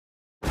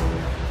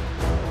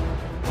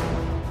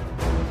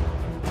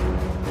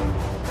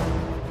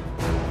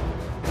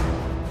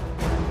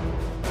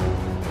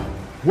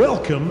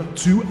Welcome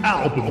to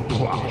Album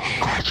Clash,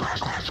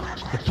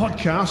 the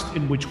podcast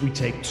in which we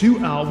take two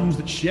albums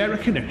that share a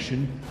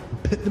connection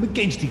and pit them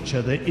against each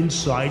other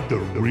inside the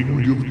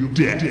ring of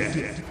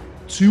death.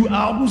 Two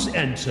albums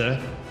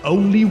enter,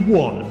 only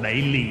one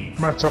may leave.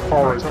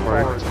 Metaphorically.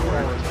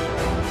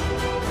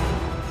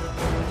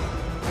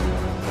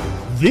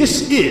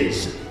 This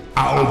is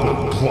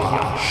Album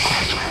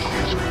Clash.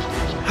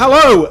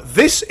 Hello,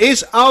 this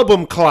is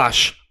Album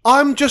Clash.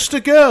 I'm just a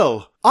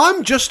girl.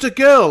 I'm just a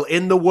girl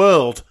in the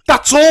world.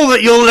 That's all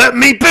that you'll let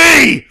me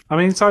be! I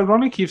mean, it's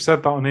ironic you've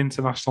said that on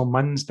International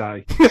Men's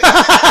Day.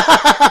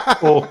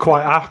 Or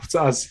quite apt,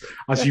 as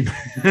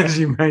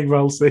you may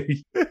well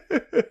see. Are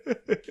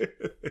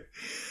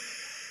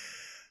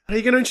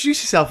you going to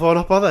introduce yourself or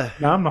not bother?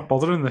 No, I'm not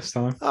bothering this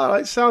time.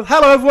 Alright, sound.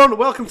 Hello everyone,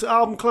 welcome to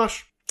Album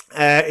Clash.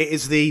 It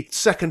is the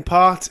second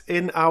part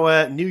in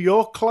our New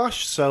York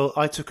clash. So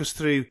I took us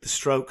through the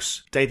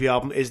Strokes' debut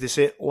album, Is This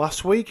It?,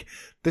 last week.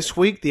 This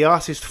week, the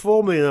artist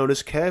formerly known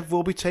as Kev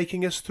will be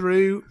taking us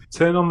through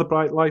Turn on the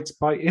Bright Lights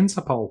by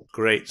Interpol.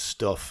 Great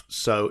stuff.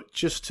 So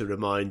just to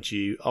remind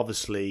you,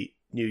 obviously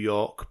New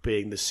York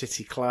being the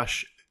city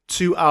clash,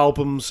 two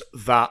albums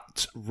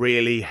that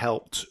really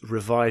helped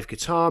revive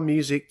guitar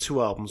music,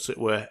 two albums that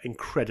were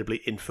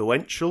incredibly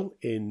influential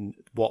in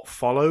what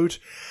followed.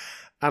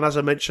 And as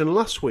I mentioned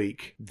last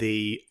week,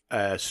 the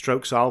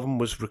Strokes album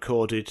was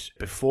recorded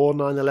before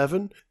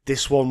 9/11.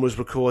 This one was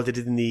recorded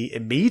in the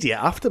immediate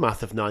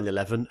aftermath of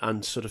 9/11,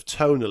 and sort of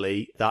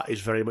tonally, that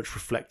is very much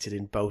reflected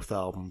in both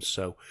albums.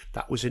 So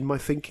that was in my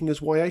thinking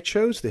as why I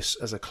chose this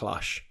as a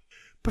clash.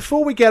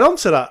 Before we get on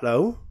to that,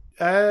 though,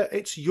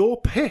 it's your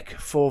pick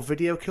for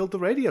Video Killed the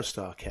Radio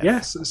Star, Kev.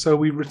 Yes, so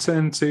we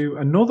return to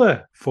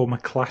another former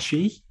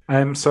clashie.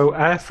 So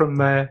Air from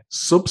their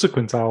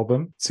subsequent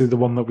album to the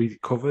one that we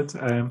covered.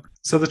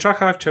 So the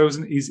track I've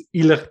chosen is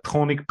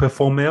Electronic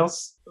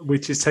Performers,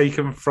 which is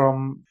taken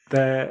from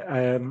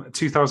their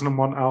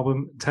 2001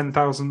 album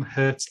 10,000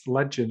 Hertz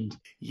Legend.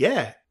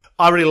 Yeah,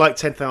 I really like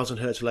 10,000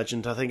 Hertz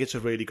Legend. I think it's a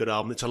really good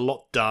album. It's a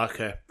lot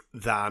darker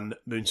than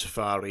Moon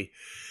Safari.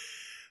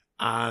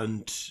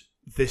 And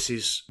this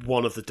is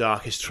one of the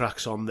darkest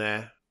tracks on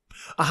there.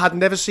 I had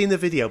never seen the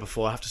video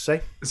before, I have to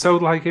say. So,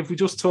 like, if we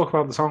just talk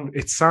about the song,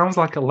 it sounds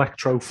like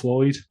Electro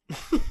Floyd.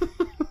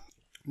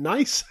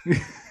 Nice.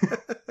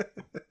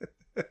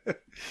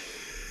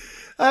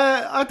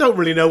 I don't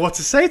really know what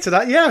to say to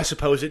that. Yeah, I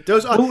suppose it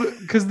does.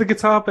 Because the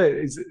guitar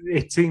bit,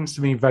 it seems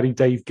to me very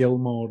Dave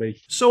Gilmour-y.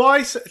 So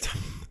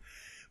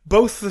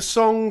both the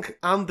song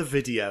and the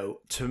video,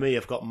 to me,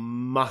 have got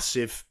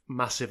massive,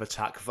 massive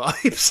Attack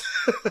vibes.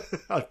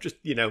 I've just,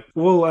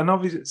 Well, and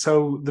obviously,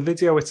 so the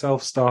video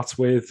itself starts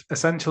with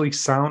essentially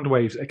sound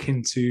waves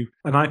akin to,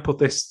 and I put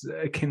this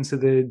akin to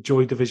the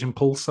Joy Division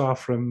Pulsar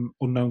from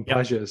Unknown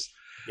Pleasures.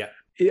 Yeah.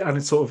 And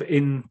it's sort of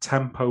in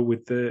tempo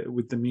with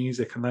the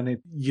music, and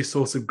then you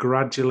sort of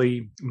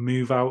gradually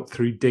move out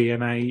through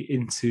DNA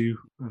into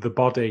the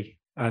body,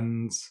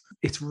 and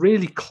it's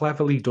really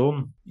cleverly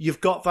done.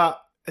 You've got that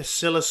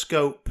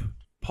oscilloscope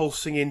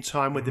pulsing in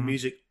time with the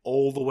music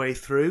all the way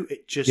through.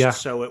 It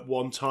just so at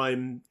one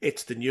time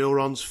it's the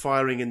neurons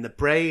firing in the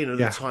brain,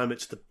 and at the time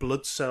it's the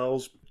blood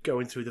cells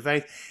going through the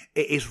vein.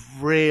 It is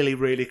really,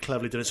 really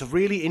cleverly done. It's a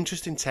really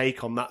interesting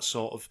take on that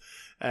sort of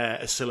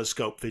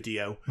oscilloscope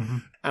video.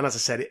 And as I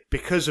said,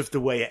 because of the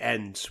way it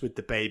ends with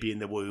the baby in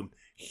the womb,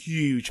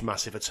 huge,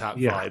 massive Attack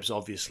vibes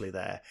obviously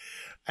there.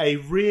 A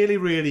really,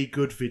 really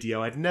good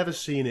video. I'd never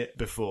seen it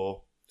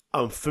before.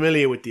 I'm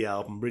familiar with the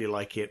album, really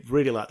like it,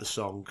 really like the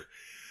song.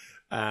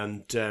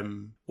 And,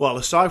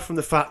 aside from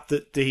the fact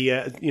that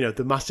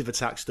the Massive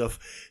Attack stuff,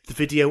 the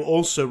video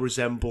also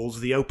resembles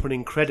the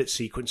opening credit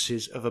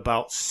sequences of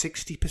about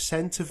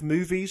 60% of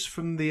movies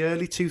from the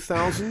early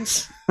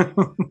 2000s.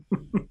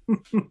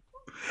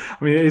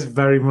 I mean, it is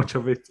very much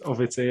of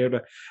its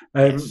era.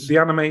 The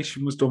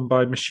animation was done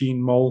by Machine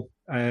Mole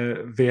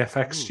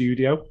VFX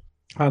Studio,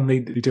 and they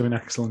do an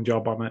excellent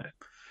job on it.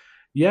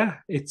 Yeah,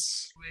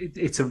 it's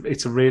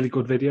a really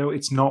good video.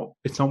 It's not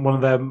one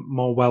of their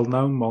more well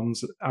known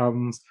ones,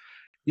 and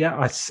yeah,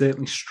 I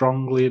certainly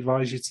strongly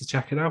advise you to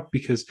check it out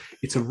because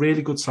it's a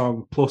really good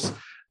song. Plus,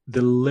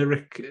 the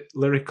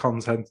lyric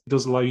content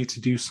does allow you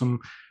to do some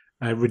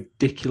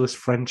ridiculous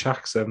French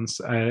accents,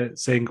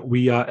 saying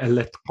 "We are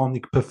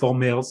electronic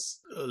performers."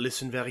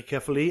 Listen very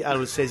carefully. I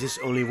will say this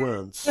only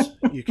once.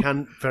 You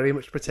can very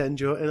much pretend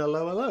you're in a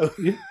low.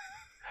 Yeah.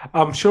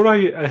 I'm sure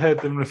I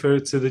heard them refer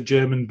to the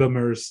German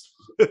bummers.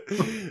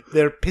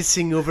 They're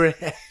pissing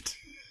overhead.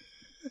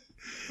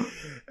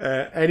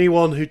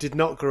 Anyone who did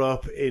not grow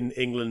up in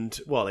England,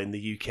 well, in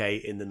the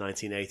UK in the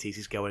 1980s,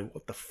 is going,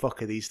 what the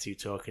fuck are these two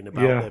talking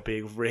about? Yeah. They're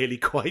being really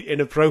quite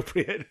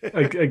inappropriate.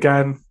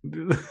 Again,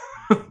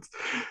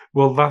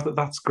 well,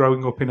 that's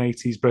growing up in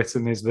 80s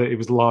Britain, is that it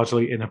was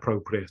largely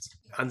inappropriate.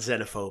 And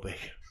xenophobic.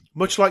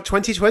 Much like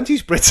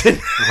 2020's Britain.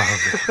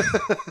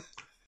 Wow.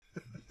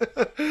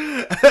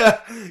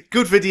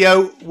 Good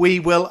video. We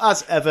will,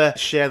 as ever,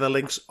 share the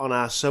links on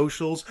our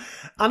socials.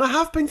 And I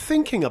have been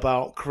thinking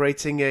about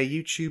creating a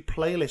YouTube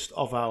playlist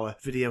of our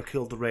Video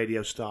Killed the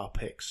Radio Star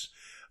picks.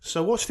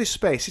 So watch this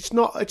space. It's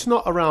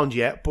not around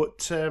yet,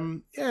 but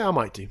yeah, I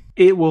might do.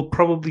 It will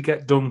probably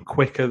get done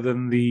quicker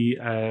than the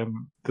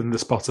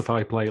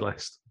Spotify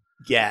playlist.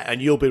 Yeah,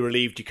 and you'll be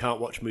relieved you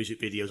can't watch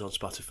music videos on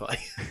Spotify.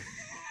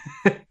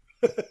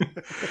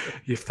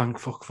 You thank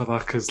fuck for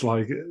that, because,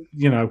 like,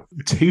 you know,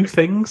 2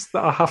 things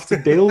that I have to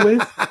deal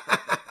with.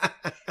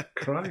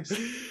 Christ.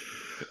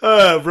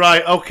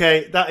 Right,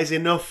 okay. That is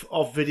enough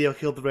of Video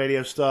Killed the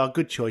Radio Star.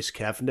 Good choice,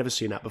 Kev. Never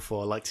seen that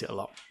before. I liked it a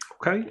lot.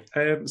 Okay,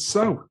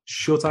 so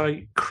should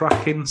I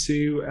crack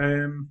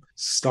into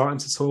starting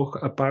to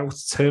talk about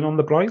Turn on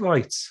the Bright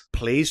Lights?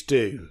 Please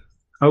do.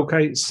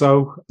 Okay,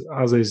 so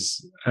as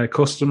is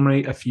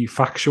customary, a few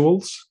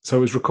factuals. So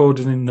it was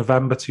recorded in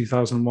November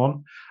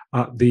 2001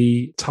 at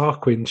the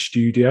Tarquin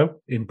Studio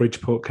in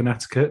Bridgeport,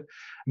 Connecticut.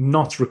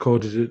 Not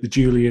recorded at the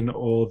Julian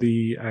or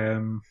the... I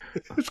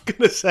was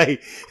going to say,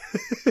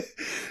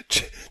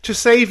 to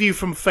save you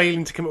from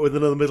failing to come up with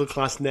another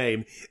middle-class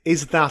name,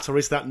 is that or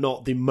is that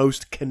not the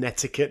most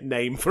Connecticut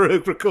name for a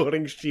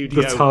recording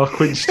studio? The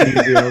Tarquin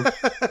Studio.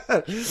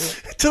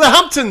 To the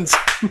Hamptons!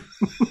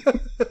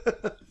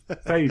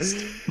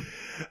 Taste.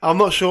 I'm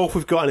not sure if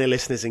we've got any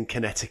listeners in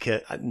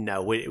Connecticut.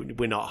 No,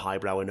 we're not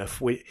highbrow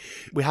enough. We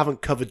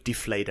haven't covered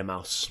Deflator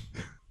Mouse.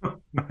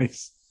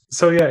 Nice.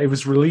 So yeah, it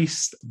was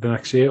released the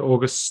next year,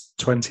 August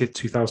 20th,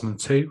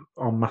 2002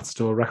 on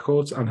Matador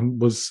Records,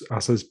 and was,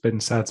 as has been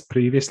said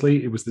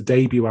previously, it was the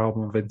debut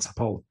album of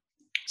Interpol.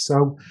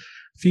 So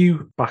a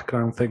few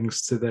background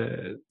things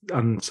to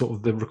and sort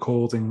of the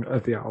recording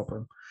of the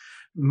album.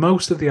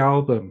 Most of the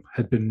album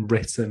had been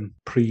written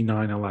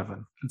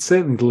pre-9/11,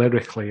 certainly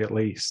lyrically at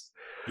least.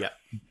 Yeah.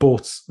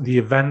 But the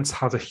events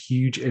had a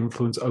huge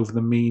influence over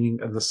the meaning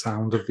and the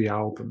sound of the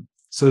album.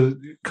 So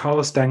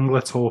Carlos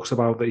Dengler talks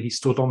about that he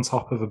stood on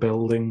top of a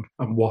building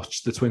and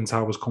watched the Twin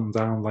Towers come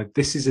down. Like,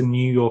 this is a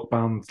New York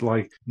band,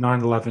 like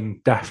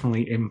 9/11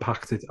 definitely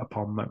impacted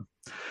upon them.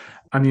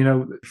 And, you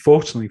know,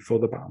 fortunately for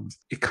the band,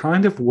 it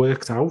kind of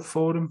worked out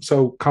for them.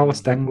 So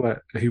Carlos Dengler,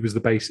 who's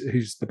the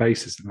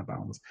bassist in the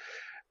band,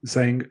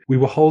 saying, we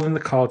were holding the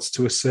cards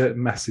to a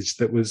certain message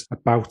that was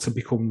about to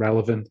become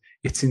relevant.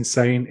 It's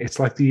insane. It's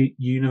like the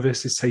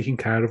universe is taking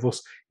care of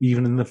us,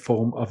 even in the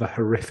form of a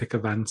horrific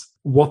event.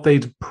 What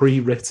they'd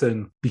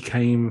pre-written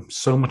became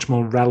so much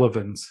more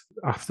relevant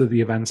after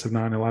the events of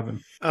 9/11.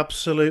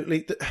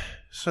 Absolutely.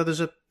 So there's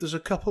a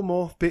couple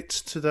more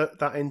bits to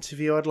that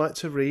interview I'd like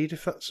to read,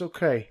 if that's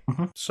okay.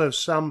 Mm-hmm. So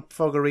Sam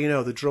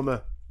Fogarino, the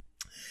drummer,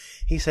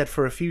 he said,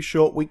 for a few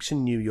short weeks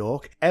in New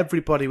York,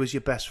 everybody was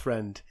your best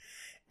friend.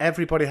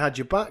 Everybody had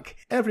your back.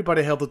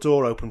 Everybody held the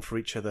door open for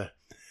each other.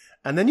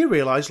 And then you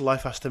realise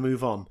life has to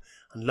move on.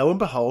 And lo and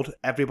behold,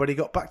 everybody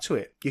got back to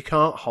it. You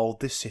can't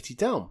hold this city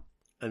down.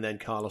 And then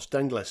Carlos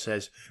Dengler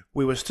says,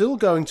 we were still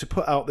going to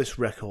put out this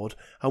record,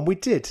 and we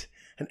did.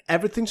 And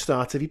everything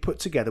started to be put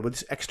together with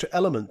this extra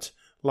element,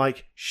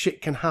 like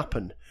shit can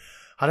happen.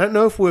 I don't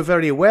know if we were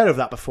very aware of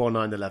that before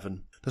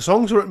 9/11. The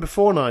songs were written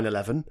before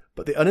 9/11,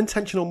 but the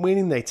unintentional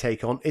meaning they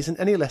take on isn't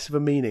any less of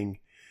a meaning.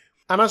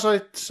 And as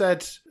I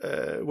said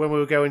when we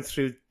were going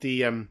through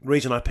the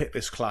reason I picked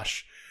this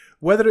Clash,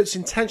 whether it's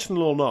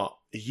intentional or not,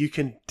 you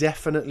can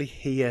definitely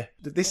hear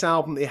that this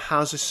album, it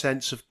has a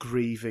sense of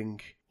grieving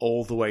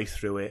all the way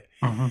through it,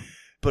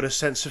 but a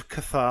sense of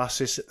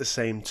catharsis at the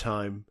same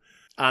time.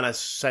 And as I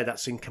say,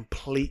 that's in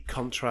complete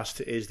contrast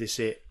to Is This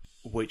It,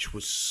 which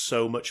was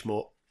so much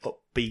more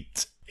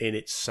upbeat in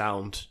its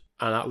sound.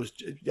 And that was,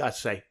 I'd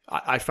say,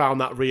 I found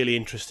that really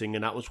interesting,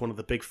 and that was one of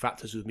the big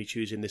factors with me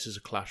choosing this as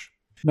a Clash.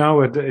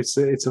 No, it's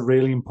a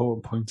really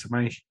important point to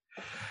make.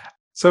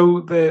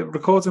 So the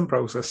recording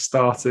process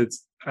started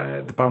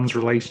the band's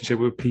relationship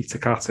with Peter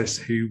Kattis,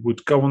 who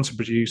would go on to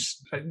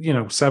produce,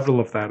 several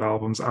of their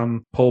albums,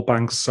 and Paul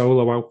Banks'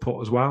 solo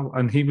output as well.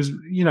 And he was,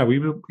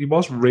 he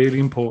was really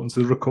important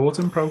to the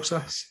recording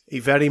process. He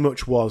very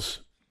much was.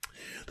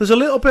 There's a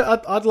little bit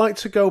I'd like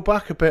to go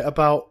back a bit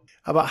about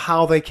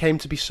how they came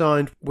to be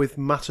signed with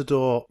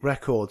Matador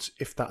Records,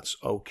 if that's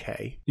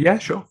okay. Yeah,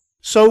 sure.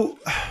 So,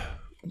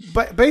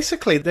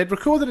 basically, they'd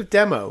recorded a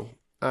demo,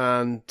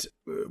 and,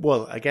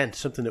 well, again,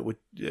 something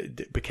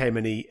that became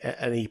an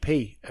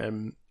EP.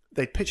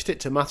 They pitched it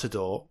to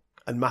Matador,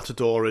 and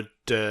Matador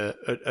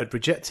had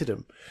rejected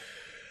them.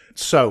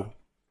 So,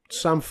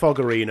 Sam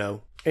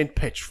Fogarino in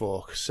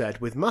Pitchfork said,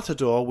 with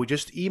Matador, we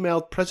just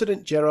emailed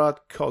President Gerard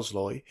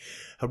Kozloy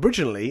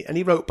originally, and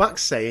he wrote back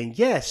saying,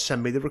 yes,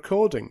 send me the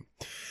recording.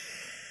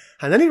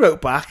 And then he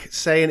wrote back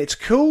saying, it's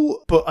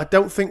cool, but I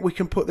don't think we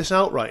can put this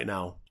out right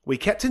now. We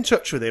kept in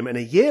touch with him, and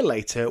a year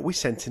later, we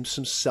sent him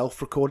some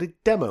self-recorded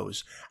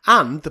demos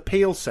and the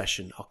Peel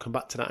session. I'll come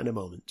back to that in a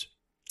moment.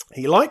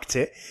 He liked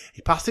it,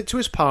 he passed it to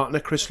his partner,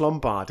 Chris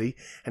Lombardi,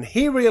 and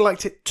he really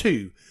liked it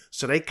too,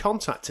 so they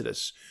contacted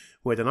us.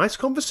 We had a nice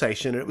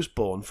conversation, and it was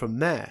born from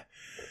there.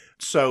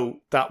 So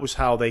that was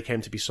how they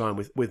came to be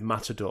signed with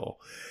Matador.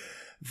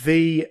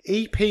 The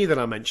EP that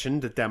I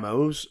mentioned, the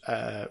demos,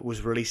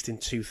 was released in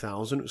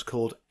 2000. It was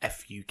called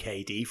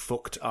FUKD,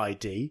 Fucked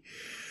ID.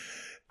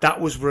 That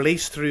was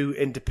released through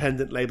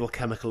independent label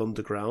Chemical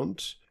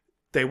Underground.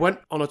 they went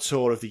on a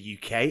tour of the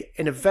UK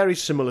in a very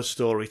similar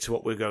story to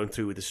what we're going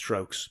through with the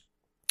Strokes.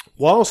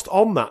 Whilst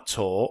on that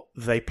tour,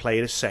 they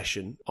played a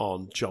session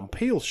on John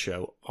Peel's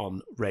show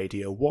on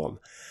Radio 1.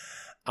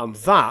 And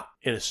that,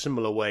 in a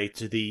similar way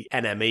to the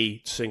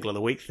NME Single of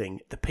the Week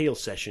thing, the Peel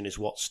session is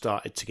what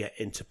started to get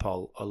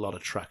Interpol a lot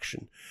of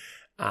traction.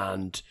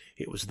 And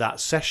it was that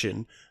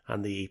session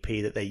and the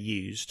EP that they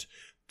used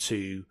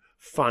to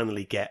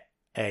finally get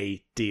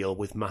a deal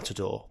with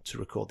Matador to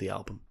record the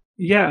album.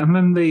 Yeah, and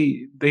then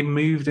they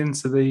moved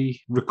into the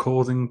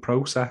recording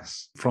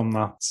process from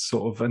that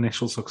sort of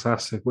initial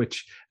success,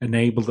 which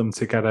enabled them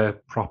to get a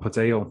proper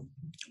deal.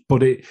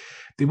 But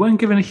they weren't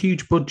given a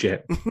huge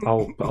budget.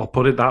 I'll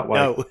put it that way.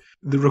 No.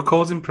 The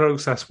recording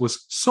process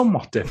was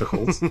somewhat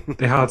difficult.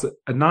 They had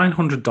a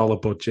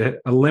 $900 budget,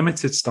 a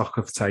limited stock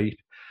of tape,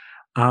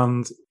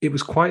 and it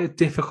was quite a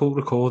difficult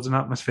recording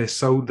atmosphere.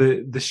 So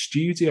the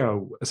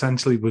studio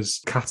essentially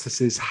was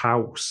Kattis's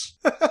house.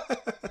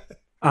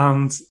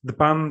 And the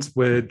band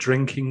were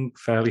drinking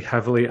fairly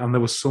heavily, and there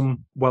was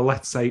some, well,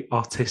 let's say,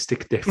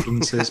 artistic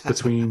differences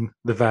between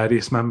the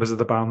various members of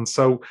the band.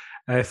 So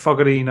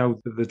Fogarino,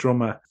 the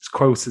drummer, is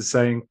quoted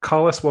saying,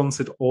 "Carlos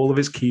wanted all of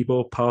his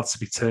keyboard parts to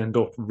be turned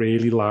up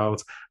really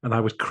loud, and I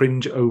would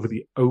cringe over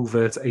the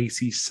overt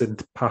 80s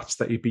synth patch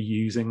that he'd be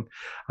using.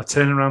 I'd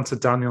turn around to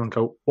Daniel and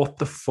go, what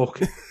the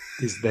fuck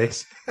is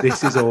this?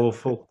 This is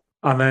awful."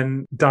 And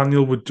then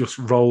Daniel would just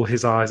roll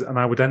his eyes, and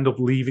I would end up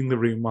leaving the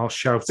room while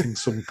shouting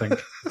something.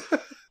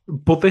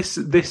 But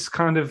this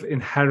kind of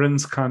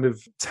inherent kind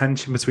of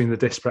tension between the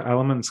disparate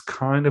elements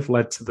kind of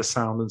led to the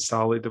sound and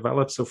style they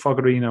developed. So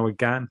Fogarino,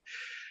 again,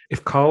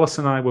 if Carlos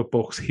and I were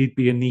Bucks, he'd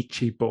be a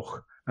Nietzsche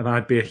Buck, and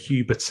I'd be a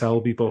Hubert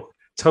Selby Buck.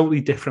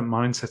 Totally different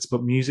mindsets,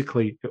 but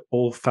musically, it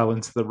all fell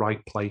into the right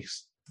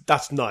place.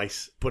 That's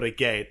nice. But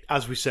again,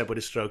 as we said with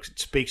the Strokes, it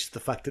speaks to the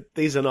fact that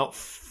these are not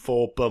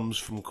four bums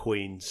from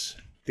Queens.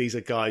 These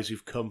are guys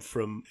who've come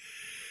from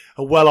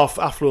a well-off,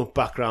 affluent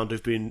background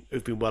who've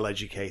been well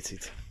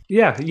educated.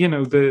 Yeah,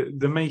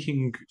 they're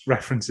making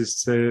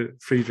references to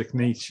Friedrich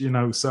Nietzsche.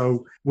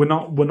 So we're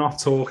not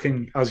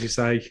talking, as you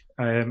say.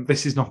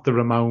 This is not the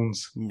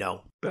Ramones,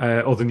 no,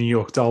 or the New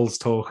York Dolls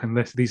talking.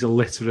 These are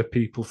literate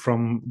people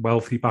from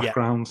wealthy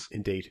backgrounds. Yeah,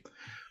 indeed.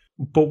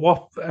 But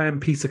what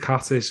Peter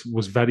Kattis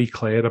was very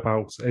clear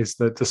about is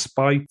that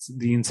despite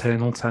the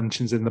internal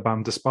tensions in the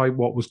band, despite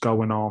what was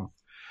going on,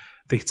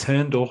 they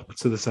turned up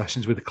to the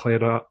sessions with a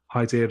clear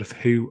idea of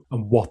who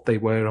and what they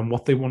were and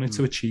what they wanted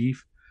to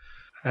achieve.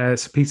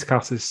 So Peter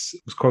Kattis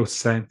was quoted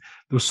saying,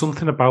 there was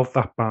something about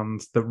that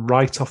band that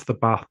right off the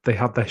bat, they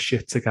had their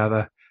shit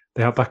together.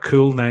 They had that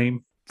cool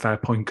name, fair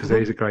point, because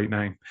it is a great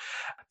name.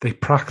 They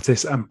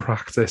practiced and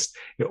practiced.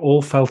 It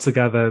all fell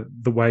together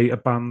the way a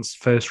band's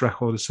first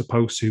record is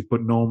supposed to,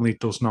 but normally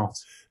does not.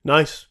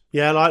 Nice.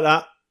 Yeah, I like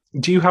that.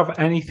 Do you have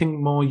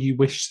anything more you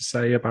wish to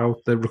say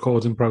about the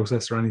recording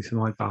process or anything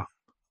like that?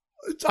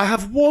 I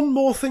have one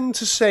more thing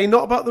to say,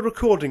 not about the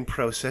recording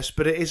process,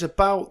 but it is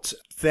about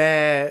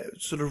their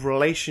sort of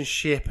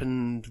relationship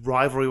and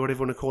rivalry, whatever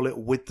you want to call it,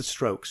 with the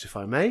Strokes, if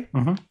I may.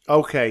 Mm-hmm.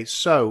 Okay,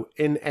 so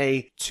in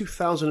a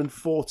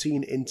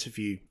 2014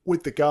 interview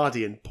with The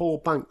Guardian,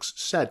 Paul Banks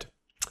said,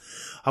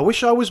 "I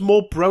wish I was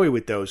more broy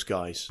with those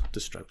guys,"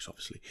 the Strokes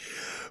obviously,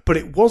 "but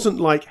it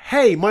wasn't like,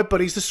 hey, my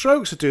buddies the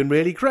Strokes are doing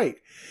really great.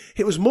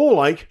 It was more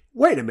like,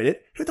 wait a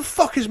minute, who the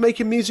fuck is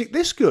making music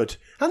this good?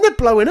 And they're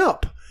blowing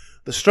up.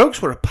 The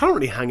Strokes were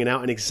apparently hanging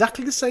out in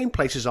exactly the same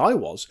place as I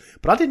was,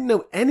 but I didn't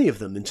know any of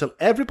them until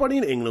everybody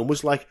in England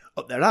was like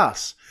up their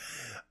ass.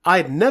 I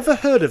had never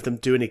heard of them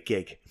doing a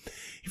gig.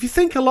 If you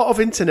think a lot of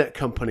internet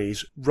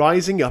companies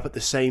rising up at the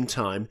same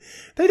time,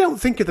 they don't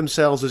think of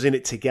themselves as in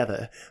it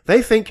together.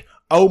 They think,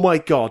 oh my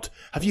God,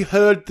 have you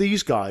heard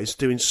these guys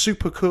doing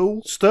super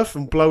cool stuff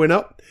and blowing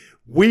up?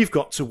 We've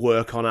got to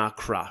work on our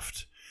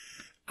craft."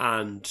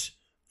 And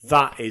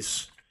that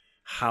is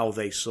how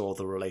they saw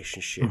the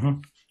relationship.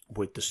 Mm-hmm.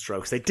 With the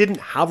Strokes. They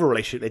didn't have a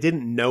relationship. They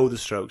didn't know the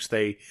Strokes.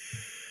 It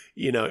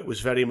was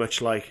very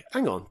much like,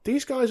 hang on,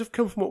 these guys have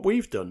come from what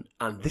we've done,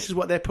 and this is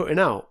what they're putting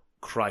out.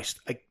 Christ,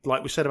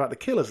 like we said about the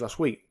Killers last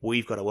week,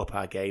 we've got to up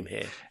our game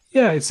here.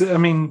 Yeah,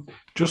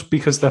 just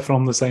because they're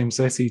from the same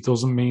city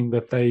doesn't mean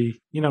that they,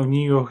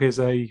 New York is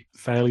a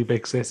fairly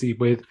big city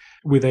with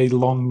a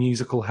long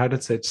musical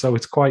heritage, so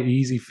it's quite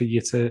easy for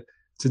you to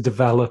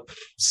develop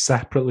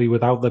separately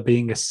without there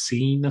being a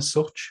scene as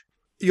such.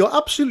 You're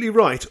absolutely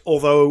right,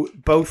 although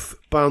both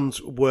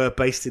bands were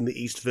based in the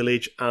East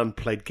Village and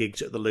played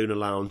gigs at the Lunar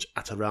Lounge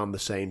at around the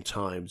same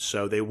time,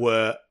 so they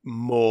were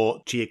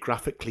more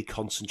geographically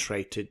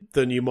concentrated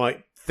than you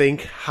might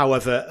think.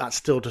 However, that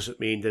still doesn't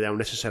mean that they're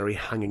necessarily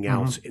hanging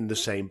out in the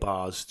same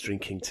bars,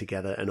 drinking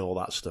together and all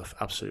that stuff.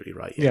 Absolutely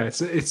right. Yeah,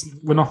 it's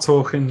we're not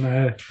talking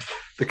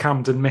the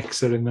Camden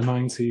Mixer in the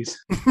 90s.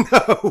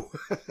 No,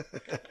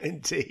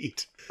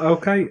 indeed.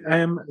 Okay,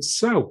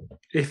 so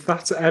if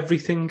that's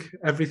everything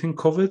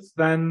covered,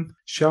 then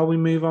shall we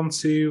move on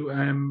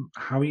to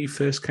how you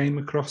first came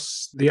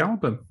across the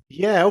album?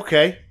 Yeah,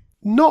 okay.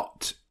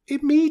 Not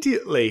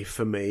immediately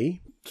for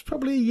me. It's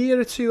probably a year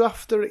or two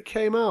after it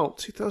came out,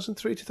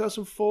 2003,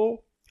 2004.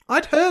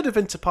 I'd heard of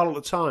Interpol at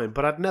the time,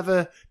 but I'd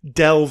never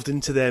delved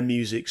into their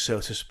music, so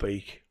to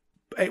speak.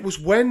 It was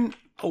when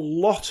a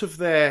lot of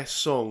their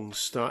songs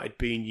started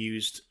being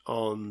used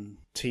on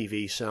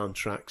TV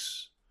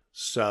soundtracks.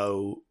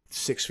 So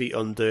 6 Feet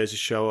Under is a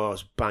show I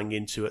was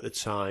banging to at the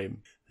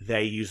time.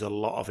 They used a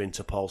lot of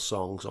Interpol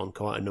songs on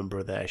quite a number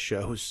of their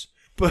shows.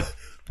 But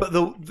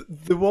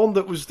the one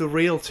that was the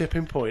real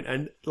tipping point,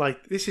 and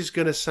like this is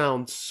going to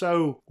sound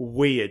so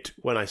weird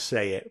when I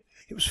say it,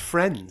 it was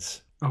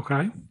Friends.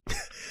 Okay.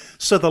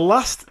 So the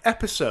last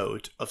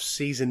episode of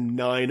season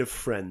 9 of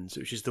Friends,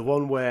 which is the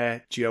one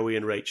where Joey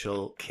and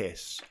Rachel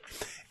kiss,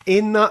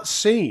 in that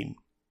scene,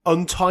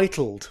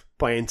 Untitled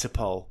by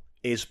Interpol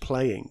is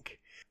playing.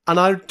 And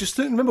I just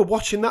remember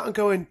watching that and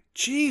going,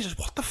 Jesus,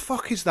 what the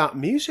fuck is that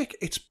music?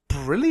 It's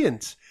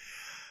brilliant.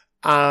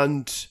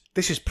 And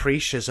this is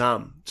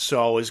pre-Shazam.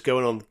 So I was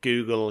going on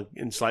Google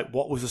and it's like,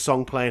 what was the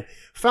song playing?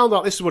 Found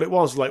out this is what it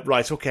was. Like,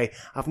 right, okay,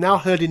 I've now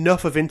heard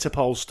enough of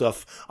Interpol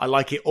stuff. I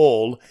like it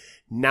all.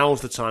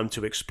 Now's the time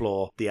to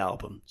explore the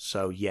album.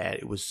 So yeah,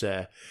 it was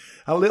a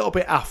little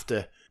bit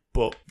after,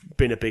 but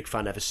been a big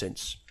fan ever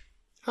since.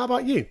 How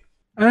about you?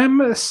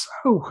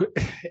 So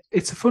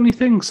it's a funny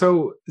thing.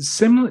 So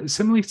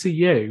similarly to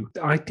you,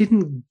 I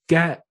didn't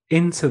get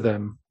into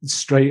them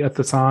straight at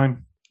the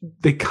time.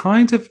 They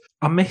kind of,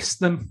 I missed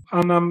them,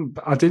 and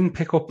I didn't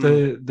pick up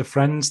the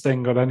Friends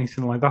thing or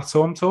anything like that.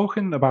 So I'm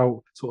talking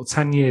about sort of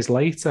 10 years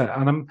later,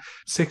 and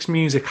Six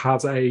Music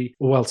had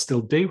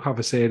still do have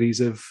a series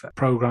of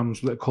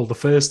programs that are called The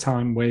First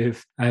Time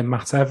with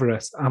Matt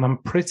Everett, and I'm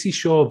pretty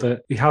sure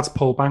that he had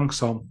Paul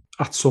Banks on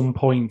at some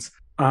point,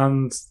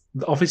 and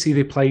obviously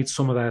they played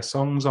some of their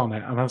songs on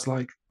it, and I was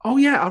like, oh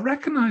yeah, I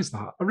recognise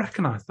that.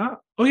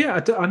 Oh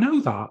yeah, I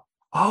know that.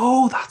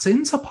 Oh, that's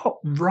Interpol.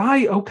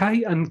 Right,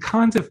 okay. And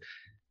kind of,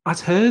 I'd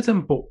heard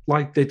them, but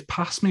like they'd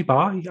passed me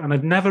by and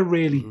I'd never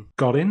really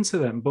got into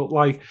them. But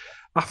like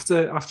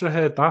after I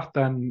heard that,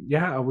 then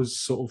yeah, I was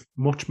sort of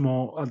much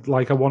more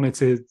like I wanted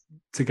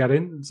to get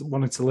in,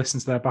 wanted to listen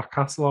to their back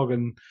catalogue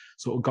and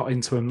sort of got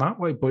into them that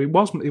way. But it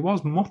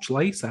was much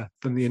later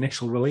than the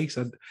initial release.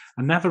 I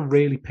never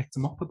really picked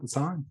them up at the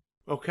time.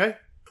 Okay.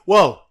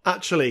 Well,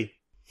 actually,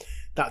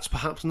 that's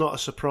perhaps not a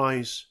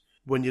surprise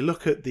when you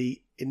look at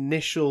the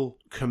initial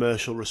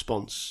commercial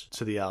response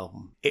to the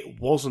album. It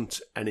wasn't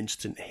an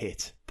instant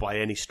hit by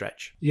any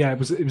stretch. Yeah, it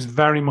was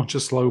very much a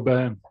slow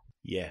burn.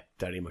 Yeah,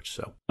 very much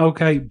so.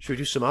 Okay. Should we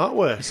do some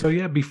artwork? So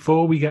yeah,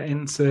 before we get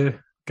into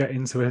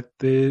it,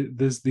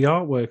 there's the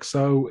artwork.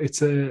 So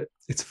it's a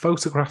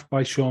photograph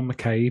by Sean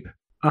McCabe,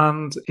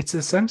 and it's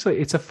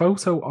a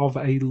photo of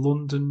a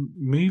London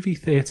movie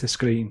theatre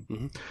screen.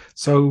 Mm-hmm.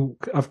 So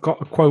I've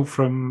got a quote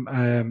from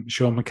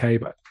Sean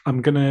McCabe. I'm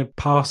going to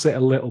parse it a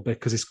little bit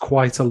because there's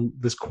quite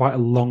a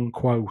long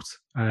quote.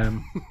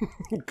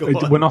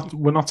 We're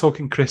not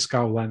talking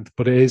Christgau length,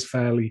 but it is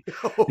fairly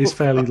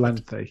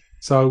lengthy.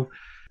 So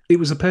it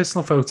was a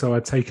personal photo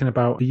I'd taken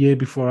about a year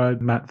before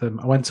I'd met them.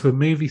 I went to a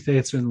movie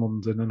theatre in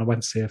London and I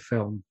went to see a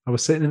film. I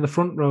was sitting in the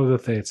front row of the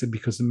theatre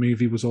because the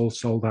movie was all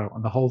sold out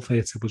and the whole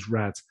theatre was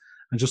red.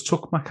 I just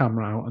took my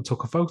camera out and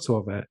took a photo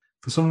of it.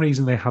 For some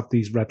reason, they had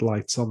these red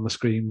lights on the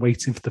screen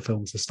waiting for the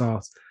film to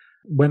start.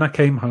 When I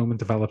came home and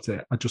developed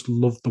it, I just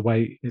loved the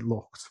way it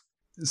looked.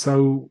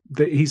 So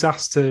he's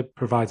asked to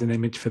provide an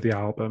image for the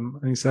album.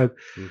 And he said,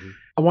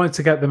 I wanted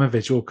to get them a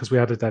visual because we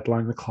had a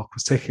deadline. The clock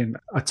was ticking.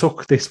 I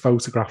took this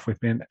photograph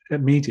with me and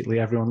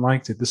immediately everyone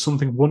liked it. There's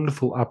something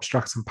wonderful,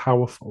 abstract and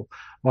powerful,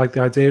 like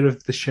the idea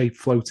of the shape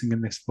floating in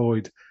this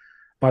void.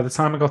 By the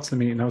time I got to the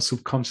meeting, I was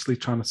subconsciously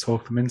trying to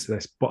talk them into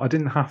this, but I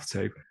didn't have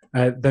to.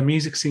 Their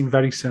music seemed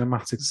very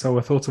cinematic, so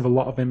I thought of a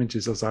lot of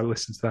images as I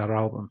listened to their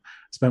album. I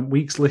spent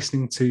weeks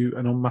listening to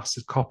an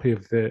unmastered copy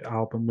of the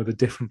album with a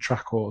different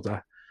track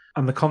order.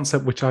 And the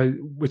concept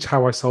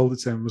how I sold it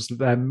to him was that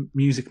their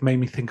music made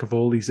me think of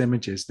all these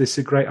images. This is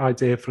a great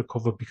idea for a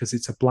cover because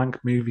it's a blank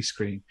movie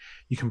screen.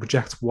 You can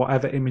project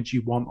whatever image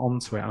you want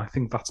onto it, and I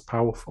think that's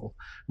powerful.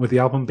 With the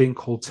album being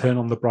called Turn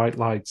on the Bright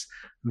Lights,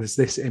 and there's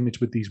this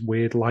image with these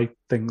weird light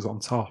things on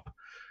top.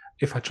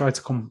 If I tried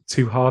to come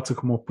too hard to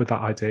come up with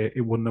that idea, it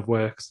wouldn't have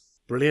worked.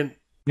 Brilliant.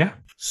 Yeah.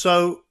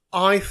 So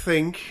I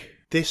think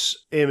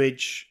this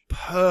image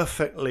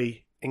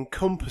perfectly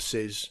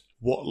encompasses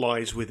what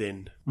lies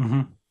within.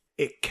 Mm-hmm.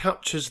 It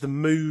captures the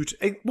mood.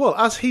 Well,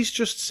 as he's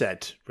just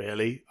said,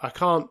 really, I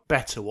can't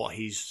better what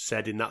he's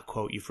said in that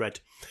quote you've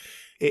read.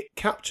 It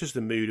captures the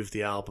mood of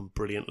the album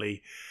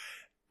brilliantly.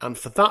 And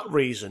for that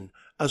reason,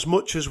 as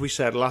much as we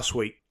said last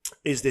week,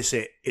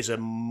 is a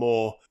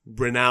more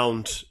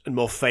renowned and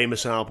more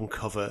famous album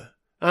cover,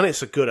 and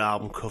it's a good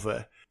album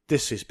cover,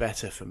 this is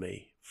better for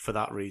me for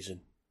that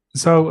reason.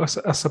 So I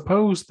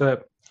suppose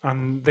that,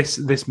 and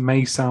this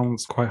may sound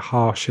quite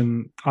harsh,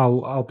 and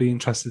I'll be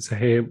interested to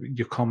hear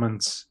your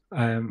comments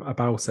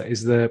about it,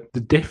 is the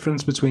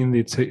difference between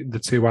the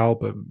two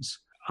albums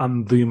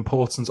and the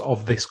importance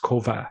of this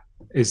cover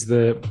is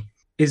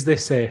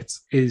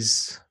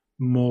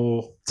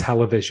more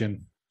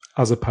television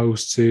as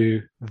opposed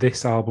to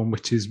this album,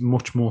 which is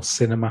much more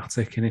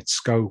cinematic in its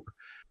scope.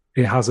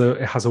 It has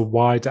a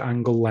wider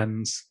angle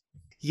lens.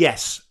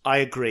 Yes, I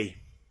agree.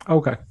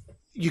 Okay.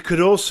 You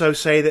could also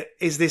say that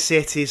Is This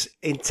It is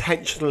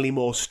intentionally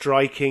more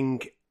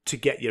striking to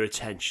get your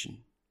attention.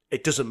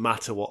 It doesn't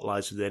matter what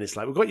lies within. It's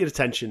like, we've got your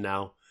attention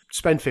now.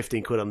 Spend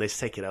 15 quid on this,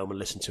 take it home and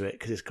listen to it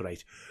because it's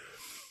great.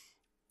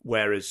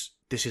 Whereas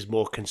this is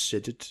more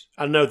considered.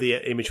 I know the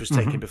image was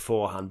taken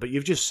beforehand, but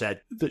you've just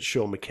said that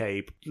Sean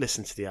McCabe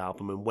listened to the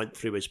album and went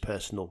through his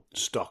personal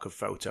stock of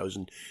photos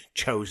and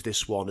chose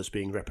this one as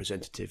being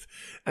representative,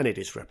 and it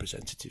is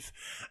representative.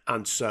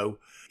 And so,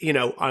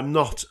 I'm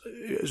not,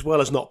 as well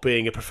as not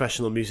being a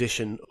professional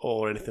musician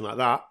or anything like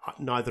that,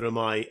 neither am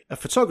I a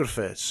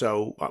photographer.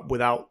 So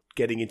without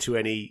getting into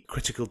any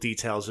critical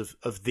details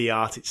of the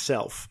art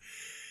itself,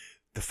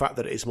 the fact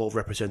that it is more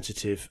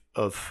representative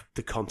of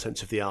the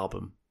contents of the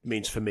album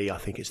means, for me, I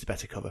think it's the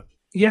better cover.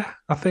 Yeah,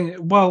 I think,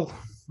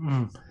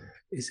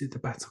 is it the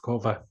better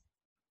cover?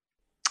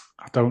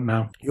 I don't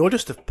know. You're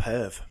just a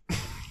perv.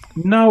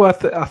 No, I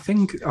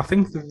think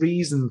the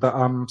reason that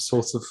I'm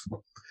sort of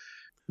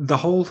the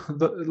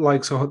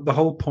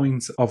whole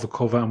point of a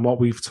cover and what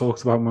we've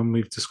talked about when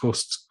we've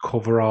discussed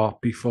cover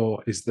art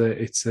before is that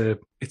it's a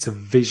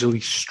visually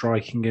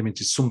striking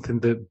image. It's something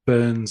that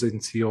burns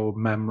into your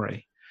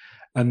memory.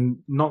 And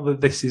not that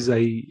this is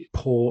a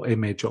poor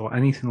image or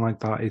anything like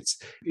that.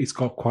 It's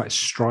got quite a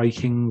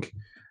striking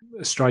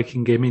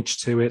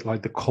image to it,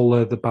 like the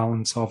colour, the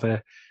balance of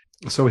it.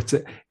 So it's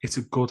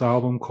a good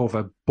album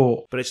cover,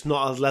 but it's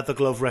not a leather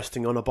glove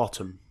resting on a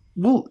bottom.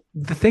 Well,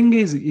 the thing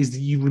is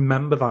you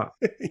remember that.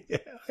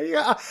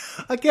 yeah,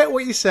 I get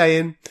what you're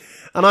saying,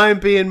 and I am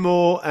being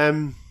more.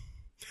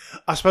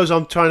 I suppose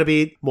I'm trying to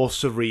be more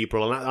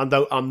cerebral, and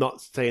I'm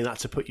not saying that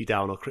to put you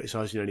down or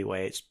criticise you in any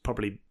way. It's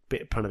probably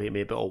trying to be a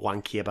bit all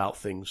wanky about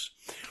things.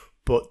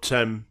 But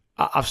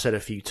I've said a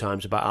few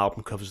times about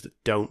album covers that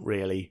don't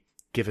really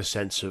give a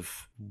sense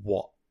of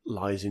what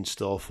lies in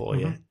store for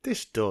you.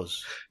 This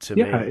does, to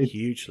me,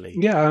 hugely.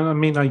 Yeah, I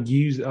mean, I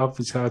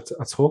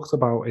talked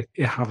about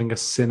it having a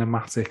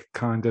cinematic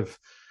kind of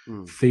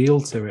feel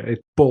to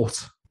it.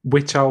 But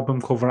which album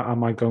cover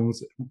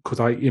could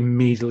I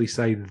immediately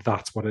say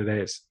that's what it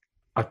is?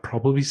 I'd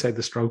probably say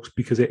The Strokes,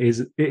 because it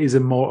is a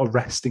more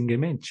arresting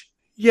image.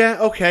 Yeah,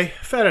 okay,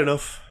 fair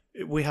enough.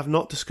 We have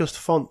not discussed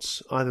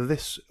fonts either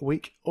this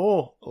week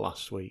or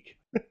last week.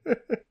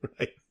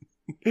 Right.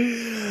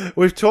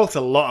 We've talked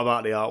a lot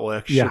about the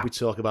artwork. Should we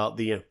talk about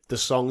the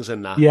songs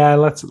and that? Yeah,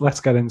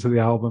 let's get into the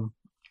album,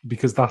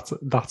 because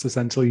that's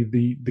essentially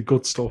the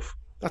good stuff.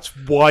 That's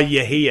why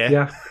you're here.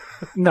 Yeah.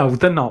 No,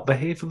 they're not. They're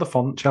here for the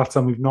font chat,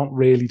 and we've not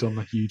really done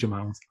a huge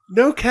amount.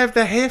 No, Kev,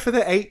 they're here for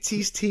the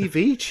 80s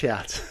TV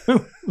chat.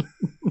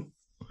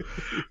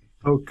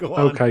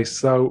 Okay,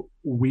 so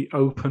we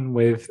open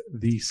with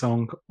the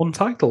song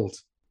Untitled.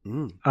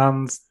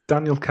 And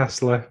Daniel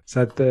Kessler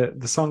said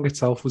that the song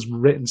itself was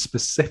written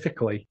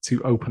specifically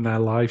to open their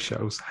live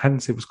shows,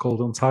 hence it was called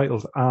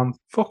Untitled. And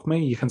fuck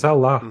me, you can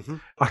tell that.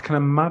 I can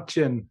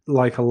imagine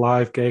like a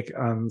live gig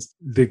and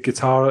the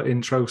guitar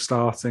intro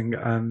starting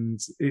and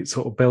it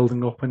sort of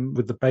building up and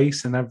with the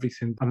bass and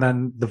everything, and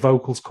then the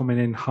vocals coming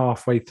in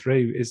halfway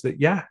through. Is that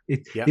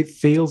it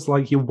feels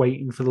like you're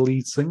waiting for the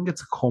lead singer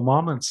to come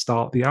on and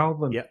start the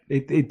album.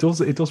 It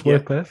does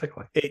work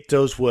perfectly. It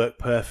does work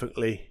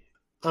perfectly.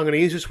 I'm going to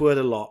use this word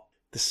a lot.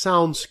 The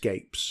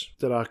soundscapes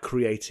that are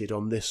created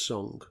on this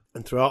song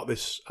and throughout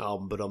this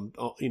album, but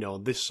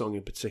on this song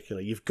in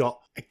particular, you've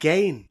got,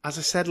 again, as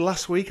I said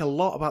last week a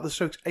lot about the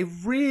Strokes, a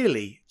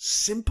really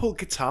simple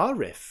guitar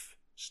riff.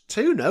 It's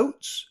 2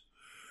 notes.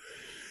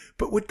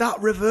 But with that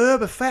reverb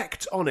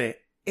effect on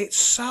it, it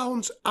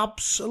sounds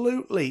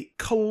absolutely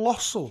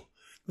colossal.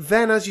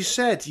 Then, as you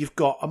said, you've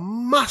got a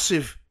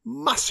massive,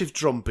 massive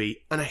drum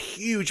beat and a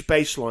huge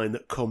bass line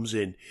that comes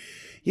in.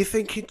 You're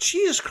thinking,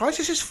 Jesus Christ,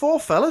 this is 4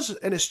 fellas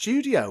in a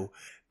studio.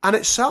 And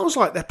it sounds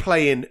like they're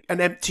playing an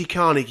empty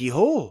Carnegie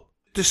Hall.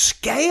 The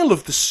scale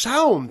of the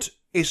sound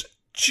is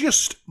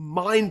just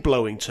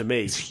mind-blowing to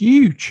me. It's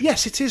huge.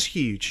 Yes, it is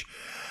huge.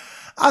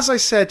 As I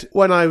said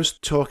when I was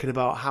talking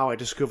about how I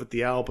discovered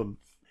the album,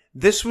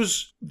 this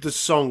was the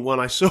song when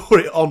I saw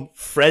it on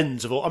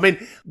Friends. I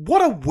mean,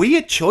 what a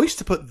weird choice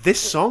to put this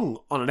song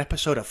on an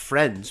episode of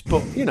Friends.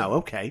 But,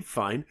 okay,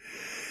 fine.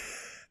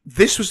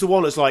 This was the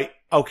one that's like,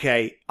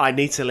 okay, I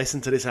need to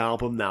listen to this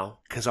album now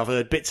because I've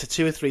heard bits of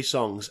 2 or 3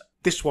 songs.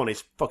 This one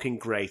is fucking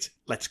great.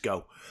 Let's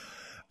go.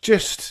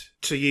 Just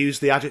to use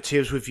the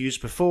adjectives we've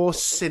used before,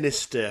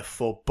 sinister,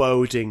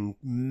 foreboding,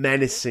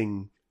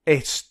 menacing.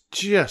 It's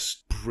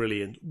just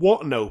brilliant.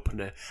 What an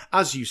opener.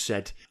 As you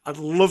said, I'd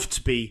love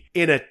to be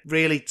in a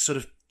really sort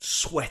of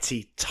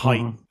sweaty,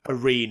 tight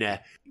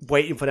arena,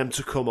 waiting for them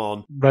to come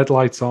on. Red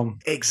lights on.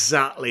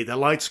 Exactly. The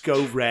lights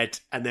go red,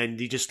 and then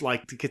you just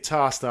the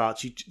guitar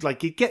starts. You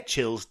get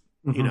chills.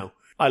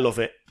 I love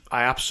it.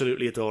 I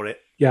absolutely adore it.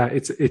 Yeah,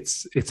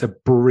 it's a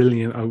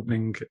brilliant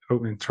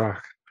opening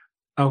track.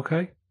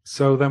 Okay,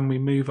 so then we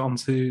move on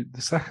to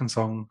the second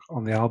song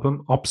on the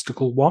album,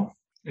 Obstacle 1.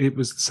 It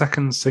was the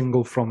second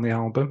single from the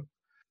album.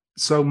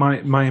 So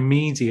my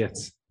immediate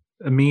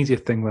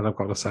thing that I've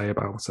got to say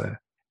about it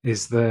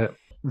is that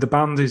the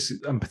band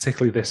is, and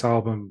particularly this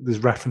album, there's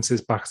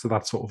references back to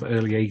that sort of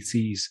early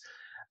 80s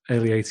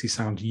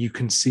sound. You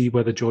can see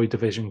where the Joy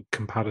Division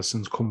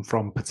comparisons come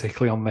from,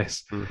 particularly on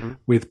this,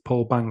 with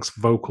Paul Banks'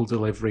 vocal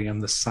delivery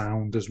and the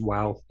sound as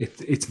well.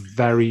 It's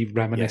very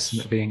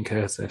reminiscent of Ian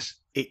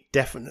Curtis. It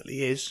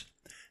definitely is.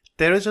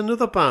 There is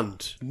another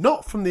band,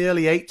 not from the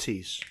early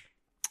 80s,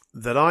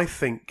 that I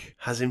think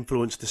has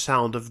influenced the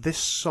sound of this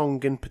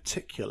song in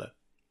particular.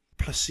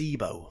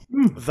 Placebo.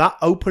 That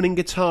opening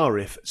guitar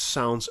riff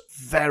sounds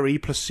very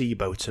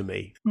Placebo to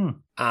me.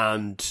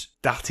 And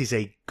that is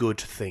a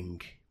good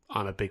thing.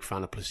 I'm a big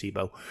fan of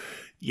Placebo.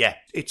 Yeah,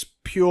 it's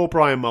pure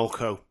Brian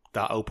Molko,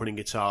 that opening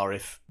guitar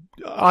riff.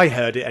 I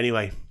heard it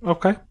anyway.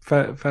 Okay,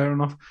 fair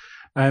enough.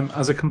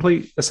 As a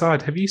complete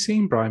aside, have you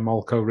seen Brian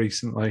Molko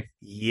recently?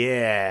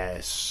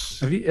 Yes.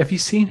 Have you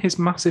seen his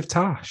massive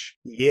tash?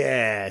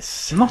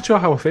 Yes. I'm not sure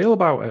how I feel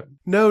about it.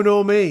 No,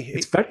 nor me.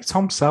 It's very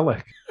Tom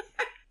Selleck.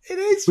 It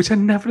is. Which I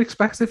never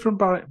expected from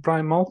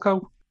Brian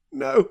Molko.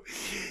 No.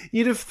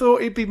 You'd have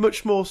thought he'd be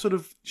much more sort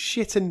of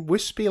shit and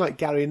wispy like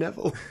Gary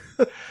Neville.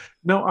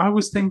 No, I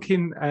was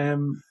thinking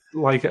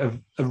like a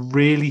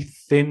really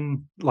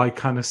thin, like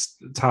kind of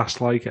tash,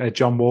 like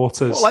John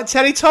Waters. What, like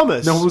Terry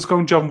Thomas? No, I was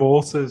going John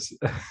Waters.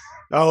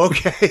 Oh,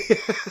 okay.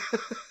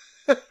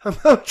 I'm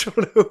now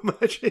trying to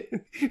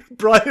imagine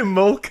Brian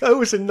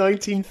Molko as a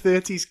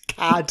 1930s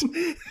cad.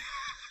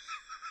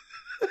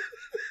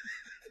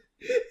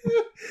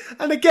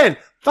 And again,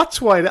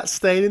 that's why that's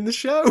staying in the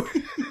show.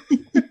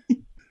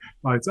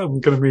 Right, I'm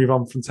going to move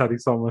on from Teddy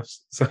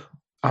Thomas. So,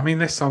 I mean,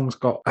 this song's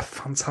got a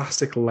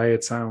fantastic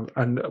layered sound,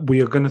 and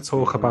we are going to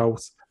talk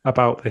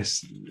about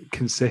this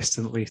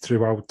consistently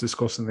throughout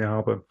discussing the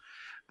album.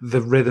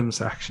 The rhythm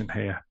section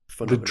here,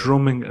 the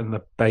drumming and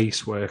the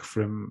bass work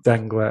from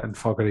Dengler and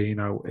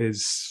Fogarino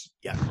is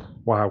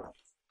wow.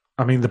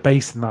 I mean, the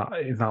bass in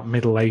that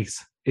middle eight,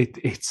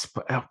 it's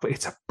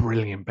a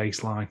brilliant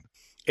bass line.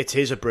 It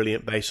is a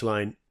brilliant bass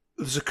line.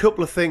 There's a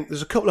couple of things.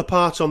 There's a couple of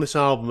parts on this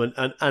album,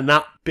 and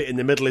that bit in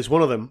the middle is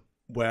one of them,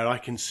 where I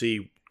can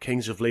see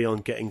Kings of Leon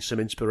getting some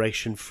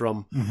inspiration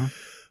from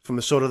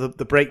the sort of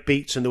the break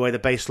beats and the way the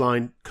bass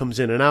line comes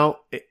in and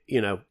out. It,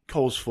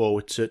 calls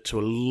forward to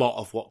a lot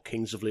of what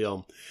Kings of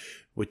Leon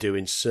were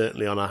doing,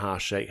 certainly on A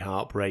Heartshake,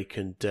 Heartbreak,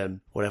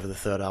 and whatever the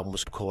third album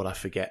was called, I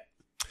forget.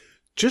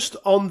 Just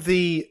on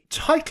the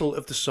title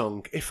of the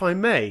song, if I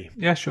may.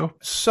 Yeah, sure.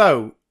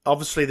 So,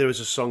 obviously there is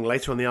a song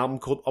later on the album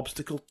called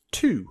Obstacle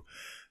 2.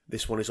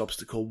 This one is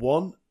Obstacle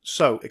 1.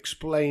 So,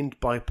 explained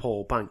by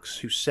Paul Banks,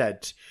 who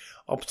said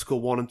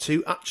Obstacle 1 and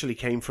 2 actually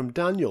came from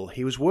Daniel.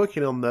 He was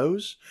working on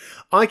those.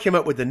 I came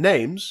up with the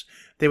names.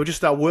 They were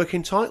just our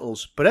working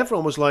titles. But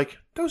everyone was like,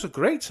 those are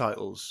great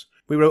titles.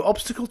 We wrote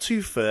Obstacle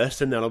 2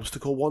 first and then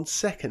Obstacle 1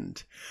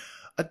 second.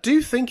 I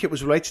do think it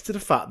was related to the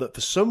fact that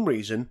for some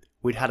reason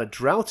we'd had a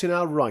drought in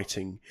our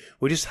writing.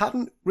 We just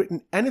hadn't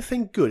written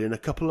anything good in a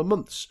couple of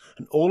months.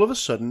 And all of a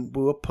sudden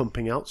we were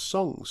pumping out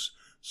songs.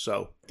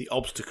 So, the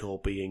obstacle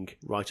being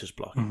writer's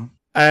block.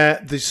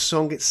 The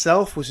song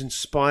itself was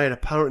inspired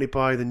apparently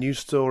by the news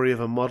story of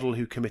a model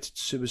who committed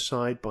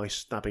suicide by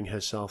stabbing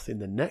herself in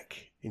the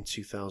neck in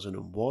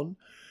 2001.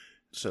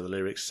 So the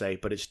lyrics say,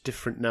 but it's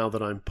different now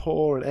that I'm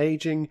poor and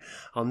aging.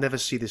 I'll never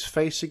see this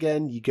face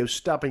again. You go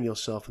stabbing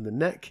yourself in the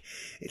neck.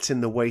 It's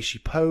in the way she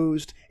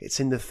posed. It's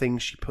in the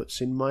things she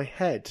puts in my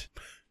head.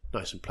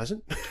 Nice and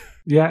pleasant.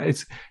 Yeah,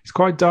 it's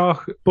quite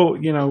dark, but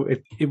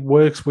it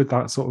works with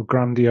that sort of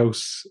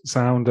grandiose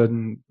sound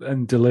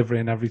and delivery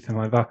and everything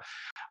like that.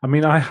 I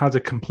mean, I had a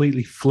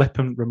completely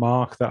flippant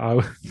remark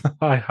that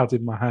I had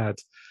in my head,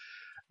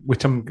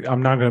 which I'm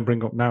now going to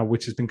bring up now,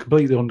 which has been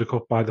completely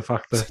undercut by the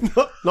fact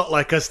that not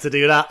like us to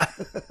do that.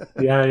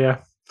 Yeah.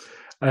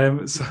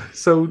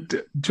 So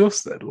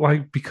just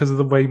like because of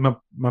the way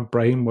my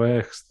brain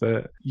works,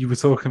 that you were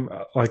talking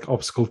like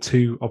Obstacle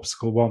 2,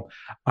 Obstacle 1,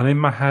 and in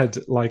my head,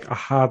 like I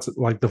had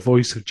like the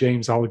voice of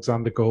James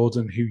Alexander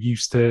Gordon, who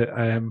used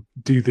to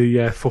do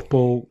the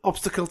football.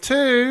 Obstacle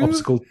 2,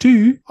 Obstacle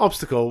 2,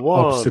 Obstacle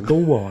 1,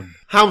 Obstacle 1.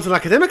 Hamilton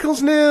Academicals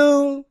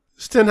 0,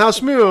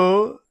 Stenhouse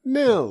Muir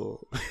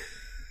 0.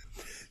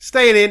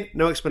 Staying in,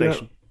 no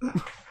explanation. Yeah.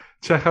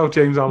 Check out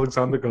James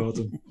Alexander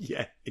Gordon.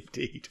 Yeah,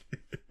 indeed.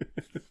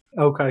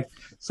 Okay,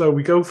 so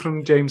we go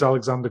from James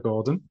Alexander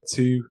Gordon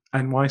to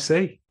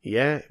NYC.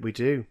 Yeah, we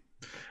do.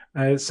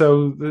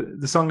 So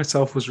the song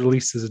itself was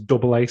released as a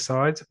double A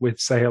side with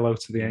 "Say Hello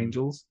to the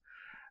Angels."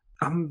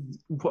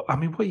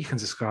 What you can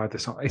describe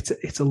this song?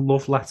 It's a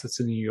love letter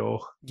to New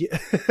York. Yeah.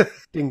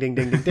 Ding ding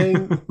ding ding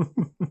ding.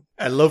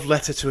 A love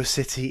letter to a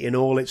city in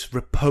all its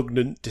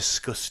repugnant,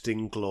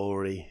 disgusting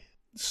glory.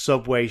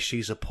 Subway,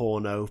 she's a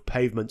porno.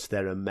 Pavements,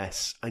 they're a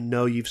mess. I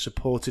know you've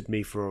supported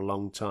me for a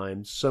long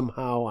time.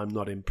 Somehow I'm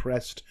not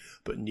impressed,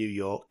 but New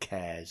York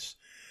cares.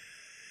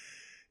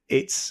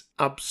 It's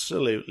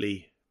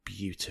absolutely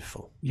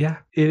beautiful. Yeah,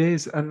 it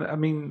is. And I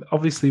mean,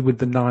 obviously with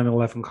the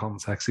 9/11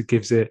 context, it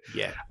gives it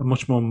a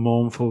much more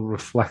mournful,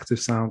 reflective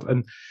sound.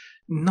 And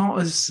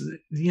not as,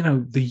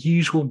 the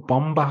usual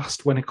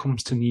bombast when it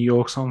comes to New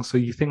York songs. So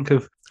you think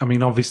of,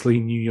 obviously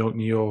New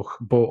York,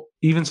 but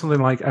even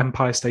something like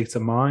Empire State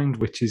of Mind,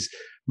 which is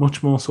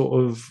much more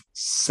sort of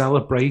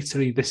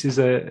celebratory. This is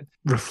a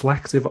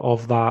reflective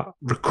of that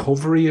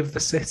recovery of the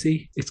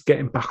city. It's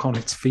getting back on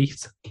its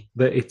feet.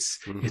 That it's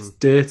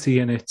dirty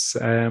and it's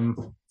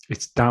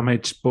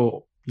damaged, but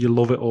you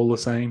love it all the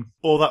same.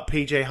 Or that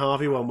PJ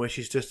Harvey one where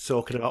she's just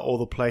talking about all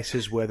the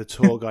places where the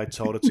tour guide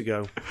told her to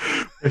go.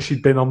 Where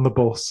she'd been on the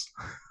bus.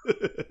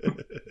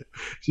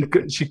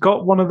 She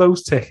got one of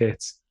those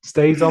tickets,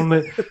 stayed on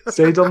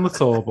the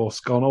tour bus,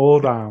 gone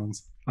all round,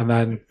 and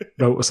then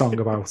wrote a song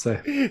about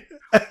it.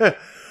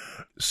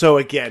 So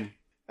again,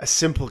 a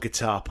simple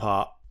guitar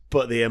part,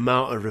 but the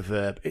amount of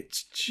reverb,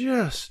 it's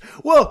just...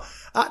 Well,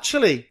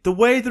 actually, the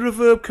way the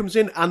reverb comes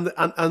in and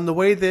the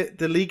way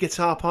the lead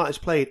guitar part is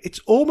played, it's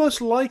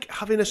almost like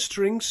having a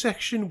string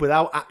section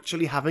without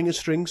actually having a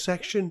string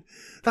section.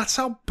 That's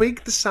how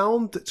big the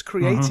sound that's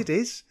created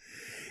is.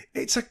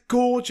 It's a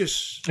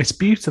gorgeous... It's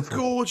beautiful.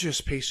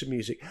 Gorgeous piece of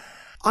music.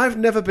 I've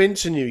never been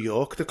to New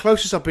York. The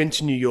closest I've been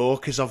to New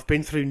York is I've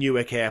been through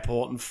Newark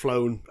Airport and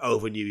flown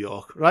over New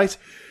York, right?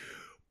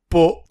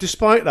 But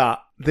despite that,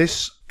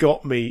 this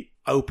got me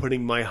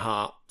opening my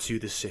heart to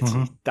the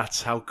city.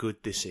 That's how good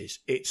this is.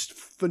 It's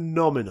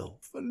phenomenal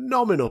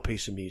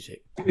piece of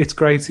music. It's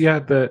great, yeah.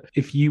 That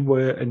if you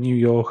were a New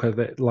Yorker,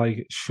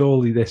 that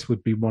surely this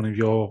would be one of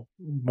your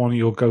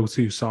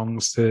go-to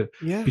songs to,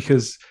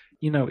 because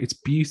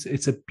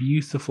it's a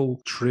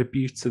beautiful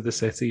tribute to the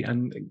city.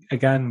 And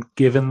again,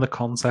 given the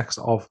context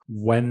of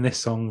when this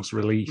song's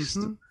released,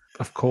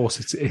 of course,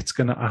 it's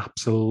going to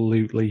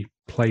absolutely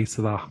play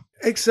to that.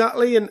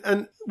 Exactly,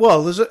 and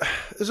well, there's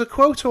a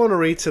quote I want to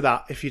read to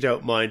that, if you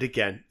don't mind,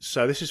 again.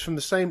 So this is from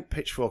the same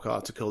Pitchfork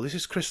article. This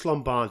is Chris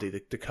Lombardi,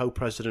 the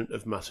co-president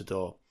of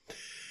Matador.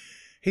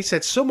 He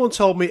said, "Someone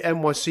told me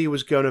NYC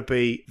was going to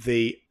be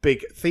the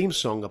big theme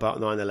song about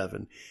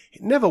 9/11.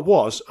 It never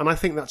was, and I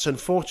think that's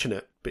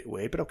unfortunate. Bit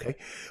weird, but okay.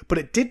 But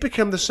it did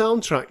become the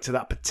soundtrack to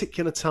that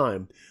particular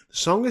time. The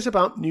song is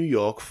about New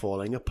York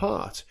falling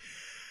apart.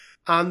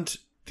 And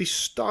the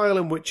style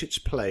in which it's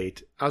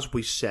played, as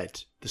we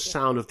said, the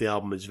sound of the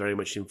album is very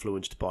much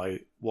influenced by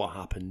what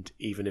happened,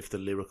 even if the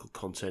lyrical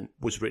content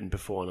was written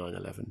before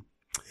 9/11.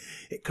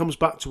 It comes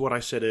back to what I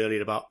said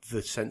earlier about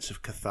the sense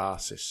of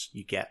catharsis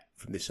you get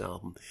from this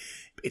album.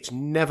 It's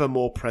never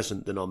more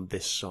present than on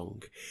this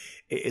song.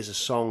 It is a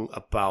song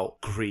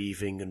about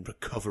grieving and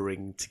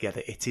recovering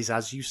together. It is,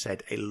 as you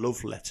said, a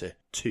love letter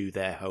to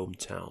their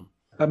hometown.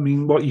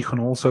 What you can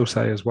also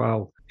say as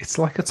well, it's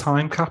like a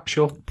time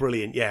capsule.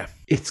 Brilliant, yeah.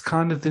 It's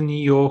kind of the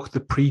New York, the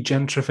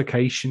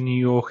pre-gentrification New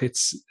York.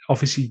 It's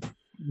obviously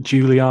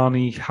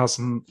Giuliani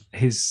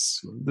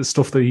the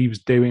stuff that he was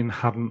doing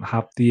hadn't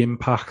had the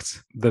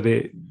impact that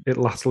it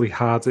latterly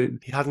had.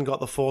 He hadn't got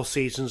the Four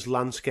Seasons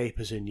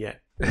landscapers in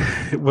yet.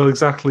 Well,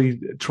 exactly.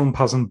 Trump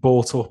hasn't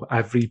bought up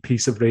every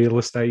piece of real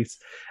estate.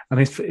 And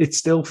it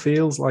still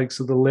feels like,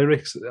 so the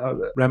lyrics are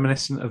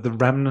reminiscent of the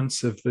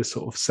remnants of the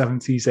sort of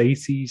 70s,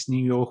 80s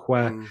New York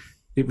where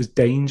it was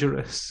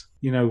dangerous.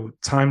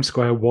 Times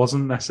Square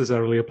wasn't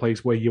necessarily a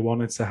place where you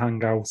wanted to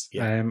hang out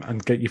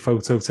and get your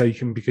photo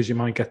taken because you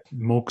might get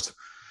mugged.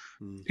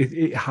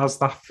 It has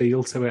that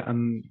feel to it,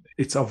 and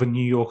it's of a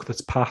New York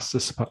that's past,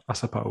 I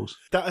suppose.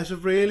 That is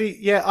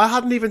I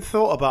hadn't even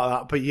thought about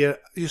that, but you're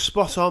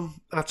spot on.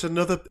 That's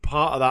another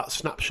part of that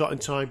snapshot in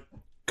time.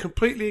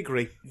 Completely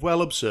agree.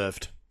 Well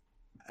observed.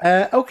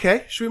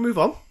 Okay, should we move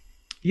on?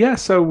 Yeah,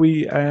 so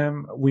we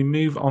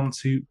move on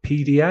to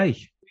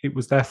PDA. It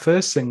was their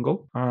first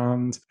single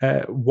and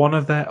one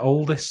of their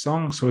oldest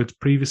songs. So it's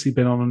previously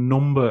been on a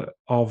number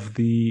of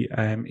the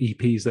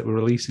EPs that were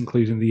released,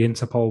 including the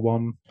Interpol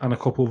one and a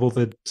couple of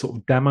other sort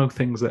of demo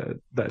things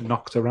that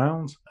knocked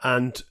around.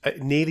 And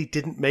it nearly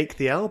didn't make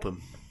the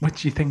album.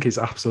 Which you think is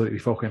absolutely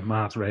fucking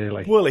mad,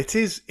 really. Well, it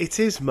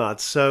is mad.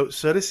 So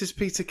this is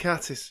Peter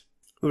Kattis.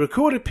 We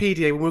recorded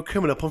PDA when we were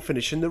coming up on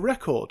finishing the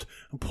record.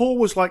 And Paul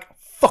was like,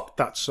 fuck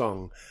that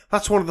song.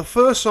 That's one of the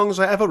first songs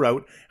I ever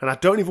wrote, and I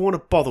don't even want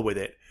to bother with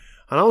it.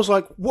 And I was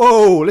like,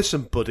 whoa,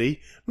 listen,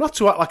 buddy, not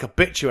to act like a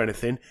bitch or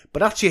anything, but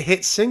that's your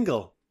hit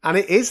single. And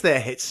it is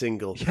their hit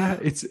single. Yeah,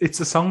 it's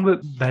a song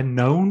that they're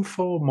known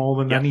for more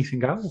than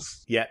anything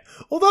else. Yeah.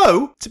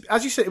 Although,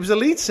 as you said, it was a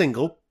lead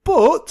single,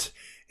 but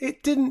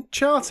it didn't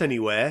chart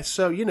anywhere.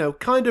 So,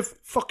 kind of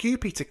fuck you,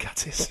 Peter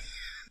Kattis.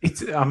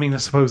 I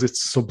suppose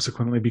it's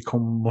subsequently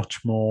become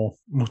much more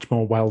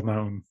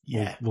well-known.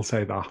 Yeah. We'll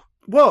say that.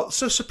 Well,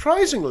 so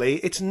surprisingly,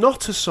 it's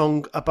not a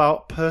song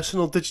about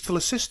personal digital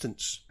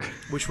assistants,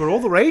 which were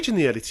all the rage in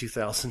the early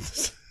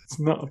 2000s. It's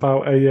not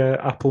about a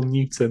Apple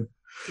Newton.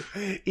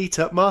 Eat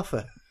up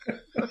Martha.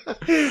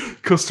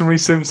 Customary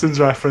Simpsons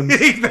reference.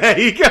 There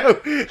you go.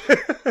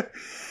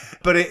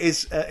 But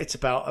it's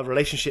about a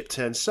relationship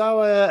turned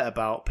sour,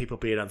 about people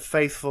being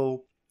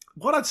unfaithful.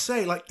 What I'd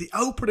say, the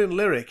opening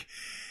lyric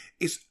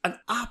is an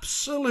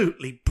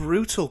absolutely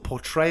brutal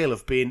portrayal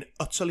of being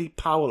utterly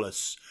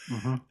powerless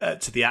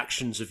to the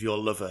actions of your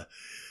lover.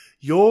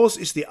 Yours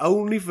is the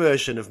only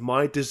version of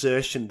my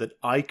desertion that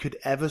I could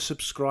ever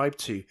subscribe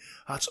to.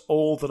 That's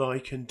all that I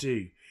can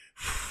do.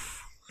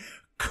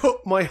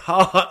 Cut my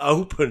heart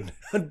open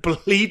and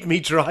bleed me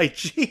dry.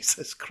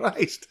 Jesus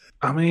Christ.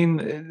 I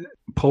mean,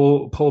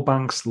 Paul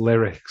Banks'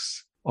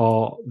 lyrics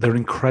they're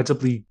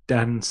incredibly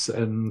dense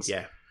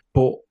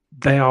but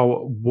they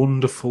are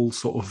wonderful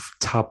sort of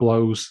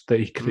tableaus that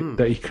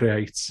he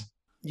creates.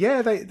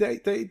 Yeah,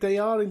 they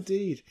are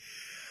indeed.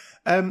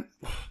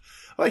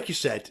 Like you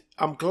said,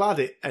 I'm glad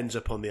it ends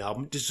up on the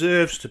album. It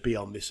deserves to be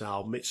on this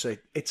album.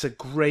 It's a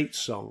great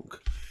song.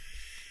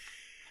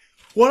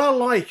 What I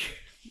like,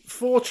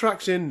 4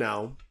 tracks in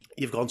now,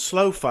 you've gone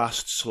slow,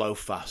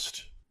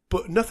 fast.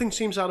 But nothing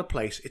seems out of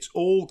place. It's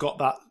all got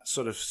that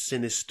sort of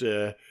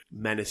sinister,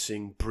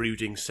 menacing,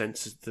 brooding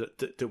sense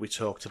that we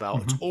talked about.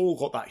 Mm-hmm. It's all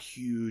got that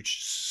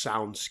huge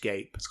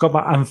soundscape. It's got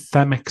that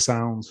anthemic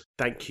sound.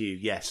 Thank you,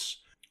 yes.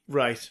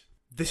 Right.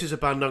 This is a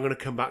band I'm going to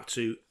come back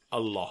to a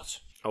lot,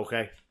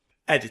 okay?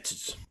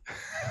 Editors.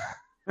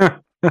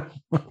 And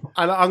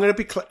I'm going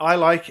to be I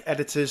like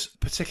Editors,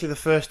 particularly the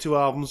first 2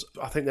 albums.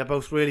 I think they're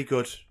both really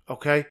good,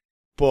 okay?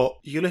 But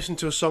you listen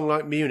to a song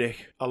like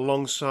Munich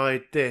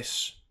alongside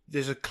this,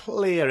 there's a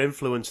clear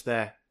influence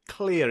there.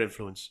 Clear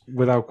influence.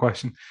 Without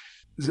question.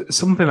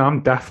 Something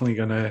I'm definitely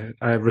going to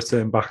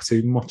return back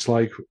to, much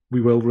like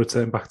we will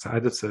return back to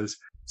Editors.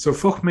 So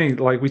fuck me,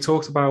 like we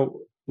talked about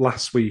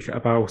last week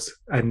about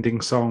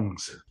ending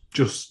songs.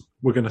 Just,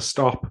 we're going to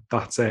stop,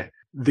 that's it.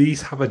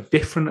 These have a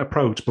different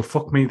approach, but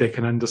fuck me, they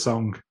can end a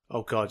song.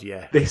 Oh God,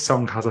 yeah. This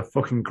song has a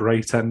fucking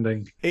great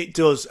ending. It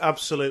does,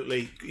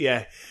 absolutely.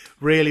 Yeah,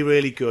 really,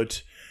 really good.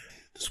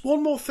 There's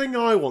one more thing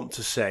I want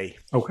to say.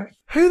 Okay.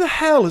 Who the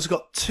hell has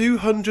got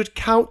 200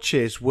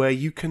 couches where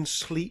you can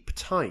sleep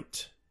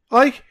tight?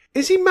 Like,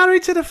 is he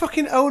married to the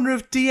fucking owner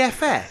of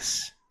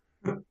DFS?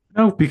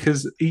 No,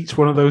 because each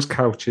one of those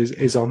couches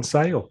is on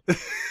sale.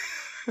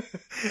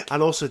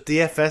 And also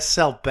DFS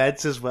sell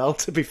beds as well,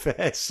 to be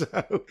fair. So,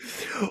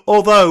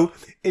 although,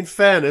 in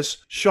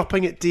fairness,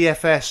 shopping at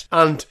DFS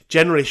and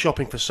generally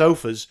shopping for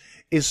sofas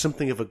is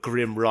something of a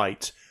grim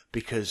rite.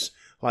 Because,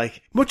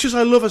 like, much as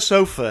I love a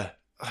sofa,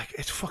 like,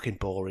 it's fucking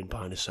boring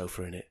buying a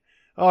sofa in it.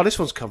 Oh, this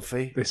one's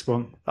comfy. This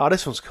one. Oh,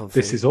 this one's comfy.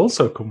 This is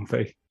also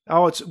comfy.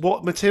 Oh, it's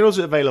what materials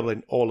are available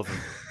in? All of them.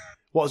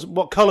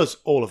 What colours?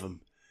 All of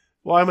them.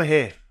 Why am I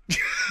here?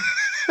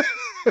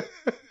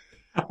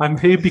 I'm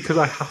here because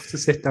I have to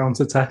sit down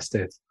to test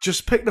it.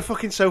 Just pick the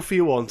fucking sofa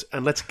you want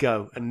and let's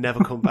go and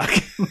never come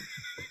back.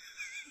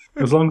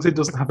 As long as it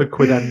doesn't have a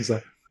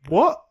quindenza.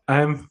 What?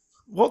 Do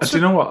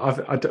you know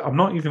what? I'm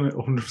not even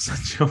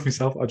 100% sure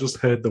myself. I just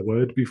heard the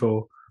word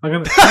before. I'm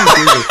going to do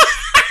this.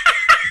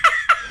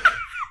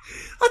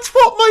 That's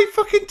what my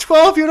fucking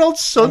 12-year-old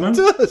son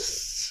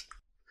does.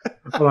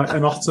 Like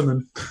an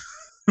ottoman.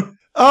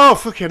 Oh,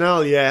 fucking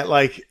hell, yeah.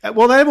 Like,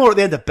 well, they're more at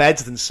the end of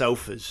beds than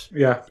sofas.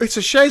 Yeah. It's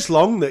a chaise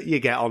longue that you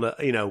get on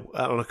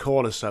a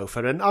corner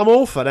sofa, and I'm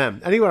all for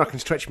them. Anywhere I can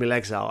stretch my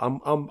legs out,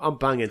 I'm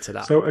banging to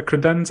that. So a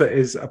credenza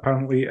is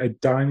apparently a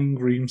dining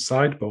room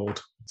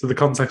sideboard. So the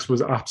context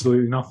was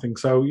absolutely nothing.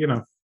 So,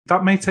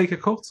 that may take a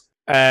cut.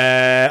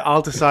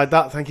 I'll decide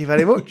that. Thank you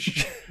very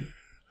much.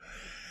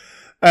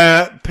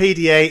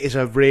 PDA is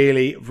a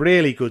really,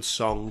 really good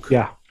song.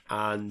 Yeah.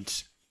 And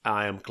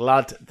I am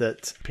glad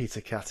that Peter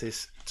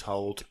Kattis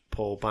told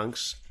Paul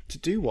Banks to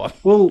do one.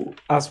 Well,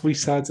 as we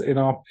said in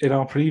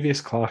our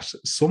previous clash,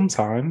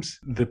 sometimes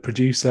the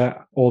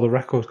producer or the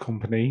record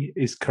company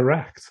is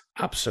correct.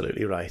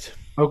 Absolutely right.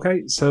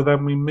 Okay, so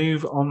then we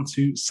move on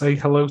to Say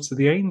Hello to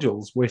the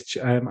Angels, which,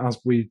 as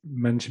we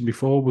mentioned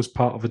before, was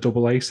part of a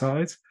double A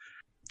side.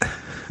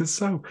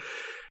 So,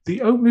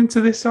 the opening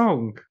to this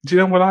song, do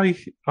you know what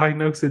I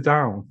noted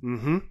down?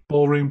 Mm-hmm.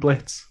 Ballroom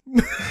Blitz.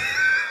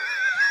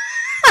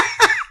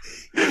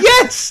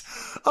 Yes!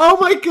 Oh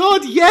my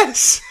God,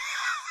 yes!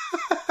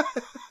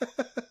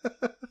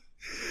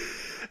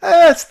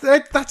 That's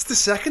the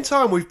second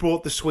time we've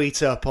brought the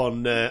sweet up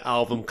on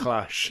Album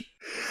Clash.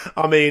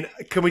 I mean,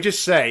 can we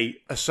just say,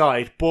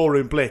 aside,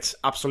 Ballroom Blitz,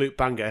 absolute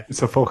banger.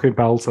 It's a fucking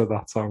belter,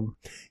 that song.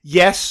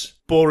 Yes,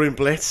 Ballroom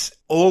Blitz.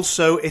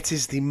 Also, it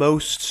is the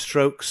most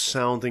Strokes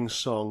sounding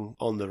song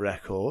on the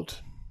record,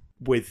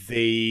 with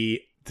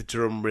the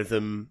drum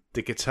rhythm,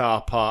 the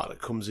guitar part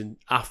that comes in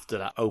after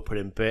that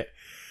opening bit.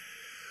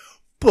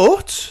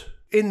 But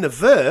in the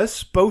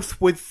verse,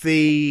 both with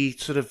the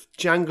sort of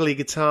jangly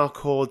guitar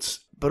chords,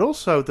 but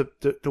also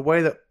the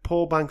way that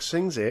Paul Banks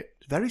sings it,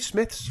 very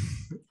Smiths.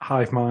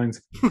 Hive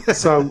mind.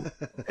 So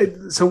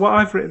what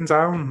I've written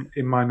down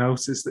in my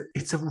notes is that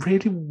it's a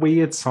really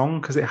weird song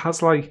because it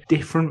has like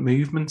different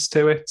movements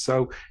to it.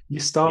 So you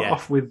start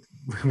off with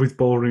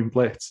Ballroom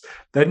Blitz,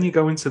 then you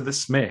go into the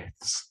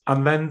Smiths,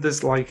 and then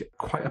there's like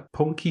quite a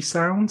punky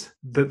sound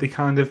that they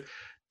kind of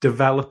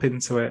develop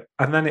into it,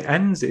 and then it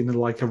ends in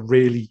like a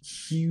really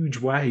huge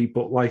way,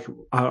 but like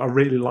I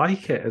really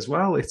like it as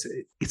well. It's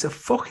a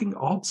fucking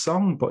odd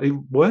song, but it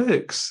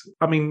works.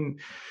 I mean,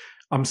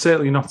 I'm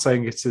certainly not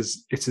saying it's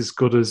as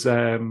good as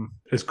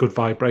Good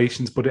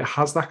Vibrations, but it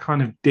has that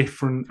kind of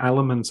different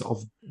elements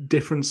of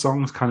different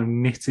songs kind of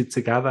knitted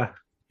together.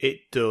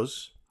 It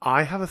does.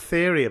 I have a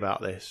theory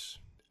about this,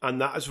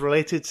 and that is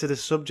related to the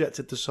subject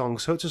of the song.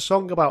 So it's a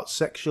song about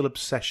sexual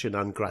obsession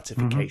and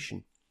gratification.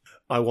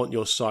 Mm-hmm. I want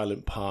your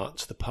silent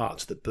parts, the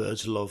parts that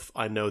birds love.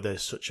 I know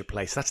there's such a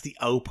place. That's the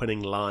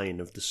opening line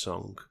of the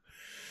song.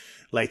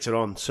 Later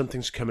on,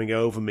 something's coming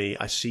over me.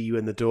 I see you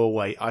in the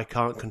doorway. I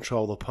can't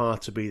control the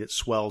part of me that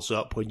swells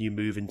up when you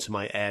move into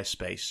my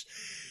airspace.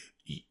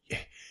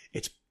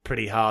 It's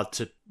pretty hard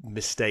to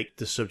mistake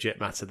the subject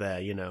matter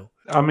there, you know.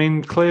 I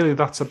mean, clearly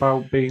that's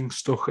about being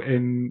stuck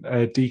in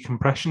a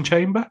decompression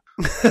chamber.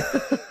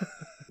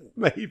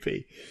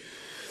 Maybe.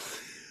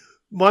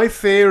 My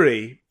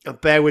theory,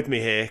 and bear with me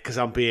here because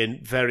I'm being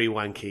very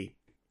wanky.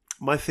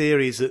 My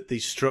theory is that the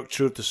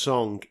structure of the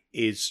song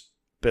is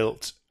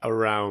built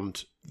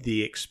around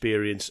the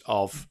experience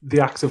of the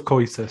act of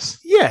coitus.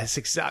 Yes,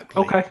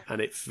 exactly. Okay.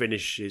 And it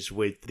finishes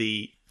with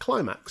the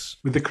climax.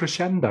 With the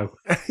crescendo.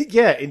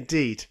 Yeah,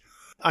 indeed.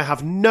 I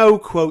have no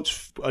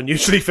quotes,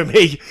 unusually for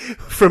me,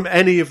 from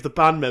any of the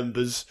band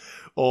members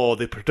or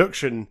the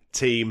production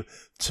team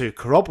to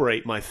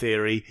corroborate my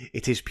theory.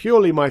 It is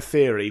purely my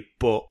theory,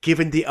 but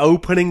given the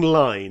opening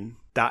line,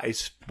 that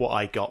is what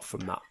I got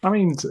from that. I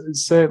mean,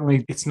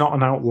 certainly it's not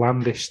an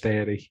outlandish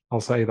theory,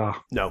 I'll say that.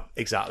 No,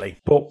 exactly.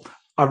 But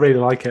I really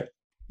like it.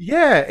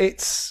 Yeah,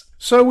 it's...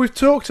 So we've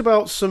talked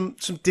about some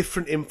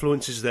different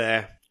influences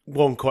there,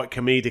 one quite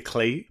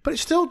comedically, but it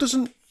still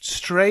doesn't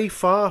stray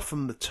far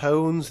from the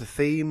tones, the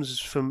themes,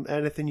 from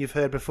anything you've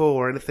heard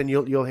before or anything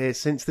you'll hear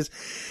since.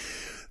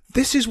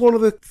 This is one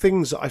of the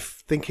things that I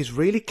think is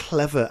really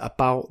clever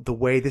about the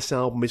way this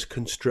album is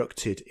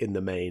constructed in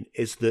the main,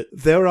 is that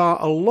there are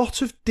a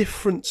lot of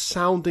different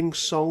sounding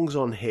songs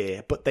on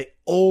here, but they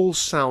all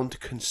sound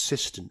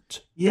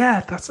consistent.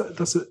 Yeah,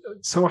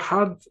 so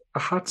I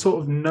had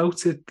sort of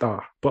noted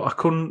that, but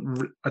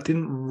I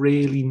didn't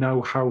really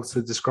know how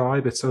to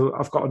describe it. So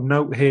I've got a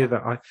note here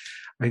that I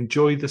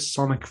enjoy the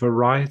sonic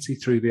variety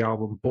through the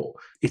album, but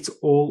it's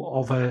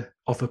all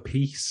of a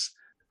piece.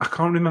 I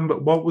can't remember,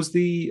 what was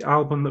the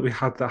album that we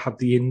had that had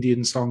the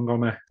Indian song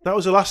on it? That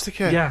was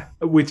Elastica. Yeah,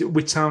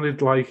 which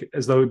sounded like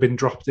as though it had been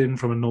dropped in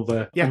from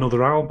another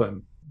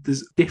album.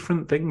 There's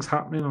different things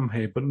happening on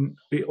here, but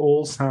it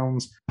all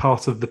sounds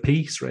part of the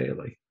piece,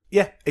 really.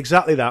 Yeah,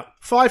 exactly that.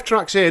 5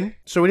 tracks in,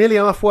 so we're nearly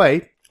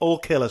halfway. All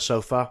killer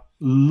so far.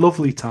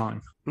 Lovely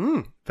time.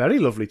 Very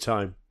lovely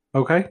time.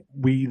 Okay,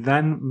 we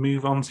then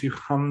move on to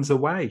Hands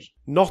Away.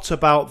 Not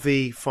about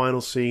the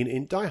final scene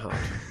in Die Hard.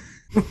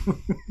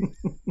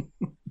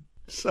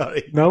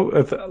 Sorry. No,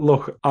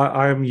 look,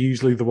 I am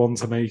usually the one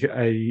to make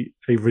a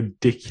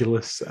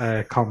ridiculous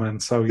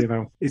comment, so, you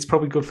know, it's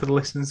probably good for the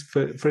listeners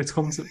for it to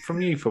come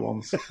from you for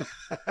once.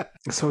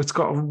 So it's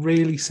got a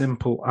really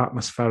simple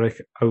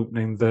atmospheric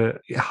opening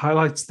that it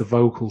highlights the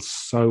vocals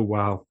so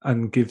well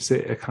and gives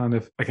it a kind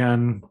of,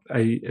 again,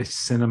 a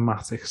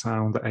cinematic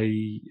sound,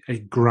 a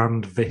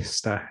grand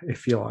vista,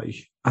 if you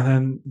like. And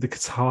then the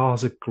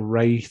guitars are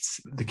great.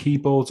 The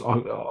keyboards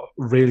are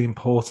really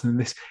important in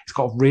this. It's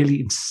got a really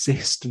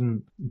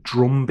insistent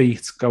drum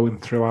beat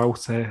going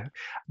throughout it.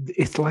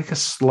 It's like a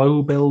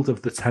slow build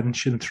of the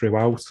tension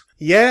throughout.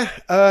 Yeah,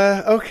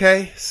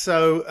 okay.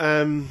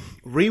 So,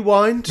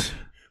 rewind,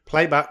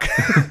 playback.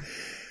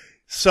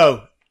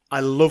 So,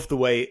 I love the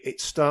way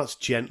it starts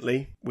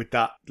gently with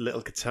that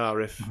little guitar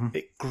riff. Mm-hmm.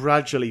 It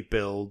gradually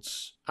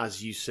builds.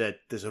 As you said,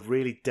 there's a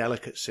really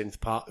delicate synth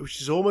part,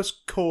 which is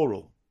almost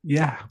choral.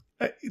 Yeah.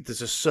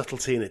 There's a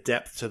subtlety and a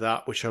depth to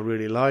that, which I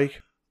really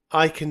like.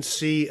 I can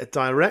see a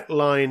direct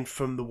line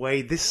from the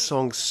way this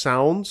song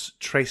sounds,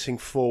 tracing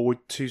forward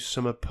to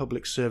some of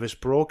public service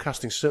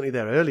broadcasting, certainly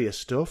their earlier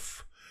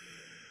stuff.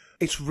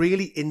 It's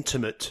really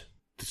intimate,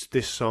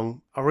 this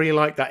song. I really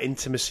like that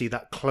intimacy,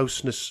 that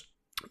closeness,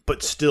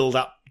 but still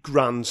that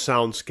grand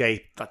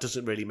soundscape. That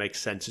doesn't really make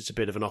sense. It's a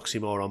bit of an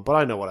oxymoron, but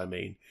I know what I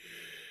mean.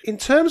 In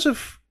terms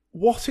of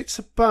what it's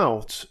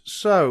about,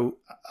 so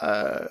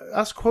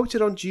as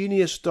quoted on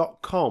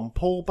Genius.com,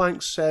 Paul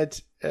Banks said,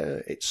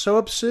 it's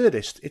so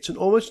absurdist, it's an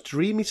almost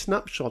dreamy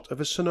snapshot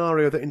of a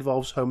scenario that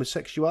involves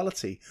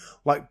homosexuality,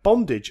 like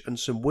bondage and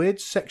some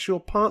weird sexual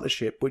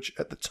partnership, which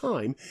at the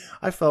time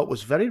I felt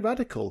was very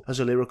radical as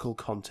a lyrical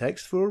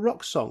context for a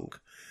rock song.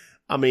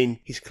 I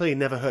mean, he's clearly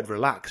never heard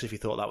Relax if he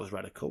thought that was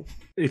radical.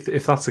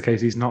 If that's the case,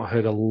 he's not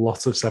heard a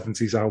lot of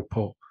 70s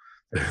output.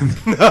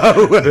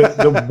 No.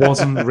 there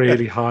wasn't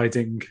really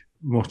hiding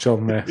much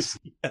on this.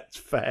 That's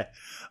fair.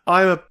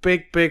 I'm a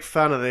big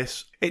fan of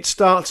this. It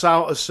starts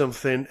out as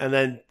something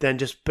and then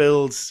just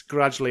builds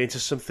gradually into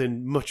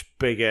something much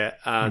bigger,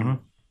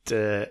 and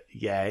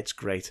yeah, it's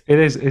great. It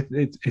is.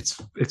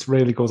 It's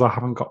really good. I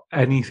haven't got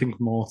anything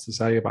more to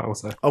say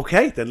about it.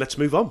 Okay, then let's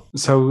move on.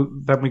 So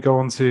then we go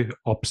on to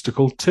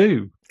Obstacle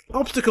 2.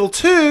 Obstacle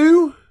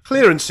 2,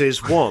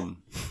 Clearances 1.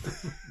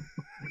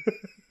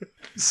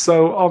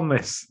 So on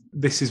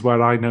this is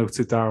where I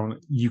noted down,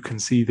 you can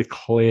see the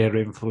clear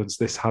influence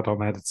this had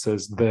on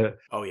editors.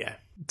 Oh, yeah.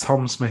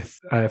 Tom Smith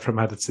from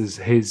Editors,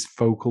 his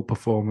vocal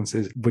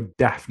performances were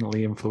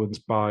definitely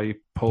influenced by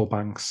Paul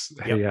Banks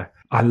here.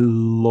 I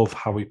love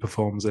how he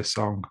performs this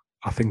song.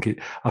 I think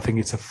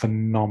it's a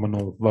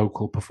phenomenal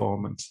vocal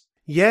performance.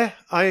 Yeah,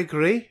 I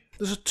agree.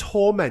 There's a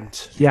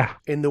torment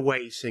in the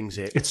way he sings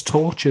it. It's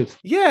tortured.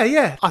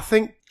 Yeah. I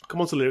think, I'll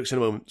come on to the lyrics in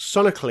a moment.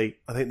 Sonically,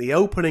 I think the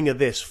opening of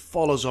this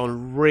follows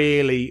on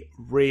really,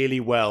 really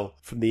well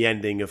from the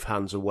ending of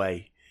Hands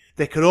Away.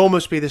 They could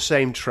almost be the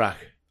same track.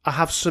 I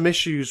have some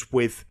issues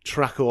with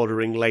track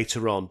ordering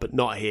later on, but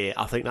not here.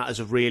 I think that is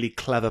a really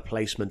clever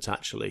placement,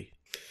 actually.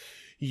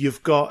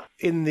 You've got,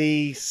 in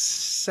the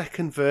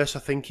second verse, I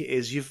think it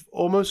is, you've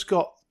almost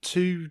got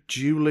two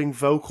dueling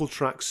vocal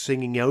tracks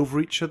singing over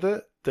each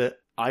other that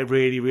I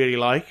really, really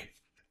like.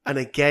 And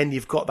again,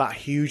 you've got that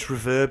huge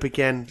reverb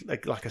again.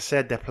 Like I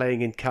said, they're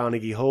playing in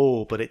Carnegie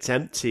Hall, but it's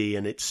empty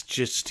and it's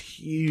just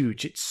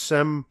huge. It's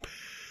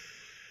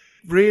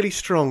really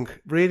strong.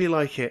 Really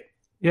like it.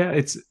 Yeah,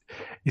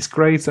 it's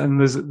great, and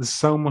there's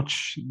so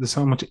much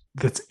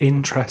that's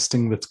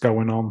interesting that's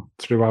going on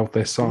throughout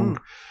this song.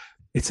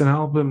 It's an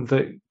album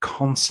that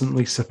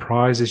constantly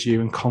surprises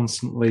you and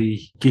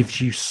constantly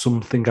gives you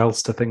something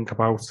else to think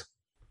about.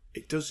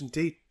 It does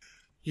indeed.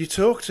 You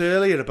talked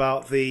earlier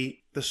about the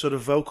sort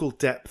of vocal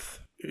depth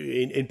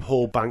in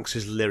Paul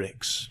Banks's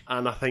lyrics,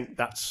 and I think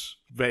that's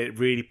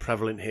really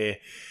prevalent here.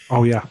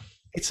 Oh, yeah.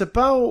 It's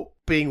about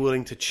being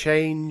willing to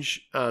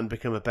change and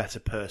become a better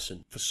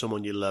person for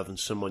someone you love and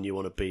someone you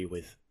want to be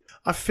with.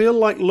 I feel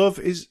like love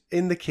is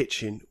in the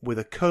kitchen with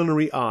a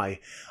culinary eye.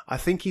 I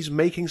think he's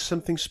making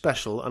something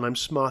special and I'm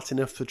smart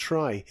enough to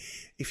try.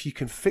 If you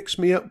can fix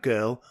me up,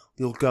 girl,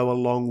 you'll go a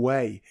long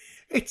way.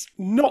 It's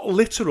not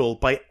literal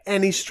by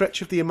any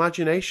stretch of the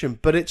imagination,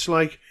 but it's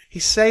like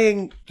he's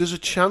saying there's a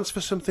chance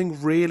for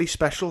something really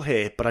special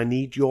here, but I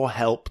need your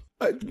help.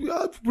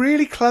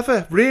 Really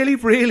clever, really,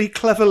 really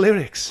clever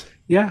lyrics.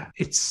 Yeah,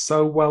 it's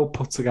so well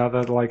put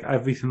together, like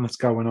everything that's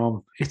going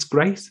on. It's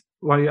great.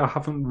 Like, I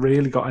haven't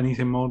really got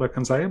anything more I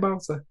can say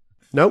about it.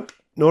 Nope,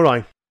 nor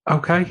I.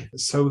 Okay,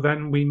 so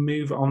then we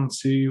move on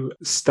to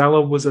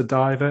Stella Was a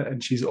Diver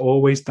and She's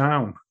Always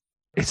Down.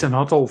 It's an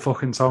odd old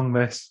fucking song,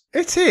 this.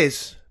 It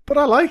is, but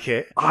I like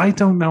it. I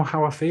don't know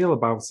how I feel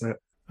about it.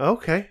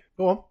 Okay,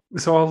 go on.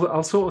 So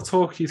I'll sort of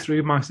talk you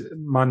through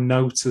my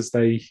notes as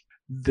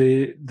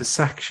the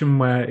section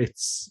where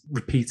it's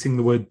repeating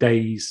the word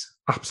days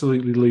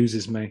absolutely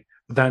loses me.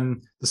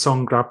 Then the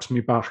song grabs me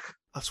back.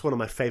 That's one of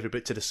my favourite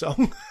bits of the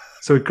song.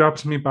 So it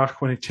grabs me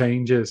back when it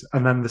changes,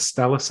 and then the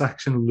Stella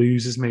section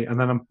loses me, and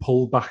then I'm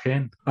pulled back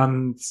in.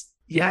 And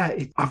yeah,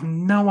 I've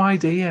no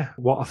idea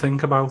what I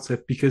think about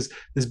it, because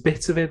there's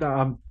bits of it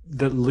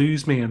that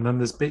lose me, and then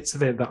there's bits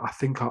of it that I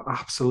think are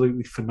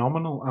absolutely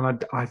phenomenal,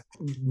 and I've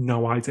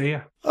no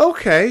idea.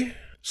 Okay,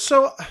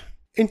 so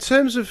in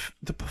terms of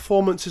the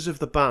performances of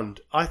the band,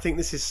 I think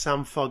this is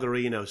Sam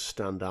Fogarino's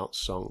standout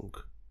song.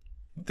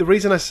 The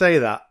reason I say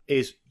that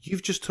is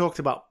you've just talked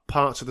about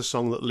parts of the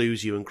song that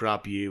lose you and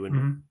grab you,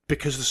 and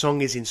because the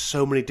song is in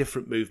so many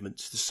different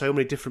movements, there's so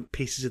many different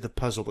pieces of the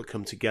puzzle that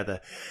come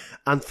together,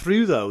 and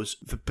through those,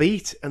 the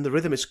beat and the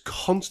rhythm is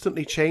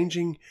constantly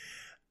changing,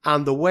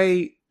 and the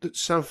way that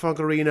Sam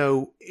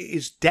Fogarino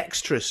is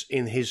dexterous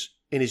in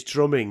his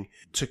drumming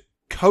to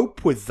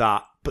cope with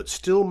that, but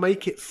still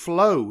make it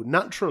flow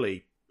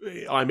naturally.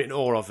 I'm in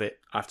awe of it.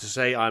 I have to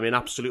say, I'm in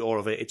absolute awe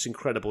of it. It's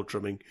incredible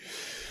drumming.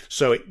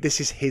 So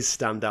this is his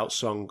standout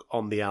song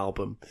on the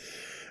album.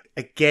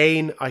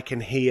 Again, I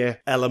can hear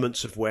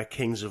elements of where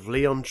Kings of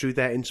Leon drew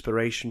their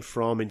inspiration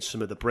from in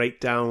some of the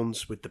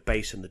breakdowns with the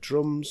bass and the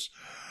drums.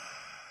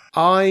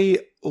 I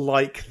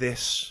like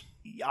this.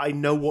 I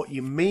know what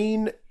you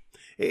mean.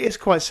 It is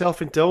quite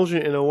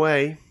self-indulgent in a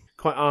way,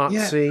 quite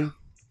artsy.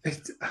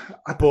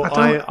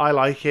 Yeah. I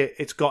like it.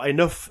 It's got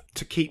enough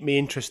to keep me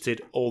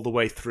interested all the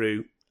way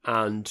through.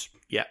 And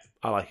yeah,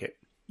 I like it.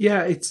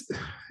 Yeah, it's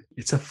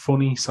a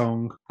funny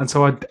song, and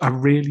so I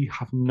really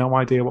have no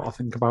idea what I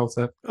think about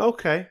it.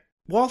 Okay.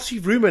 Whilst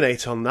you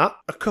ruminate on that,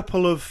 a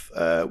couple of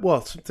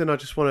something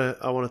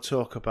I want to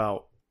talk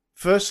about.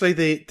 Firstly,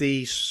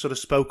 the sort of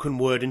spoken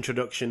word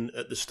introduction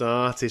at the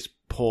start is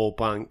Paul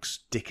Banks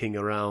dicking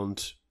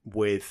around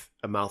with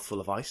a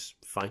mouthful of ice.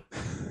 Fine.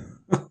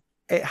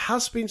 It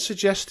has been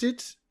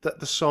suggested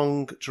that the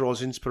song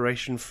draws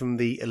inspiration from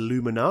the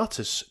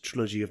Illuminatus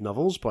trilogy of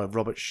novels by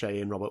Robert Shea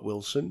and Robert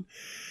Wilson,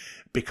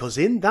 because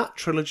in that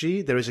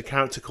trilogy there is a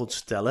character called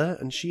Stella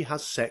and she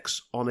has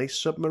sex on a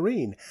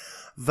submarine.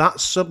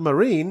 That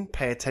submarine,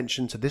 pay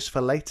attention to this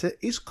for later,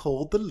 is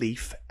called the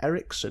Leif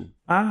Erikson.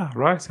 Ah,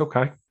 right,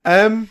 okay.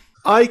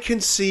 I can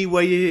see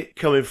where you're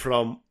coming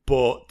from,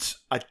 but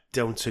I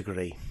don't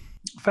agree.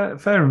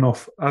 Fair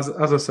enough. As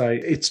I say,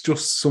 it's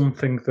just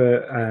something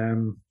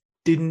that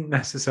didn't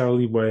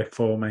necessarily work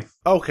for me.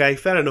 Okay,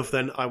 fair enough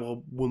then. I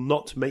will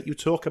not make you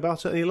talk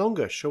about it any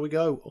longer. Shall we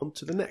go on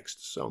to the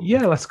next song?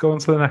 Yeah, let's go on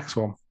to the next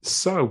one.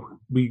 So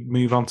we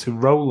move on to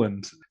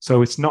Roland.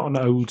 So it's not an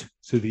ode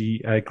to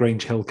the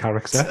Grange Hill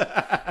character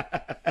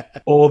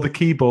or the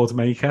keyboard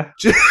maker.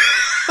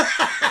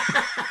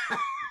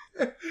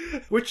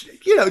 Which,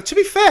 to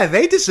be fair,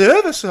 they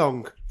deserve a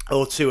song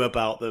or two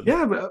about them.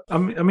 Yeah, but I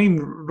mean,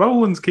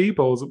 Roland's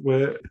keyboards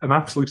were an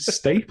absolute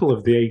staple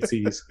of the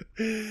 80s.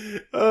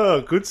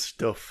 Oh, good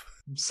stuff.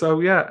 So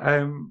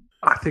yeah,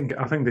 I think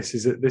this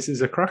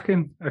is a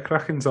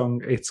cracking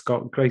song. It's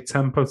got great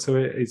tempo to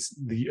it. It's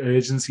the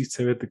urgency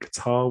to it. The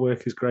guitar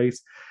work is great,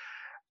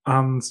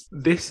 and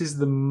this is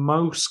the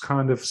most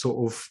kind of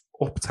sort of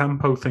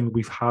up-tempo thing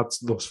we've had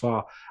thus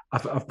far.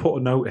 I've put a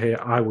note here.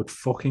 I would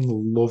fucking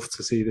love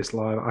to see this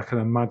live. I can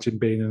imagine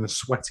being in a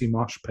sweaty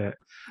mosh pit.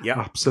 Yeah,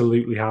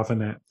 absolutely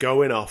having it.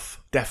 Going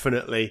off,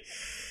 definitely.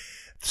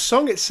 The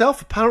song itself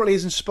apparently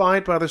is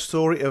inspired by the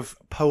story of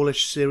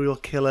Polish serial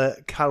killer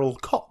Karol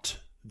Kot,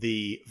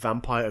 the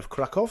vampire of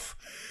Krakow,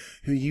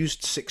 who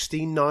used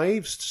 16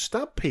 knives to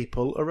stab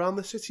people around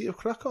the city of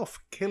Krakow,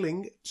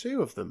 killing 2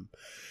 of them.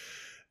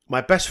 My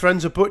best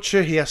friend's a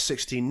butcher. He has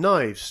 16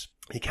 knives.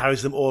 He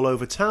carries them all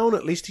over town.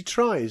 At least he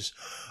tries.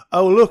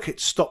 Oh, look, it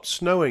stopped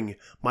snowing.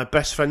 My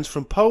best friend's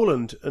from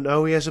Poland, and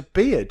oh, he has a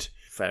beard.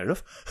 Fair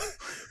enough.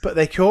 But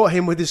they caught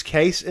him with his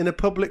case in a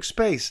public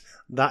space.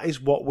 That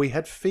is what we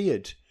had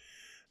feared.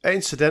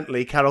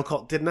 Incidentally, Karol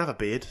Kot didn't have a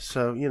beard,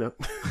 so,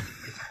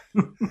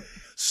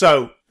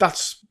 So,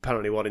 that's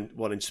apparently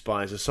what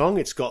inspires the song.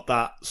 It's got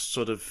that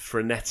sort of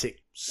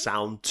frenetic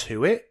sound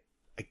to it.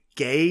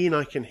 Again,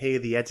 I can hear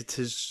the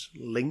editor's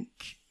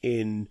link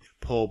in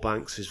Paul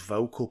Banks'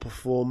 vocal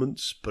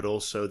performance, but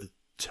also the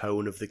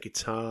tone of the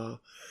guitar.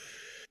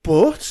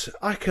 But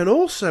I can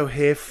also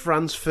hear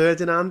Franz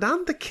Ferdinand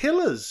and the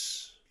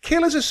Killers.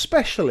 Killers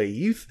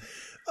especially.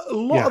 A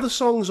lot of the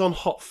songs on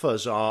Hot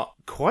Fuzz are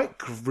quite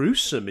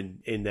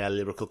gruesome in their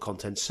lyrical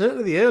content.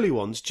 Certainly the early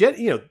ones.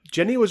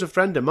 Jenny Was a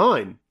Friend of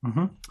Mine.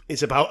 Mm-hmm.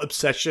 It's about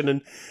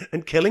obsession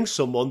and killing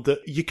someone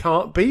that you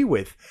can't be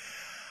with.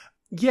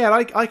 Yeah,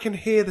 I can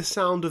hear the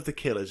sound of the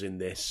Killers in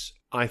this.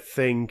 I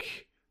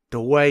think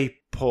the way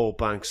Paul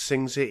Banks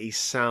sings it, he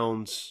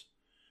sounds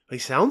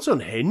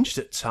unhinged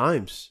at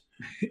times.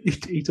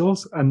 He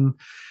does, and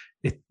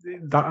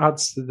that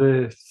adds to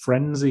the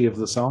frenzy of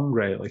the song,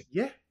 really.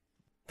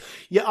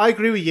 Yeah, I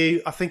agree with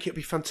you. I think it'd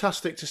be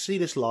fantastic to see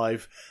this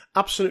live.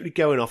 Absolutely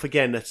going off.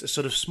 Again, it's a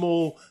sort of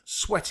small,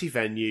 sweaty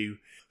venue.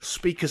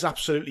 Speakers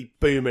absolutely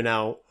booming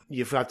out.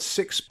 You've had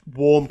 6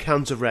 warm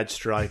cans of Red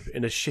Stripe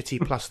in a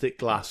shitty plastic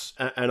glass,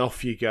 and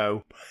off you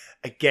go.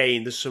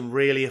 Again, there's some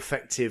really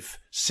effective,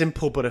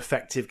 simple but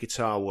effective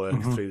guitar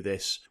work through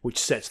this, which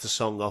sets the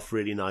song off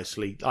really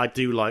nicely. I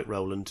do like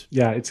Roland.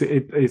 Yeah, it's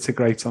a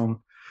great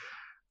song.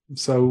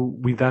 So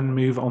we then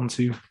move on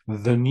to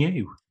The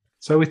New.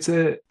 So it's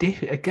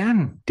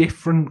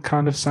different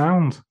kind of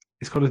sound.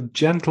 It's got a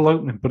gentle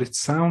opening, but it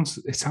sounds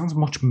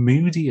much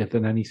moodier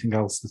than anything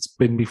else that's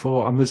been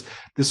before. And there's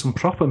some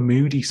proper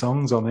moody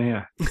songs on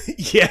here.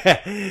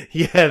 yeah,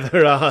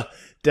 there are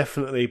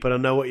definitely. But I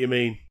know what you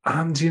mean.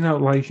 And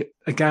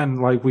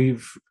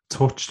we've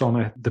touched on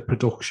it, the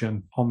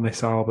production on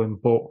this album,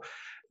 but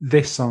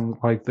this song,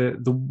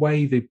 the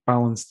way they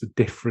balance the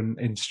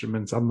different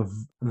instruments and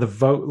the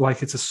vote,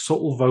 it's a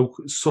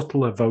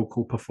subtler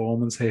vocal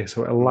performance here,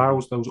 so it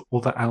allows those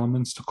other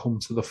elements to come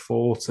to the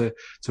fore to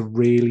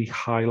really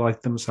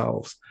highlight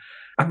themselves.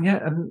 And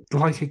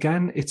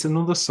again, it's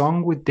another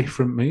song with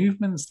different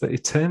movements that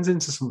it turns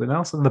into something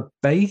else, and the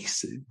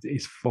bass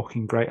is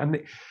fucking great,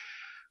 and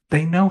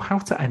they know how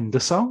to end a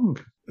song.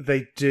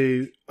 They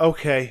do.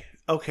 Okay,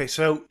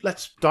 so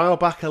let's dial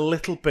back a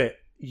little bit.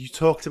 You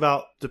talked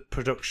about the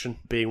production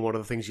being one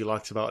of the things you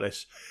liked about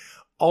this.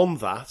 On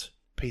that,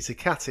 Peter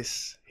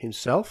Kattis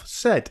himself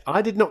said,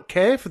 I did not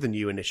care for The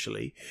New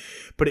initially,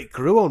 but it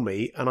grew on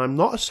me, and I'm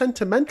not a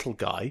sentimental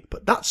guy,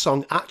 but that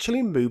song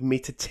actually moved me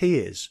to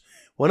tears.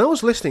 When I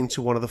was listening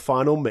to one of the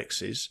final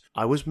mixes,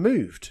 I was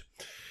moved.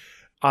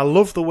 I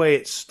love the way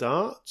it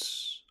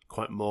starts,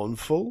 quite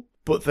mournful.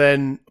 But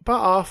then,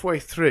 about halfway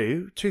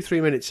through,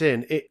 2-3 minutes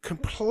in, it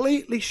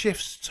completely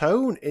shifts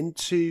tone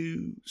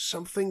into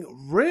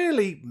something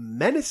really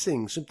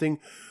menacing, something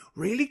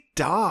really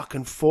dark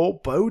and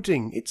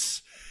foreboding.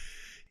 It's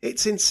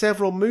in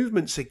several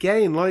movements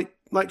again, like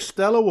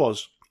Stella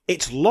was.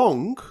 It's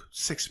long,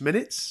 6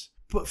 minutes,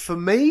 but for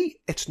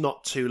me, it's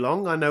not too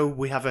long. I know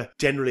we have a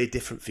generally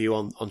different view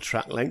on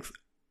track length.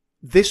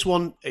 This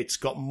one, it's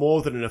got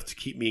more than enough to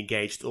keep me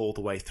engaged all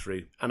the way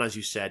through. And as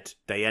you said,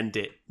 they end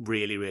it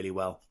really, really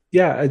well.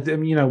 Yeah,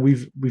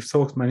 we've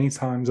talked many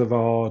times of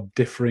our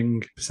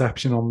differing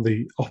perception on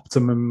the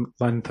optimum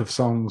length of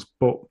songs,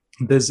 but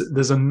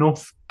there's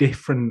enough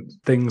different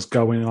things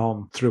going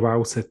on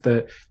throughout it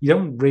that you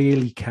don't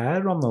really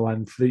care on the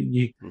length.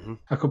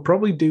 I could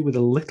probably do with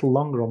a little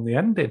longer on the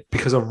ending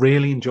because I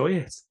really enjoy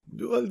it.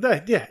 Well,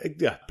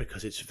 yeah,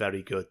 because it's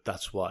very good.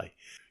 That's why.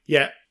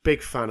 Yeah,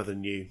 big fan of The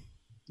New.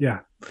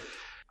 Yeah,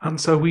 and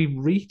so we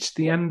reached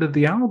the end of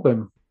the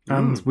album,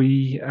 and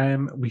we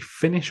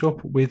finish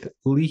up with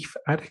Leif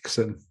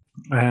Erikson,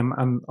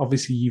 and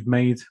obviously you've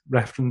made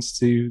reference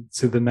to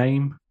the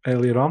name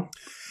earlier on.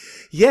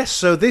 Yes,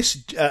 so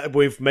this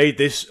we've made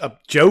this a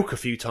joke a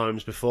few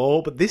times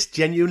before, but this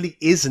genuinely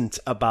isn't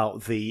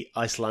about the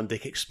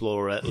Icelandic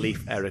explorer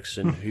Leif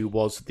Erikson, who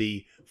was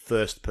the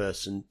first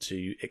person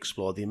to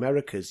explore the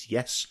Americas.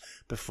 Yes,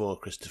 before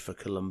Christopher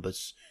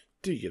Columbus.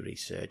 Do your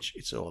research.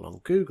 It's all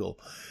on Google.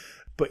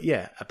 But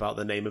yeah, about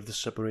the name of the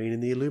submarine in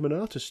the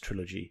Illuminatus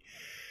trilogy.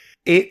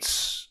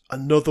 It's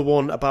another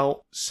one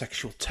about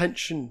sexual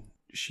tension.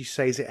 She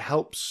says it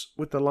helps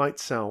with the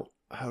lights out.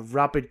 Her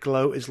rabid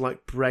glow is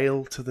like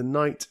Braille to the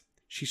night.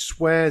 She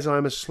swears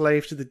I'm a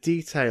slave to the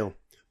detail.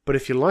 But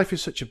if your life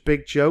is such a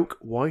big joke,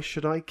 why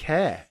should I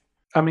care?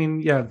 I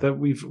mean, yeah, that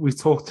we've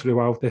talked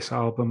throughout this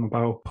album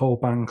about Paul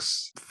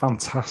Banks'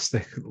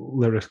 fantastic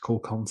lyrical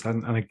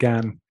content, and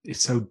again,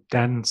 it's so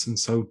dense and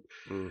so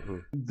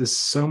there's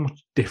so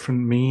much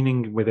different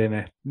meaning within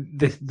it.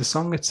 The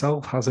song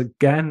itself has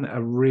again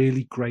a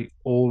really great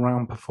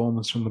all-round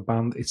performance from the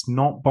band. It's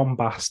not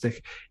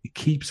bombastic; it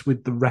keeps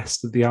with the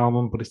rest of the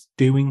album, but it's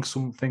doing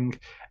something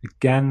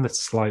again that's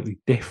slightly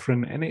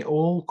different, and it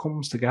all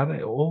comes together.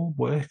 It all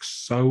works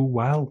so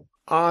well.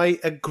 I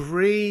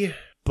agree,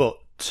 but.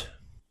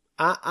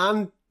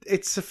 And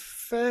it's a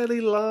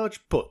fairly large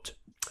but.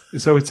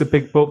 So it's a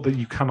big but that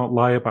you cannot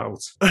lie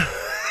about.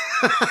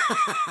 I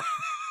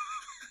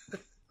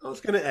was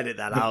going to edit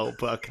that out,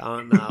 but I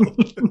can't now.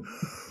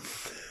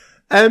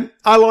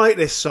 I like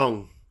this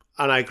song,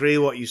 and I agree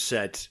with what you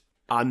said.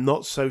 I'm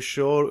not so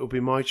sure it would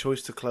be my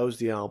choice to close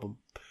the album.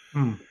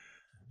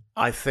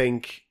 I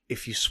think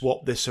if you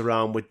swap this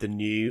around with the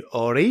new,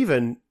 or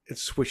even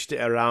switched it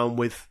around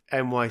with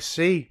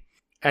NYC,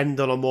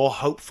 End on a More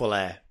Hopeful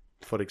Air,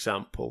 for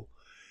example,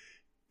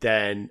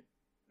 then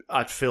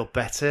I'd feel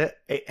better.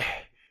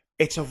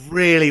 It's a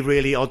really,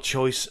 really odd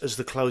choice as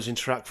the closing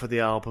track for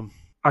the album.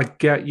 I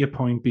get your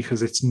point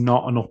because it's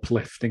not an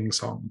uplifting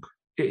song.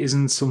 It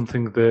isn't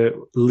something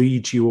that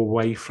leads you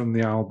away from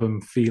the album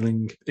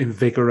feeling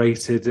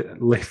invigorated,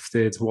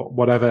 lifted,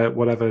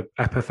 whatever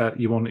epithet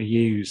you want to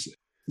use.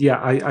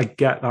 Yeah, I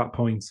get that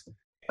point.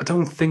 I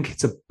don't think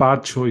it's a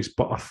bad choice,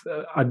 but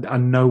I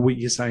know what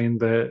you're saying,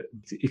 that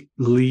it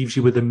leaves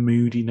you with a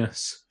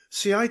moodiness.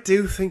 See, I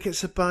do think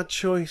it's a bad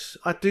choice.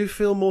 I do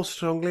feel more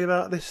strongly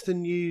about this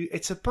than you.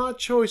 It's a bad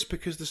choice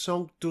because the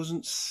song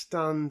doesn't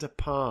stand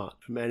apart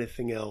from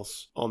anything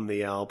else on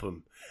the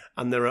album.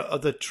 And there are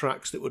other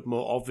tracks that would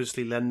more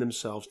obviously lend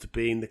themselves to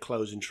being the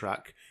closing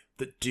track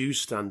that do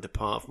stand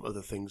apart from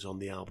other things on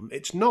the album.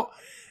 It's not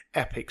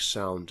epic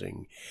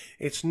sounding.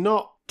 It's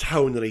not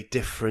tonally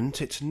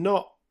different. It's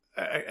not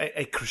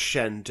a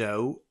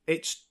crescendo.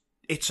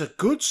 It's a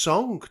good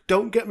song.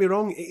 Don't get me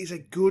wrong. It is a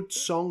good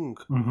song.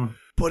 Mm-hmm.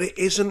 But it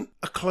isn't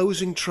a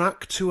closing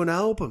track to an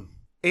album.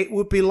 It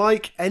would be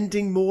like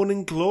ending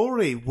Morning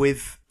Glory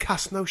with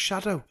Cast No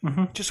Shadow.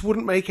 Mm-hmm. Just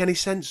wouldn't make any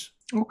sense.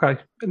 Okay.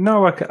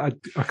 No, I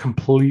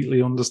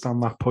completely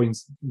understand that point.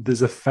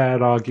 There's a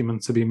fair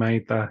argument to be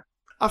made there.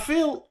 I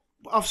feel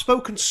I've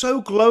spoken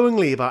so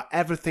glowingly about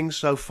everything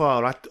so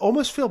far. I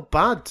almost feel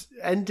bad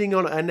ending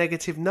on a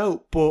negative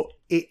note, but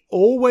it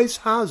always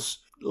has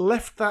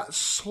left that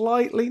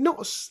slightly,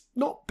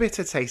 not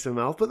bitter taste in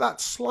the mouth, but that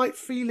slight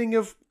feeling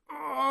of,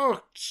 oh,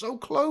 so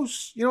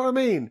close. You know what I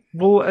mean?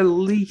 Well, at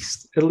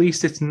least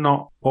it's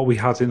not what we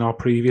had in our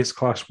previous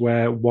clash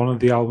where one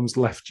of the albums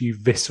left you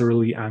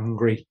viscerally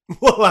angry.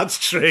 Well, that's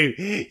true.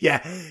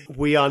 Yeah,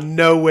 we are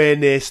nowhere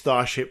near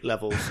Starship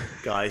levels,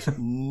 guys.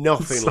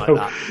 Nothing like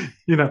that.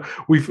 You know,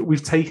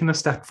 we've taken a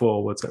step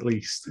forward at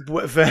least.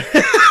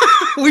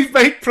 We've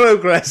made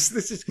progress.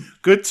 This is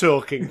good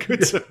talking.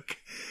 Good talking.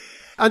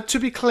 And to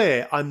be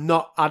clear, I'm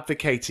not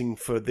advocating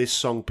for this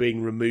song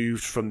being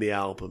removed from the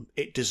album.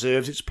 It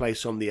deserves its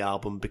place on the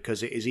album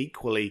because it is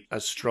equally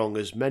as strong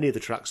as many of the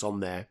tracks on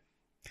there.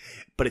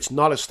 But it's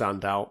not a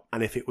standout,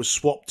 and if it was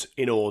swapped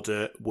in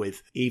order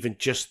with even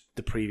just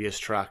the previous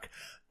track,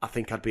 I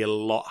think I'd be a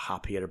lot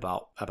happier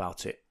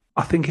about it.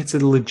 I think it's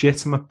a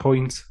legitimate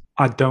point.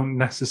 I don't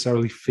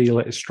necessarily feel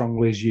it as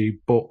strongly as you,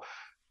 but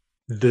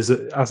there's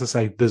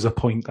a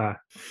point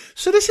there.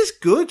 So this is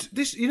good.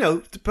 This,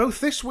 both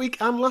this week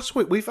and last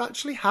week, we've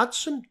actually had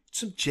some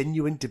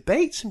genuine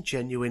debate, some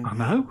genuine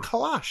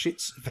clash.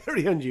 It's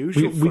very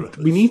unusual for us.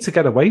 We need to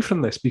get away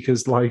from this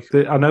because,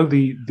 I know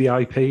the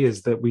IP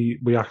is that we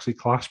actually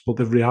clash, but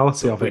the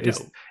reality of it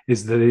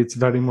is that it's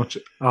very much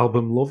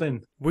album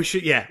loving. We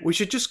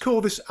should just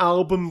call this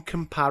album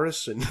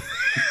comparison.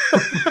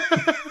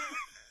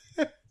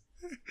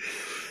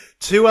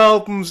 Two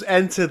albums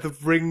enter the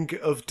ring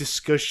of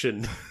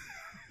discussion.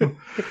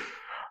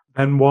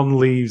 And one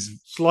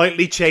leaves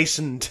slightly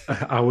chastened.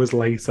 Hours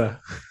later.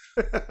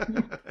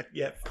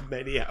 Yeah,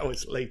 many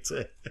hours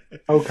later.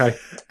 Okay.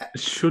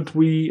 Should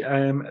we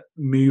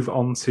move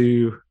on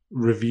to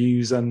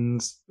reviews and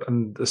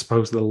I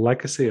suppose the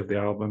legacy of the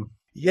album?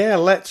 Yeah,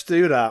 let's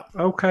do that.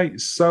 Okay,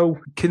 so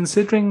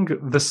considering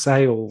the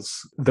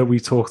sales that we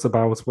talked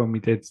about when we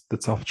did the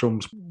Top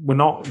Drums were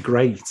not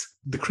great,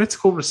 the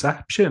critical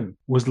reception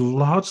was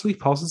largely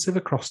positive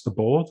across the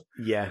board.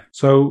 Yeah.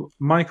 So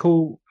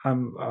Michael,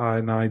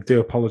 and I do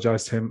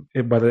apologise to him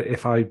whether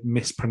if I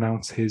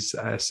mispronounce his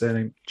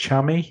surname,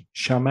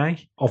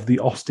 Chamay of the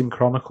Austin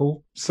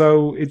Chronicle.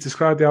 So it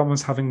described the album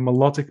as having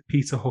melodic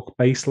Peter Hook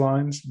bass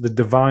lines, the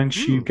divine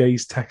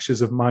shoegaze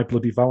textures of My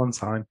Bloody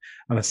Valentine,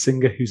 and a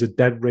singer who's a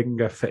dead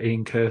ringer for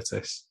Ian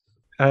Curtis.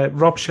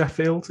 Rob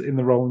Sheffield in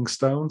the Rolling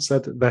Stone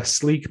said their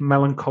sleek,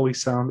 melancholy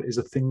sound is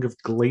a thing of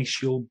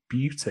glacial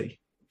beauty.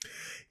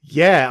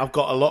 Yeah, I've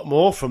got a lot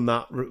more from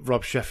that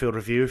Rob Sheffield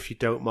review, if you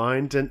don't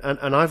mind, and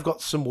I've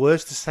got some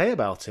words to say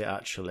about it,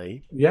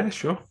 actually. Yeah,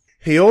 sure.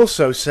 He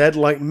also said,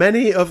 like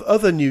many of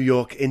other New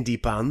York indie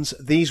bands,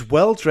 these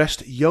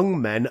well-dressed young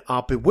men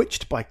are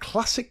bewitched by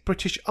classic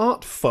British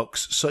art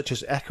fucks such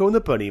as Echo and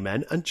the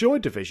Bunnymen and Joy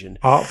Division.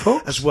 Art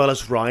fucks? As well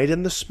as Ride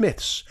and the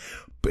Smiths.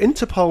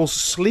 Interpol's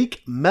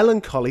sleek,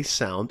 melancholy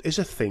sound is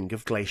a thing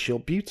of glacial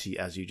beauty,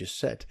 as you just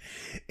said.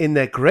 In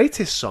their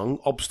greatest song,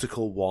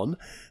 Obstacle 1,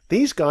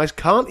 these guys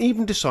can't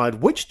even decide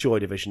which Joy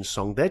Division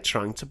song they're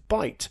trying to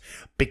bite,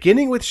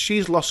 beginning with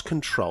She's Lost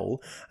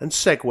Control and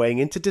segueing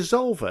into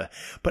Dissolver,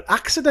 but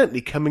accidentally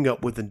coming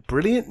up with a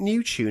brilliant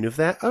new tune of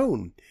their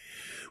own.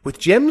 With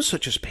gems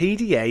such as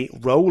PDA,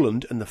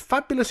 Roland, and the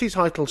fabulously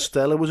titled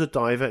Stella Was a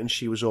Diver and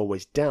She Was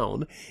Always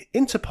Down,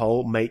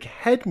 Interpol make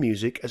head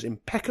music as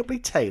impeccably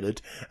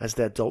tailored as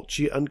their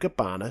Dolce &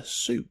 Gabbana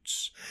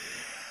suits.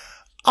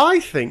 I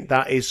think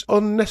that is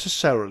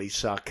unnecessarily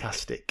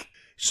sarcastic.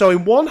 So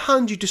in one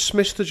hand you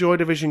dismiss the Joy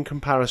Division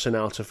comparison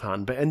out of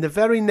hand, but in the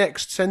very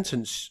next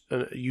sentence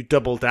you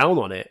double down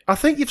on it. I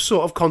think you've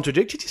sort of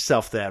contradicted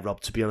yourself there,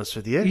 Rob, to be honest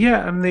with you.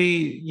 Yeah, and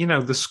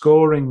the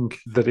scoring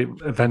that it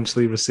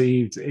eventually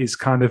received is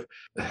kind of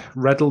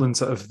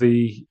redolent of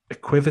the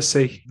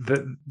equivacy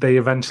that they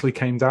eventually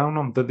came down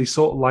on, that they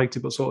sort of liked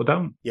it but sort of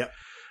don't. Yep.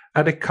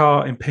 Eric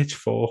Carr in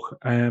Pitchfork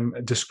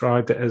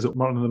described it as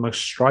one of the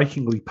most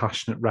strikingly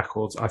passionate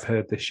records I've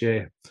heard this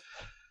year.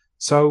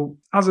 So,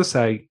 as I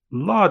say,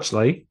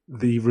 largely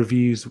the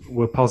reviews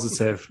were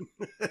positive.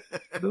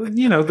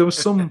 There were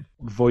some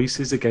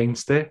voices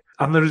against it,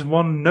 and there is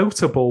one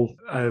notable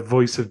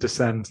voice of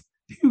dissent.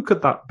 Who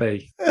could that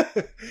be?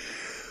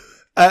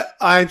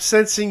 I'm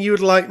sensing you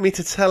would like me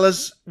to tell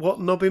us what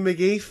Nobby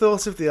McGee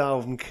thought of the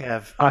album,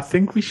 Kev. I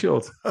think we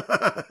should.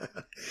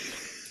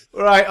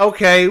 Right,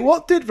 okay.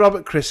 What did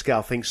Robert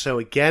Christgau think? So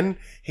again,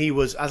 he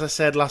was, as I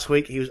said last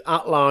week, he was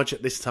at large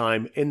at this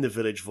time in the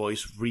Village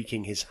Voice,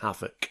 wreaking his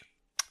havoc.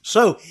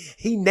 So,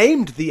 he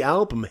named the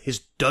album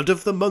his Dud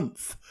of the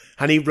Month,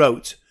 and he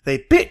wrote, "They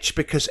bitch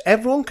because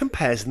everyone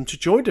compares them to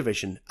Joy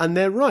Division, and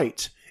they're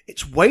right.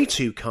 It's way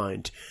too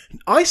kind.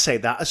 And I say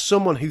that as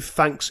someone who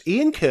thanks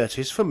Ian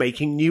Curtis for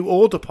making New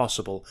Order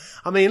possible."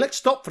 I mean, let's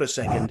stop for a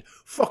second.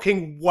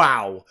 Fucking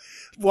wow.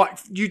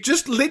 What? You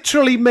just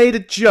literally made a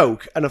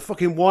joke and a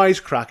fucking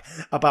wisecrack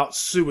about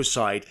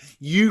suicide.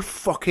 You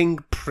fucking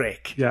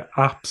prick. Yeah,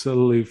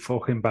 absolute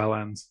fucking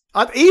bellends.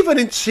 And even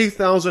in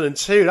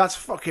 2002, that's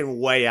fucking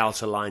way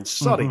out of line.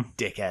 Sorry,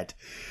 dickhead.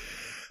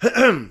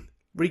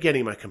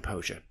 Regaining my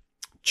composure.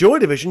 Joy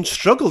Division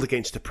struggled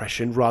against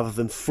depression rather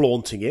than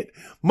flaunting it,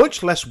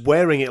 much less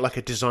wearing it like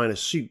a designer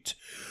suit.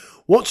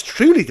 What's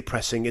truly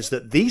depressing is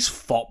that these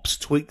fops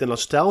tweak the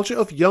nostalgia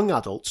of young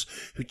adults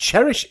who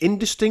cherish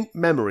indistinct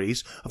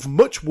memories of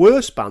much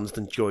worse bands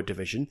than Joy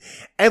Division,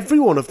 every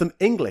one of them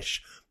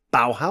English.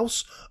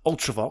 Bauhaus,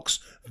 Ultravox,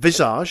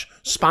 Visage,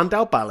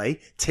 Spandau Ballet,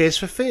 Tears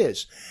for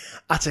Fears.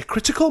 At a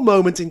critical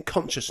moment in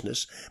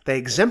consciousness, they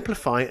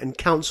exemplify and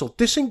counsel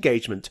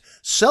disengagement,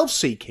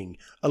 self-seeking,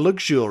 a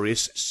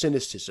luxurious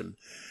cynicism.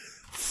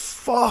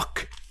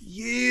 Fuck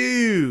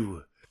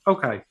you!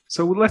 Okay,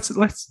 so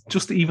let's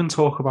just even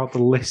talk about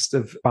the list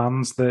of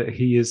bands that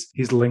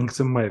he's linked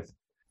them with.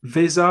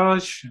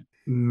 Visage,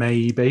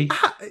 maybe.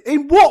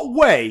 In what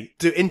way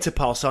do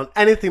Interpol sound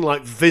anything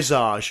like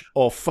Visage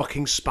or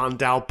fucking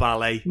Spandau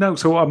Ballet? No,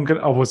 so I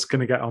was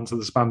gonna get onto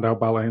the Spandau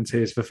Ballet and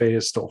Tears for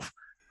Fears stuff.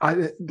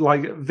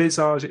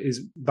 Visage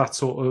is that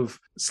sort of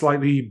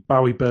slightly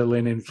Bowie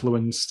Berlin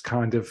influenced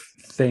kind of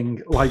thing.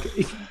 Like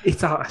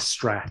it's at a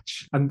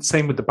stretch, and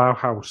same with the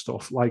Bauhaus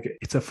stuff. Like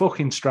it's a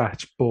fucking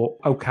stretch, but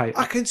okay.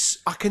 I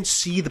can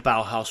see the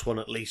Bauhaus one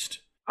at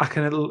least. I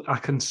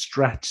can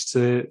stretch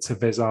to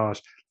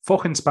Visage.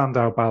 Fucking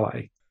Spandau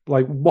Ballet.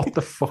 Like, what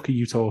the fuck are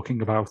you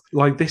talking about?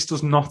 Like, this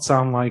does not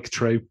sound like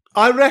true.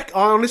 I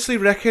honestly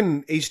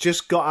reckon he's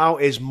just got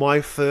out his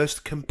My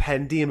First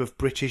Compendium of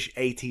British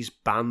 80s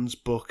Bands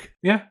book.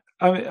 Yeah.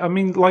 I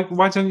mean, like,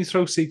 why don't you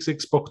throw Sieg Sieg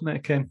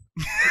Sputnik in?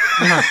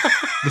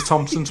 The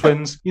Thompson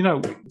twins.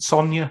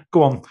 Sonia.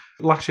 Go on.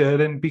 Lash her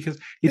in, because...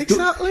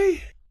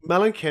 Exactly.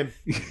 Mel and Kim.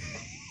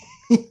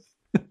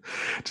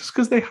 Just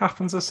because they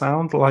happen to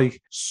sound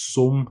like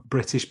some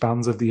British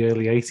bands of the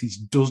early 80s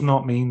does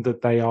not mean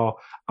that they are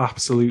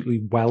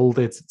absolutely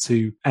welded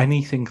to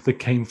anything that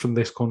came from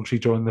this country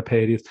during the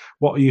period.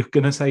 What are you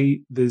going to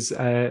say? There's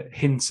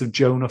hints of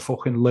Jonah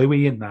fucking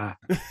Louie in there.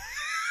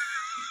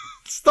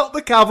 Stop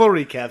the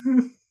cavalry, Kev.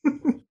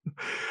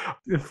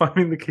 If I'm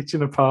in the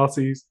kitchen of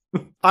parties.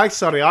 I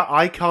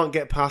can't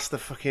get past the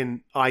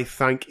fucking I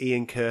thank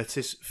Ian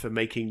Curtis for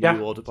making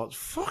new order bots.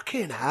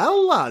 Fucking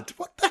hell, lad.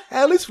 What the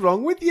hell is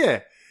wrong with you?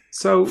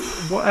 So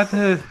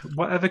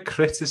whatever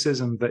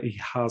criticism that he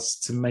has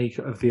to make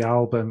of the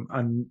album,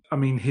 and I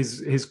mean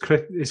his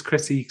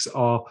critiques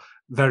are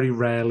very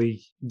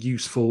rarely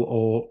useful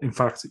or, in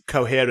fact,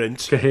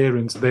 coherent.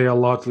 They are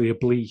largely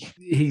oblique.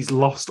 He's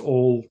lost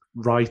all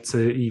right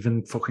to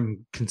even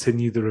fucking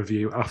continue the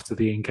review after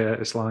the Ian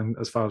Curtis line,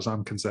 as far as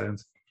I'm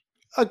concerned.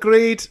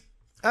 Agreed.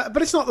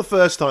 But it's not the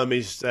first time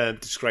he's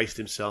disgraced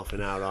himself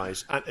in our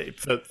eyes.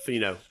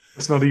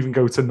 Let's not even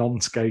go to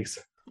non-skate.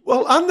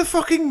 Well, and the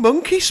fucking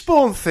monkey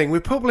spawn thing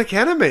with Public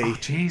Enemy. Oh,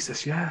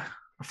 Jesus, yeah.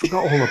 I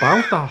forgot all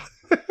about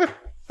that.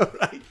 All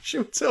right,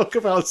 should we talk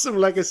about some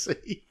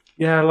legacy?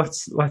 Yeah,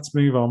 let's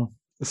move on.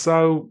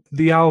 So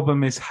the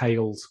album is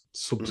hailed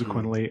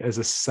subsequently as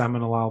a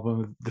seminal album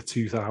of the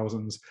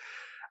 2000s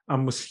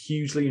and was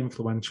hugely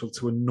influential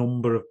to a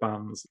number of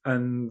bands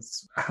and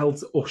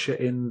helped usher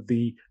in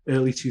the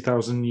early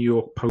 2000 New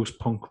York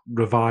post-punk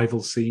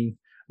revival scene,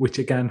 which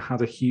again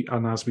had a huge,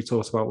 and as we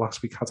talked about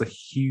last week, had a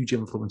huge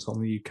influence on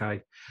the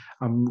UK.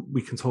 And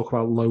we can talk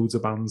about loads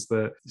of bands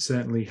that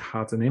certainly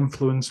had an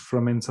influence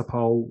from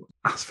Interpol.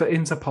 As for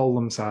Interpol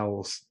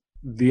themselves,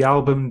 the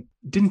album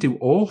didn't do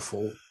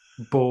awful,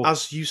 but...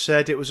 As you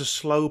said, it was a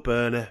slow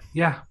burner.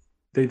 Yeah.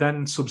 They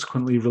then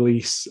subsequently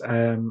release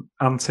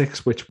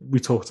Antics, which we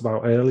talked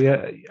about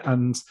earlier,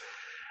 and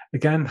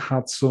again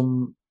had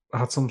some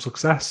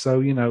success.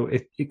 So,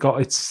 it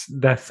got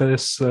their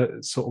first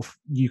sort of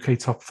UK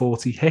top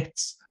 40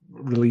 hits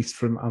released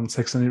from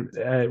Antics, and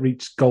it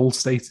reached gold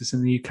status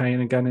in the UK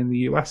and again in the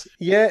US.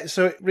 Yeah,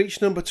 so it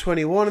reached number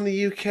 21 in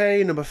the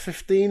UK, number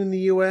 15 in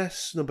the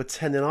US, number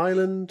 10 in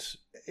Ireland.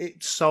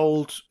 It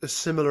sold a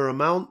similar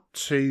amount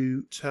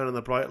to Turn on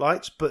the Bright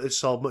Lights, but it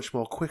sold much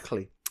more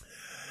quickly.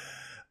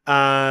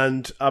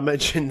 And I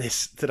mentioned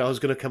that I was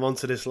going to come on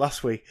to this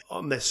last week.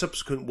 On their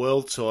subsequent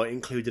world tour, it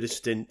included a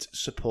stint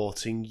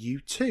supporting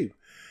U2.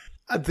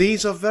 And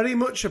these are very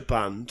much a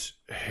band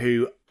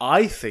who,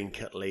 I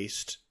think at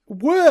least,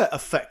 were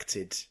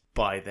affected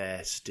by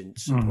their stint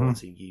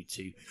supporting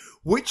U2,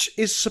 which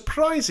is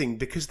surprising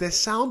because their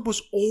sound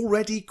was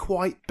already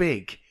quite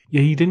big.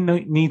 Yeah, you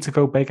didn't need to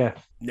go bigger.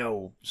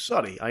 No,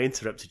 sorry, I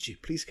interrupted you.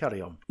 Please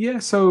carry on. Yeah,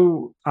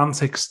 so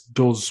Antics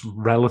does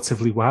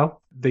relatively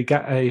well. They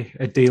get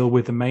a deal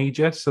with a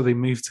major, so they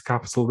move to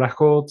Capitol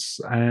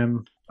Records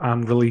and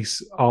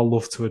release Our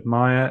Love to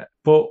Admire,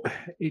 but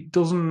it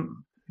doesn't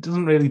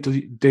really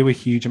do a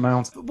huge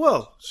amount.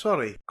 Well,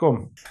 sorry. Go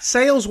on.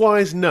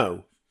 Sales-wise,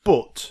 no,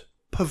 but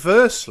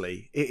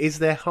perversely, it is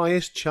their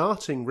highest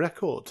charting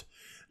record.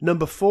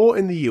 Number 4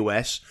 in the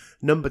US,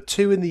 number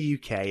 2 in the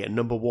UK, and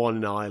number 1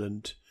 in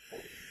Ireland.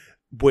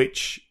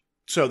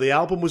 So the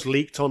album was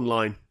leaked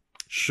online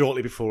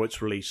shortly before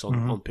its release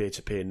on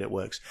peer-to-peer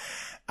networks.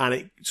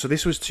 So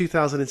this was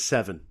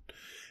 2007.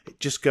 It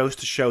just goes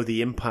to show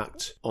the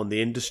impact on the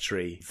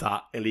industry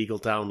that illegal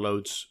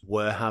downloads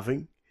were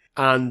having.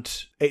 And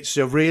it's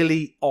a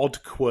really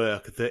odd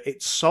quirk that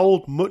it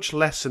sold much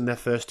less than their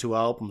first 2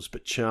 albums,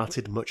 but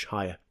charted much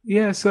higher.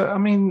 Yeah, so, I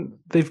mean,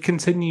 they've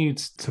continued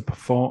to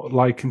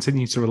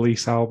continue to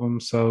release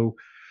albums. So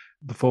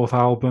the 4th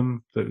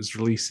album that was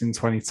released in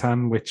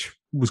 2010, which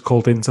was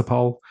called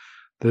Interpol.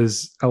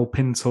 There's El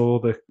Pintor.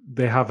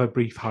 They have a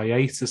brief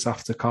hiatus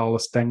after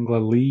Carlos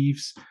Dengler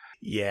leaves.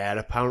 Yeah, and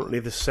apparently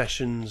the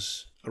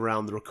sessions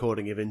around the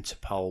recording of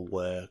Interpol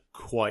were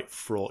quite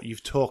fraught.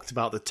 You've talked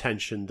about the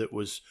tension that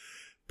was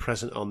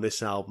present on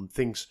this album.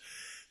 Things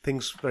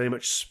very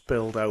much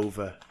spilled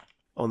over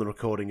on the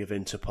recording of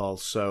Interpol.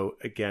 So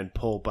again,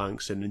 Paul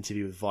Banks, in an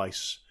interview with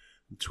Vice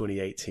in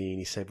 2018,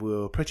 he said, "We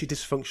were a pretty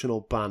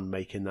dysfunctional band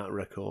making that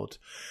record.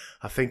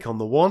 I think on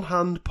the one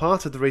hand,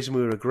 part of the reason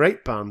we were a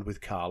great band with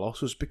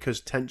Carlos was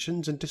because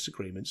tensions and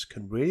disagreements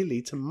can really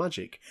lead to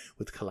magic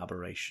with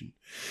collaboration.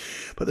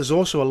 But there's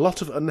also a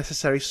lot of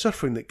unnecessary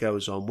suffering that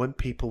goes on when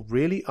people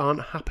really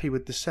aren't happy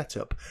with the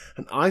setup,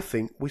 and I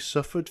think we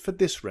suffered for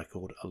this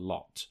record a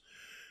lot."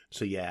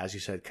 So yeah, as you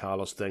said,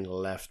 Carlos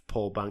Dengler left.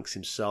 Paul Banks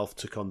himself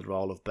took on the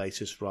role of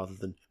bassist rather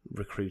than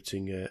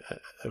recruiting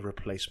a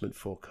replacement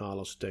for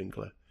Carlos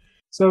Dengler.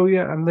 So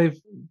yeah, and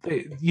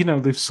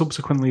they've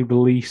subsequently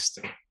released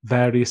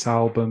various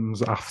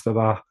albums after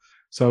that.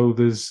 So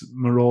there's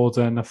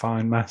Marauder and A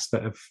Fine Mess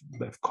that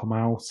have come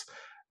out.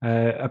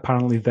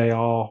 Apparently they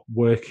are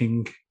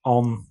working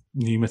on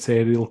new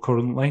material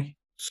currently.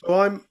 So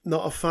I'm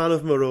not a fan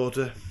of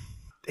Marauder.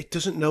 It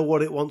doesn't know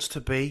what it wants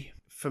to be.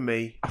 For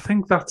me, I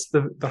think that's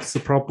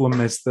the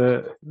problem, is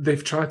that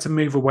they've tried to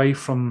move away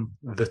from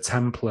the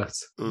template,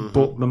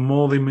 but the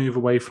more they move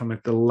away from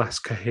it, the less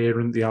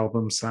coherent the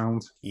albums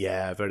sound.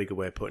 Yeah, very good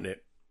way of putting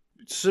it.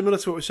 Similar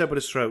to what we said with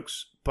the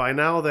Strokes, by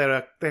now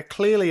they're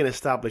clearly an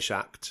established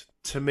act.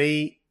 To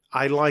me,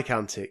 I like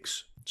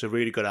Antics. It's a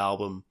really good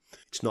album.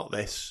 It's not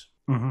this.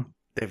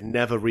 They've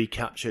never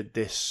recaptured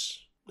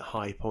this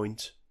high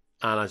point.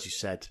 And as you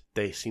said,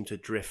 they seem to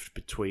drift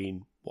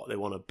between what they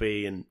want to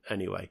be. And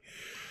anyway.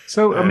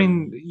 So, I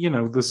mean,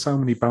 there's so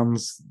many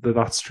bands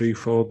that's true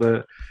for,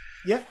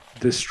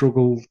 the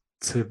struggle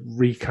to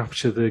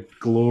recapture the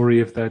glory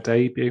of their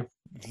debut.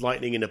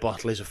 Lightning in a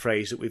bottle is a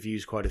phrase that we've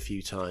used quite a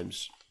few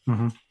times.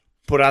 Mm-hmm.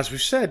 But as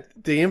we've said,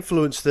 the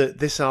influence that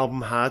this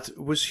album had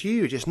was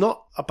huge. It's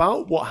not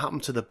about what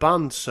happened to the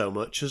band so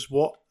much as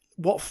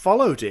what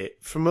followed it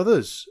from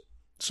others.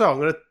 So I'm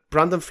going to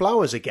Brandon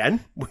Flowers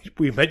again.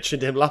 We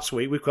mentioned him last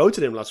week. We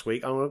quoted him last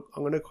week. I'm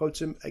going to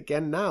quote him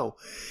again now.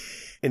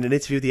 In an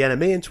interview with the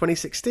NME in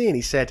 2016,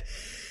 he said,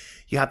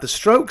 "You had the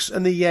Strokes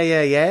and the Yeah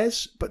Yeah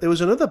Yeahs, but there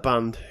was another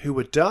band who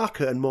were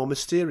darker and more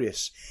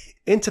mysterious.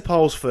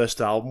 Interpol's first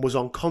album was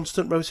on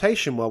constant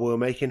rotation while we were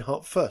making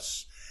Hot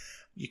Fuss."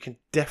 You can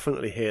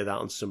definitely hear that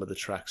on some of the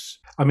tracks.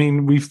 I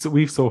mean,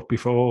 we've talked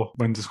before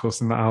when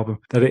discussing that album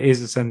that it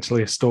is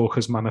essentially a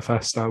Stalker's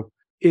manifesto.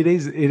 It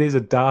is a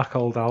dark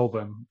old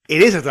album.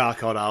 It is a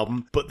dark old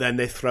album, but then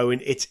they throw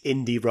in it's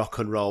indie rock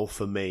and roll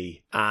for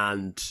me.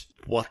 And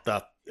what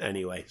the...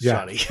 Anyway,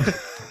 sorry.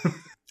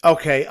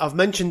 Okay, I've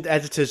mentioned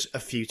Editors a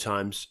few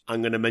times.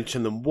 I'm going to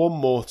mention them one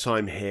more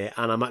time here,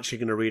 and I'm actually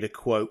going to read a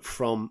quote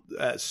from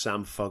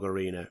Sam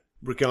Fogarino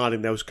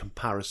regarding those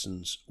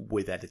comparisons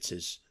with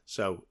Editors.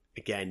 So,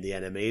 again, the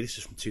NME, this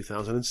is from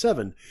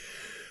 2007.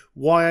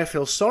 "Why I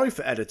feel sorry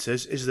for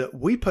Editors is that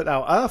we put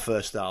out our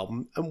first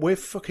album and we're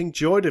fucking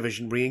Joy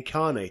Division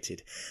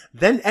reincarnated.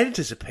 Then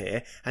Editors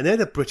appear and they're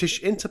the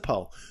British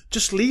Interpol.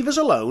 Just leave us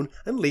alone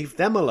and leave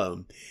them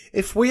alone.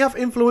 If we have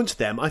influenced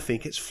them, I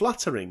think it's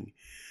flattering."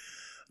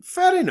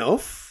 Fair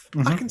enough.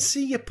 Mm-hmm. I can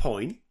see your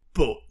point,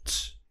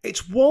 but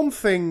it's one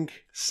thing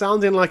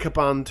sounding like a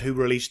band who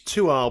released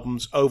 2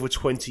 albums over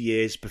 20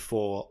 years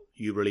before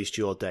you released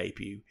your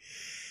debut.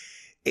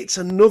 It's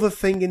another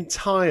thing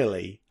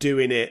entirely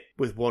doing it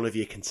with one of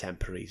your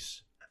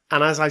contemporaries.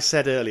 And as I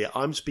said earlier,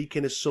 I'm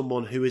speaking as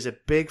someone who is a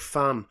big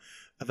fan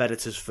of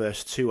Editors'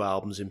 first 2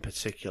 albums in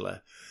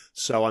particular.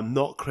 So I'm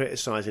not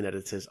criticising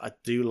Editors. I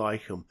do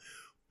like them.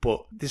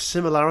 But the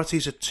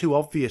similarities are too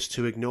obvious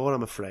to ignore,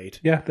 I'm afraid.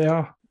 Yeah, they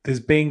are. There's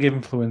being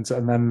influenced,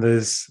 and then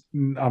there's...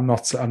 I'm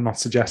not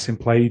suggesting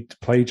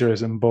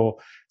plagiarism, but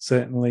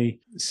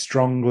certainly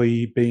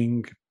strongly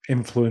being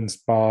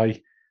influenced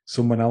by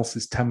someone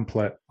else's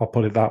template. I'll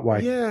put it that way.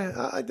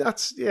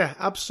 Yeah,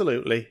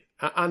 absolutely.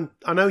 And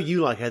I know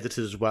you like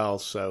Editors as well,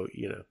 so,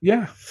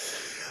 Yeah.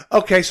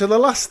 Okay, so the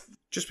last,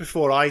 just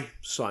before I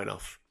sign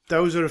off,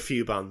 those are a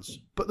few bands,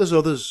 but there's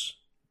others.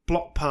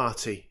 Block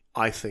Party,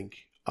 I think,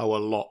 owe a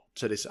lot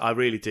to this. I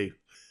really do.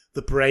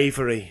 The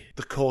Bravery,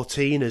 the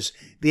Cortinas,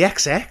 the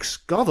XX.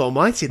 God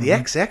almighty, the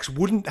XX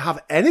wouldn't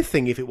have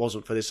anything if it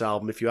wasn't for this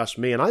album, if you ask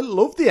me, and I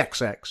love the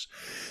XX.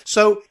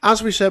 So,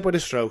 as we said with the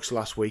Strokes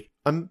last week,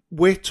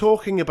 we're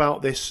talking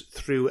about this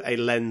through a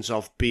lens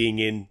of being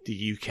in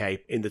the UK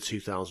in the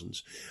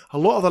 2000s. A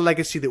lot of the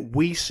legacy that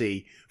we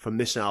see from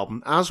this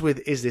album, as with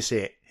Is This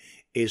It,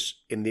 is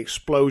in the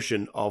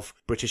explosion of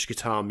British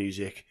guitar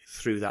music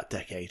through that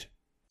decade.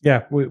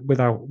 Yeah,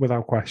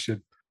 without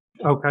question.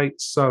 Okay,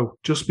 so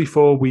just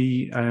before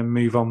we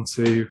move on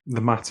to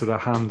the matter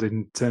at hand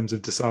in terms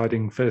of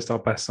deciding first our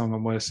best song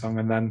and worst song,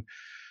 and then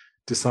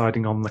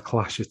deciding on the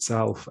clash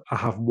itself, I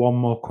have one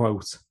more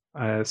quote.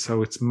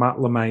 So it's Matt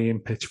LeMay in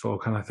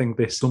Pitchfork, and I think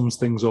this sums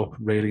things up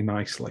really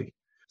nicely.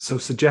 So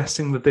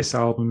suggesting that this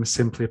album is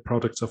simply a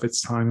product of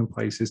its time and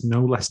place is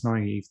no less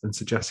naive than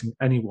suggesting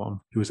anyone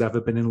who has ever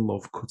been in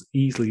love could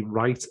easily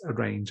write,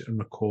 arrange, and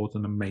record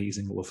an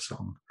amazing love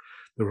song.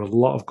 There were a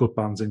lot of good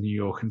bands in New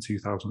York in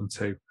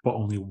 2002, but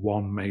only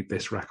one made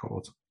this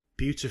record.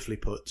 Beautifully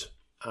put,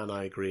 and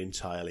I agree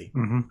entirely.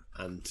 Mm-hmm.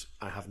 And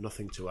I have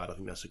nothing to add. I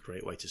think that's a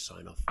great way to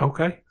sign off.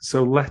 Okay,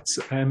 so let's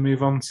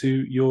move on to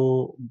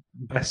your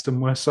best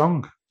and worst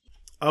song.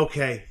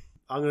 Okay,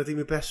 I'm going to do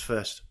my best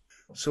first.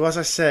 So as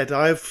I said,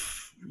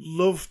 I've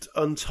loved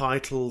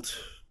Untitled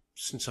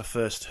since I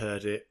first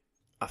heard it.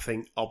 I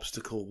think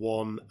Obstacle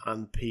 1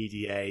 and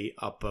PDA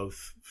are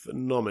both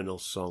phenomenal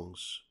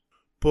songs.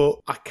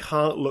 But I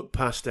can't look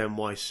past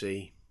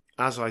NYC.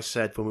 As I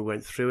said when we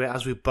went through it,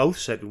 as we both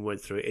said when we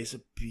went through it, it's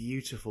a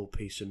beautiful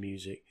piece of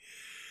music.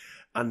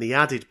 And the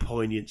added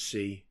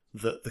poignancy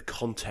that the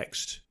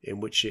context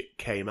in which it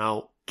came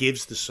out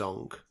gives the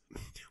song.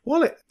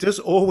 Well, it does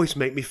always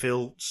make me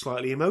feel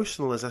slightly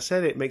emotional. As I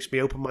said, it makes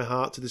me open my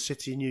heart to the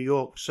city of New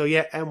York. So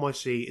yeah,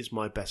 NYC is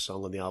my best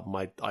song on the album.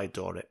 I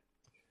adore it.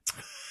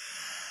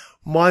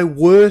 My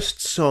worst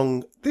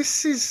song.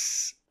 This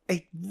is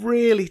a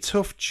really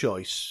tough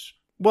choice.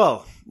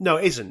 Well, no,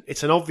 it isn't.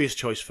 It's an obvious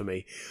choice for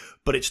me,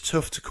 but it's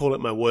tough to call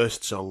it my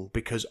worst song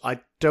because I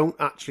don't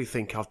actually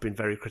think I've been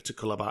very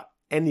critical about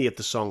any of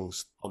the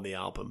songs on the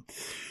album.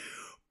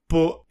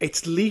 But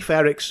it's Leif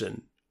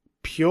Erikson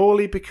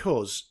purely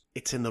because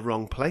it's in the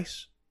wrong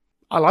place.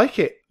 I like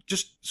it.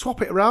 Just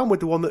swap it around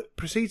with the one that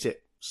precedes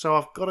it. So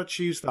I've got to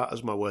choose that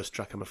as my worst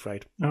track, I'm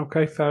afraid.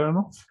 Okay, fair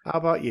enough. How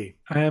about you?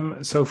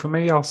 So for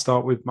me, I'll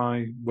start with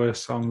my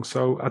worst song.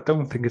 So I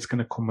don't think it's going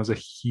to come as a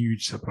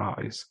huge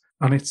surprise.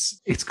 And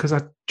it's because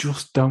I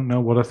just don't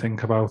know what I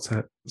think about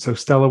it. So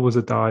Stella was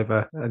a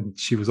diver and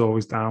she was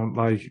always down.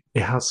 Like,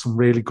 it has some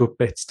really good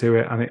bits to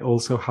it, and it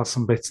also has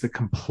some bits that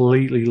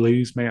completely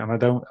lose me. And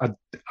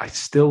I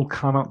still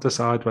cannot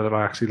decide whether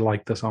I actually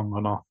like the song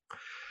or not.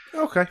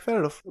 Okay, fair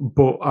enough.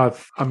 But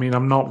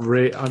I'm not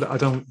really. I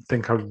don't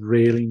think I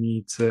really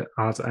need to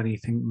add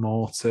anything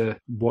more to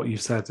what you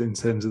said in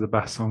terms of the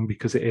best song,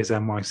 because it is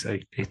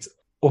NYC. It's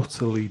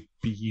utterly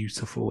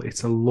beautiful.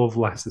 It's a love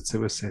letter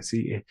to a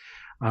city.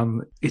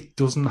 And it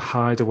doesn't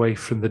hide away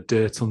from the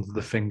dirt under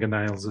the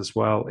fingernails as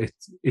well.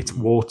 It's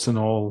warts and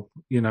all,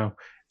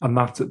 and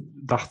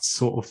that's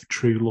sort of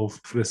true love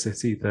for a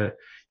city, that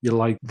you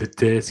like the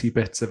dirty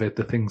bits of it,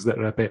 the things that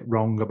are a bit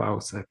wrong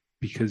about it,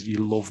 because you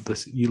love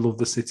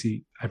the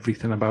city,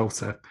 everything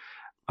about it.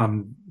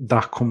 And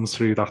that comes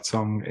through that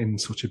song in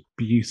such a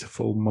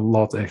beautiful,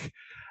 melodic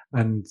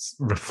and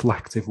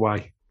reflective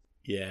way.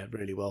 Yeah,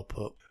 really well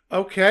put.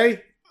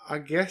 Okay, I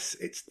guess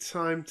it's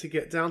time to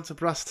get down to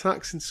brass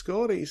tacks and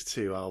score these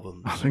two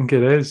albums. I think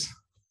it is.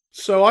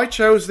 So I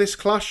chose this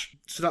clash,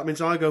 so that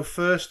means I go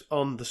first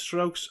on The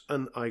Strokes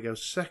and I go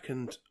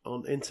second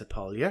on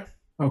Interpol, yeah?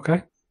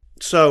 Okay.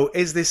 So,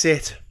 is this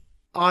it?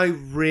 I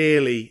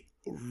really,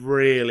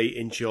 really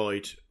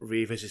enjoyed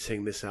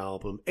revisiting this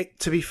album.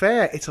 To be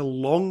fair, it's a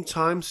long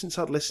time since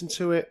I'd listened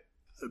to it.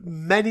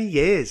 Many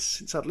years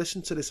since I'd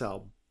listened to this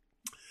album.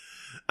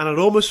 And I'd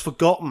almost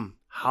forgotten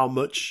how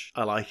much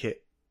I like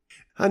it.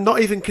 And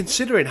not even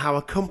considering how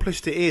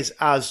accomplished it is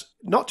as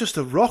not just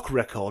a rock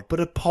record, but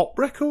a pop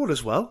record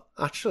as well,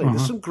 actually.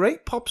 There's some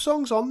great pop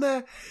songs on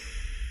there.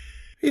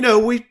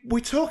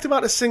 We talked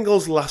about the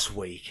singles last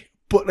week,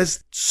 but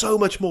there's so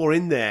much more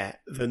in there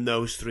than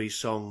those three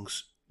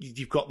songs.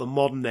 You've got The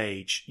Modern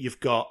Age, you've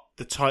got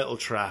the title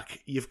track,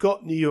 you've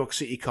got New York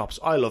City Cops.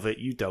 I love it,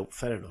 you don't,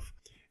 fair enough.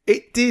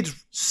 It did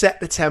set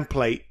the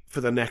template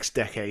for the next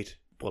decade,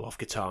 well, of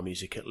guitar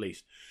music at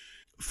least.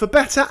 For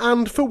better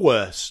and for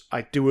worse,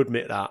 I do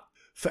admit that.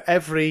 For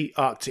every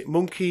Arctic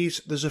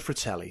Monkeys, there's a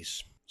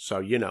Fratellis.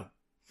 So,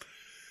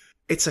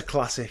 it's a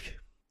classic.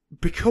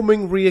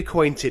 Becoming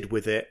reacquainted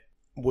with it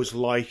was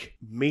like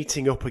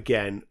meeting up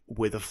again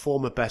with a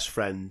former best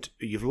friend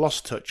who you've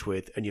lost touch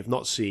with and you've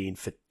not seen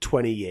for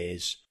 20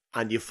 years,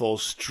 and you fall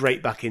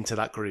straight back into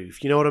that groove.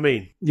 You know what I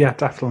mean? Yeah,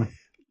 definitely.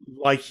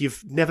 Like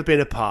you've never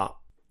been apart.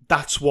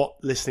 That's what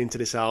listening to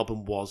this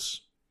album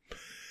was.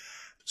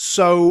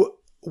 So,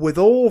 with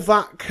all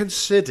that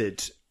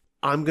considered,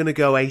 I'm going to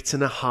go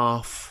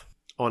 8.5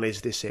 on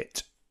Is This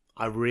It?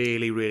 I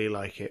really, really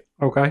like it.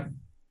 Okay.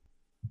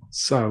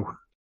 So,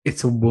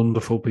 it's a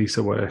wonderful piece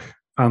of work.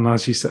 And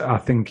as you said, I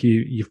think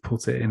you've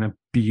put it in a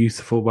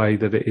beautiful way,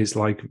 that it is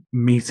like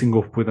meeting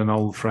up with an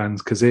old friend,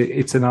 because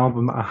it's an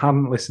album that I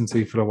hadn't listened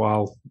to for a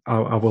while.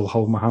 I will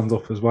hold my hand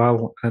up as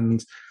well.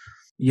 And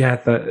yeah,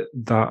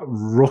 that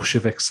rush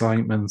of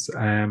excitement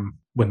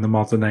when The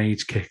Modern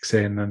Age kicks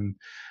in, and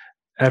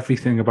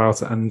everything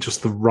about it, and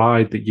just the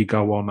ride that you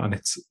go on, and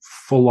it's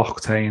full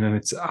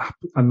octane,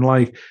 and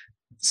like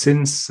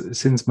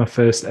since my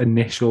first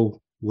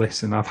initial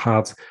listen, I've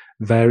had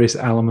various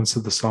elements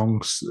of the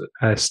songs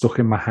stuck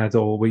in my head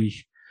all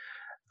week,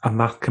 and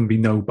that can be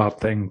no bad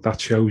thing. That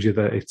shows you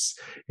that it's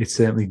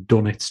certainly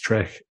done its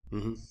trick.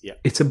 Mm-hmm. Yeah,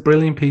 it's a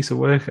brilliant piece of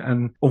work,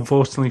 and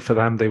unfortunately for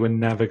them, they were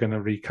never going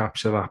to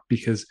recapture that,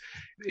 because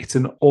it's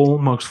an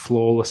almost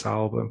flawless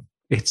album.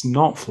 It's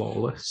not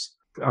flawless.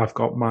 I've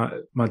got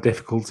my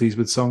difficulties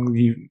with songs.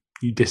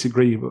 You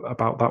disagree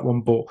about that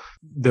one, but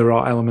there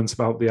are elements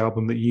about the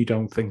album that you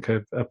don't think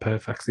are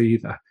perfect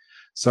either.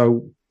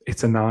 So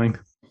it's a 9.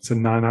 It's a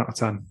 9 out of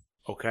 10.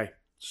 Okay.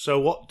 So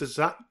what does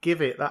that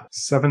give it? That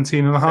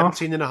 17.5?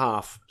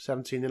 17.5.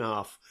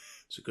 17.5.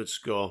 It's a good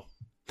score.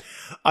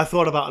 I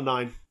thought about a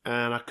 9,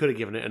 and I could have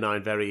given it a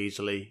 9 very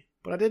easily,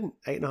 but I didn't.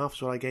 8.5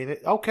 is what I gave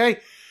it. Okay.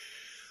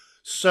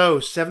 So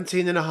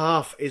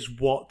 17.5 is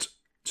what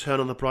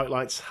Turn on the Bright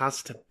Lights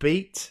has to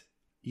beat.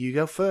 You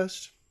go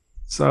first.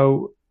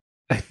 So,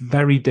 a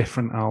very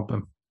different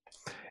album.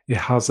 It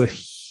has a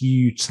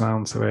huge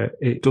sound to it.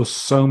 It does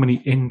so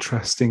many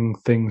interesting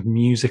things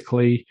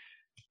musically.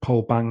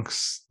 Paul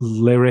Banks'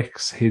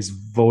 lyrics, his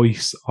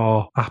voice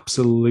are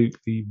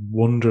absolutely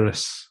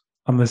wondrous.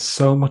 And there's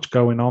so much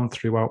going on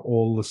throughout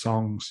all the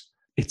songs.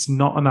 It's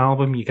not an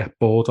album you get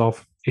bored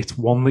of. It's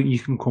one that you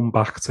can come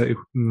back to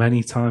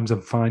many times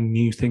and find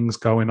new things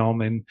going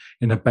on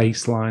in a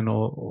bass line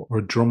or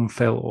a drum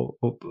fill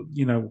or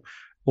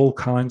all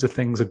kinds of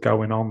things are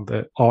going on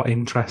that are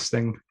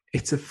interesting.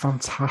 It's a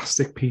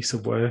fantastic piece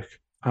of work,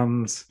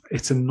 and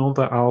it's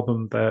another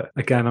album that,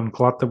 again, I'm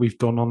glad that we've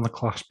done on The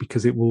Clash,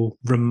 because it will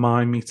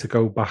remind me to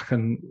go back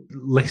and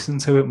listen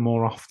to it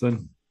more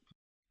often.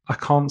 I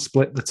can't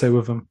split the two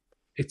of them.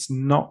 It's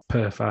not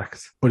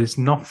perfect, but it's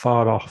not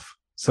far off.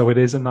 So it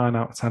is a 9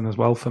 out of 10 as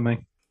well for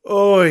me.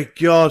 Oh,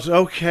 God.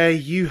 Okay,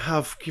 you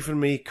have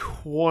given me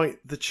quite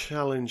the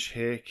challenge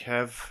here,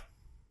 Kev.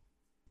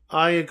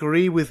 I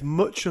agree with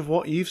much of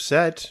what you've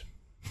said.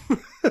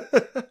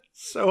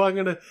 So I'm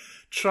going to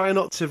try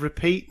not to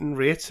repeat and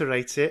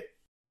reiterate it.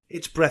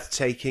 It's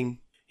breathtaking.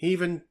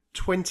 Even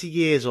 20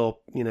 years or,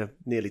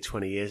 nearly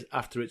 20 years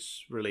after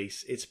its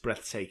release, it's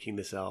breathtaking,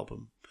 this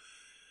album.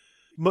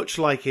 Much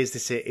like Is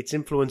This It, its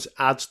influence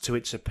adds to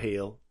its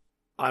appeal.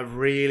 I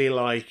really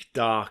like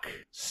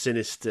dark,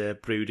 sinister,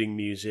 brooding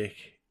music,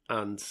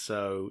 and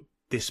so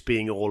this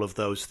being all of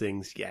those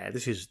things,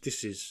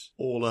 this is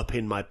all up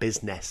in my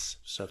business,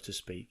 so to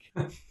speak.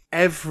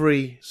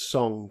 Every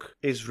song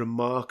is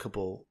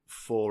remarkable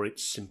for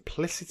its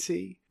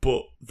simplicity,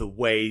 but the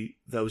way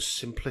those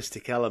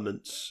simplistic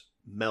elements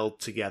meld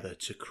together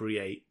to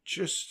create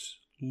just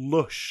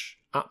lush,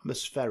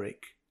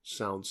 atmospheric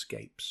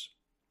soundscapes.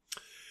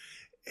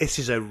 This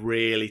is a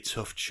really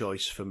tough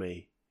choice for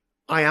me.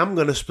 I am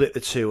going to split the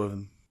two of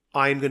them.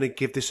 I am going to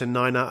give this a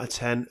 9 out of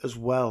 10 as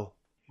well.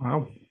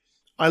 Wow.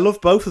 I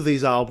love both of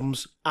these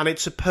albums, and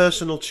it's a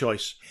personal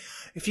choice.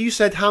 If you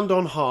said hand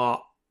on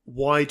heart,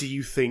 why do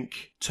you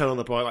think Turn on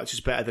the Bright Lights is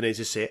better than Is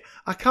This It?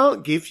 I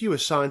can't give you a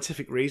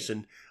scientific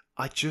reason.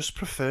 I just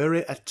prefer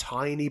it a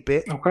tiny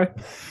bit. Okay.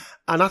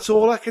 And that's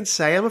all I can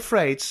say, I'm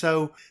afraid.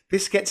 So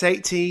this gets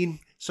 18,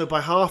 so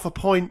by half a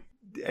point,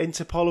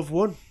 Interpol have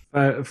won.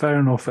 Fair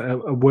enough.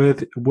 A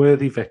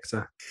worthy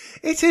victor.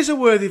 It is a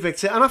worthy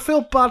victor, and I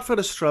feel bad for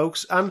the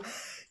Strokes. And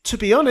to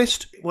be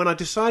honest, when I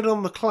decided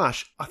on The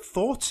Clash, I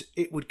thought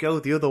it would go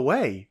the other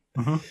way.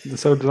 Mm-hmm.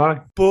 So did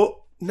I. But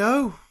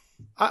no.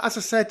 As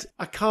I said,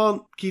 I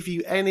can't give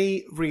you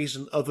any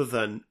reason other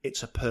than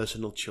it's a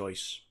personal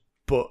choice.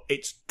 But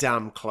it's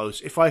damn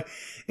close. If I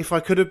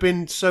could have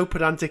been so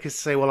pedantic as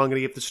to say, well, I'm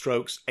going to give the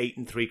Strokes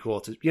 8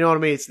 3/4. You know what I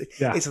mean?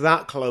 It's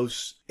that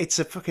close. It's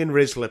a fucking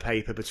Rizzler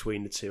paper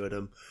between the two of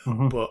them.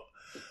 Mm-hmm. But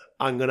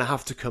I'm going to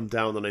have to come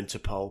down on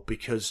Interpol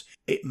because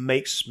it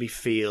makes me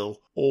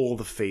feel all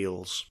the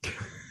feels.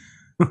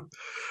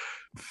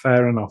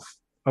 Fair enough.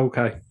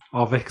 Okay.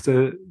 Our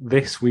victor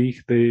this week,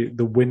 the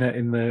winner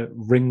in the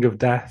Ring of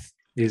Death,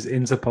 is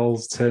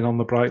Interpol's Turn on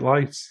the Bright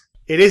Lights.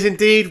 It is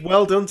indeed.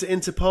 Well done to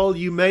Interpol.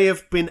 You may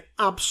have been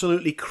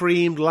absolutely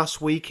creamed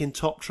last week in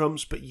Top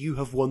Trumps, but you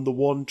have won the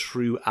one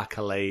true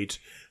accolade,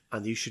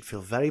 and you should feel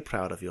very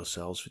proud of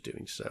yourselves for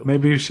doing so.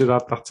 Maybe you should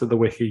add that to the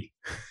wiki.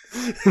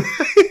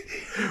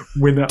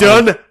 Winner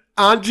done.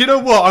 And you know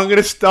what? I'm going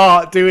to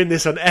start doing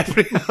this on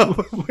every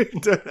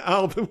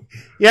album.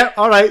 Yeah,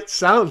 all right,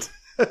 sound.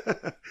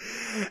 Okay,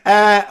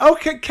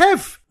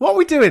 Kev, what are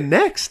we doing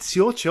next? It's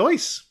your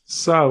choice.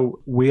 So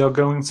we are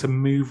going to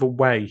move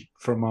away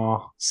from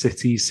our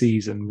city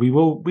season. We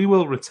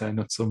will return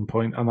at some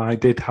point, and I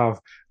did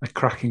have a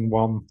cracking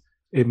one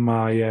in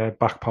my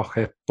back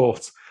pocket,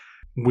 but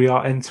we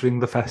are entering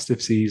the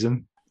festive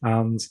season,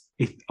 and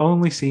it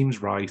only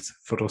seems right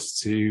for us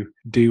to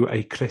do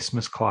a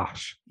Christmas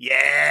clash.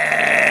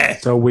 Yeah!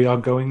 So we are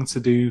going to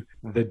do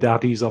the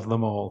daddies of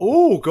them all.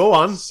 Oh, go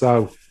on.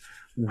 So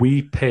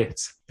we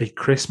pit A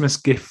Christmas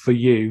Gift for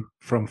You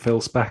from Phil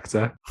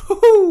Spector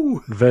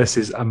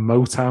versus A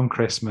Motown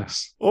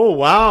Christmas. Oh,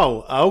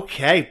 wow.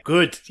 Okay,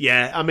 good.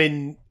 Yeah, I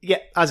mean,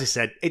 as I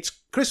said, it's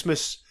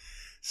Christmas,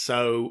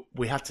 so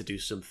we have to do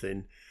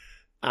something.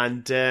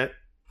 And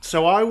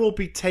so I will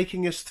be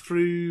taking us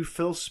through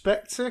Phil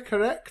Spector,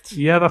 correct?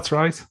 Yeah, that's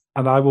right.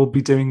 And I will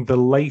be doing the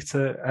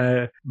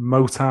later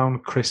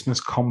Motown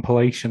Christmas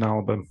compilation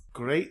album.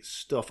 Great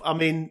stuff. I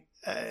mean,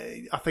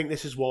 I think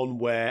this is one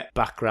where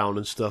background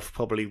and stuff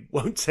probably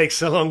won't take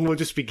so long. We'll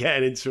just be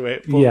getting into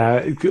it. But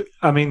yeah,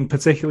 I mean,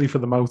 particularly for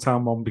the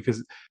Motown one,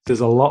 because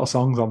there's a lot of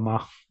songs on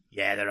that.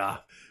 Yeah, there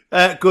are.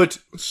 Good.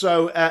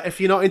 So if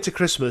you're not into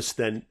Christmas,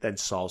 then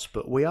soz,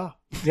 but we are.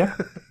 Yeah.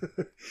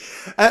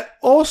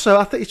 Also,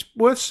 I think it's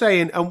worth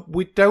saying, and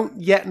we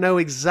don't yet know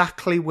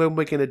exactly when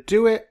we're going to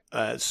do it,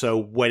 so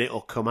when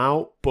it'll come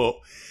out, but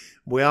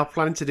we are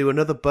planning to do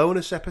another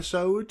bonus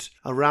episode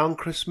around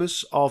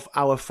Christmas of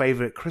our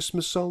favourite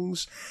Christmas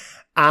songs,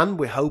 and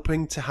we're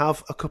hoping to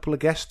have a couple of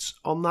guests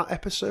on that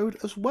episode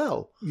as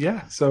well.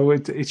 Yeah, so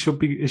it should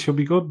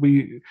be good.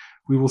 We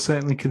will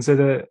certainly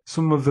consider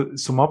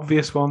some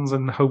obvious ones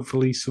and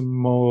hopefully some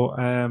more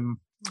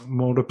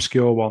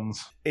obscure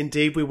ones.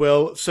 Indeed, we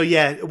will. So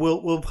yeah,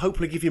 we'll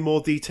hopefully give you more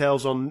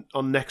details on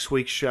next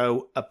week's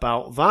show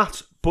about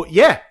that. But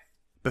yeah,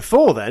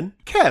 before then,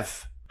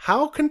 Kev,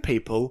 how can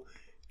people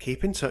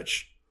keep in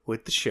touch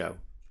with the show?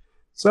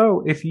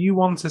 So if you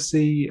want to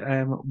see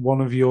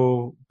one of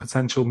your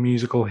potential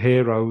musical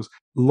heroes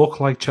look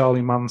like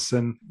Charlie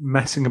Manson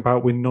messing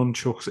about with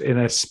nunchucks in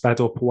a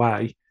sped up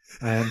way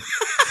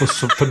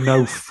for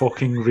no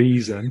fucking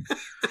reason,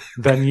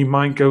 then you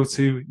might go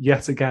to,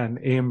 yet again,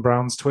 Ian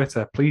Brown's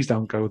Twitter. Please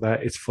don't go there.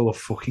 It's full of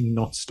fucking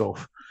nut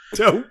stuff.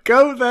 Don't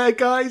go there,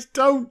 guys.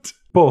 Don't.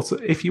 But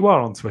if you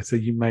are on Twitter,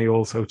 you may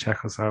also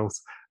check us out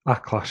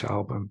at Clash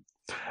Album.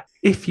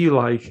 If you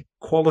like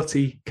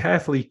quality,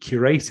 carefully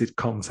curated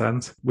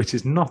content, which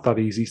is not that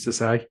easy to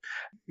say,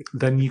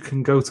 then you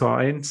can go to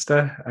our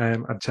Insta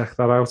and check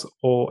that out.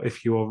 Or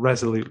if you are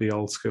resolutely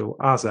old school,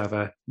 as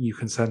ever, you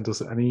can send us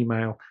an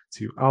email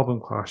to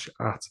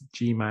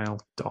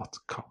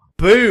albumclash@gmail.com.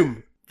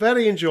 Boom!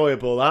 Very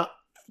enjoyable, that.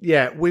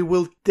 Yeah, we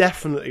will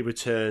definitely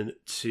return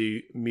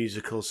to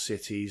musical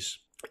cities.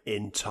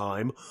 in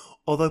time,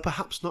 although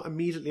perhaps not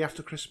immediately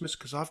after Christmas,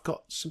 because I've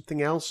got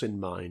something else in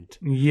mind.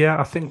 Yeah,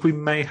 I think we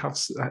may have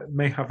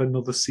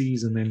another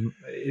season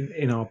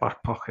in our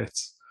back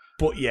pockets.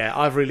 But yeah,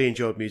 I've really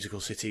enjoyed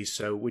Musical Cities,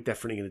 so we're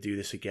definitely going to do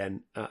this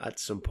again at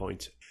some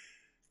point.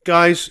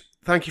 Guys,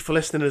 thank you for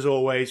listening as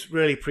always.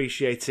 Really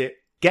appreciate it.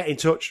 Get in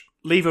touch,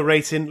 leave a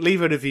rating,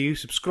 leave a review,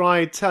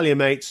 subscribe, tell your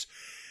mates.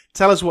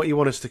 Tell us what you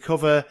want us to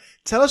cover.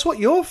 Tell us what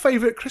your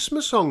favourite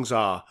Christmas songs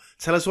are.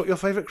 Tell us what your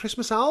favourite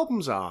Christmas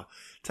albums are.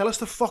 Tell us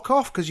to fuck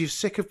off because you're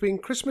sick of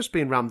Christmas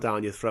being rammed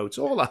down your throats.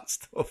 All that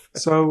stuff.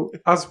 So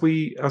as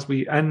we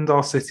end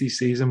our city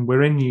season,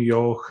 we're in New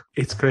York.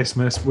 It's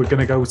Christmas. We're going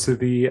to go to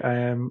the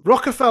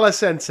Rockefeller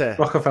Center.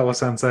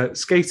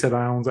 Skate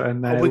around,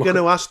 and are we going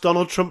to ask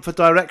Donald Trump for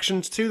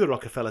directions to the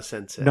Rockefeller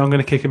Center? No, I'm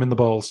going to kick him in the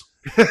balls.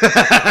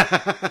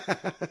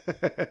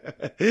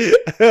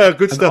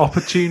 Good stuff. An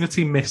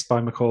opportunity missed by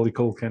Macaulay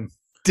Culkin.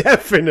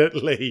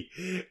 Definitely.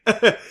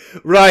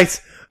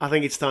 Right. I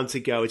think it's time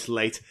to go. It's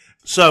late.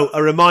 So,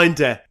 a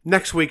reminder,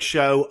 next week's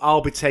show, I'll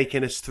be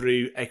taking us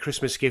through A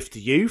Christmas Gift to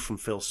You from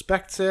Phil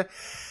Spector.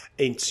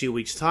 In 2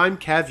 weeks' time,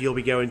 Kev, you'll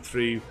be going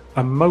through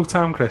A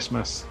Motown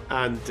Christmas.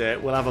 And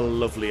we'll have a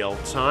lovely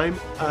old time.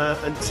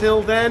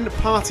 Until then,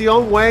 party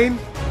on, Wayne.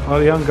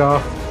 Party on,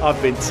 Garth.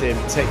 I've been Tim.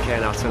 Take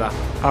care now.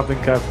 Ta-da. I've been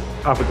Kev.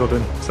 Have a good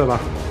one.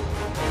 Ta-da.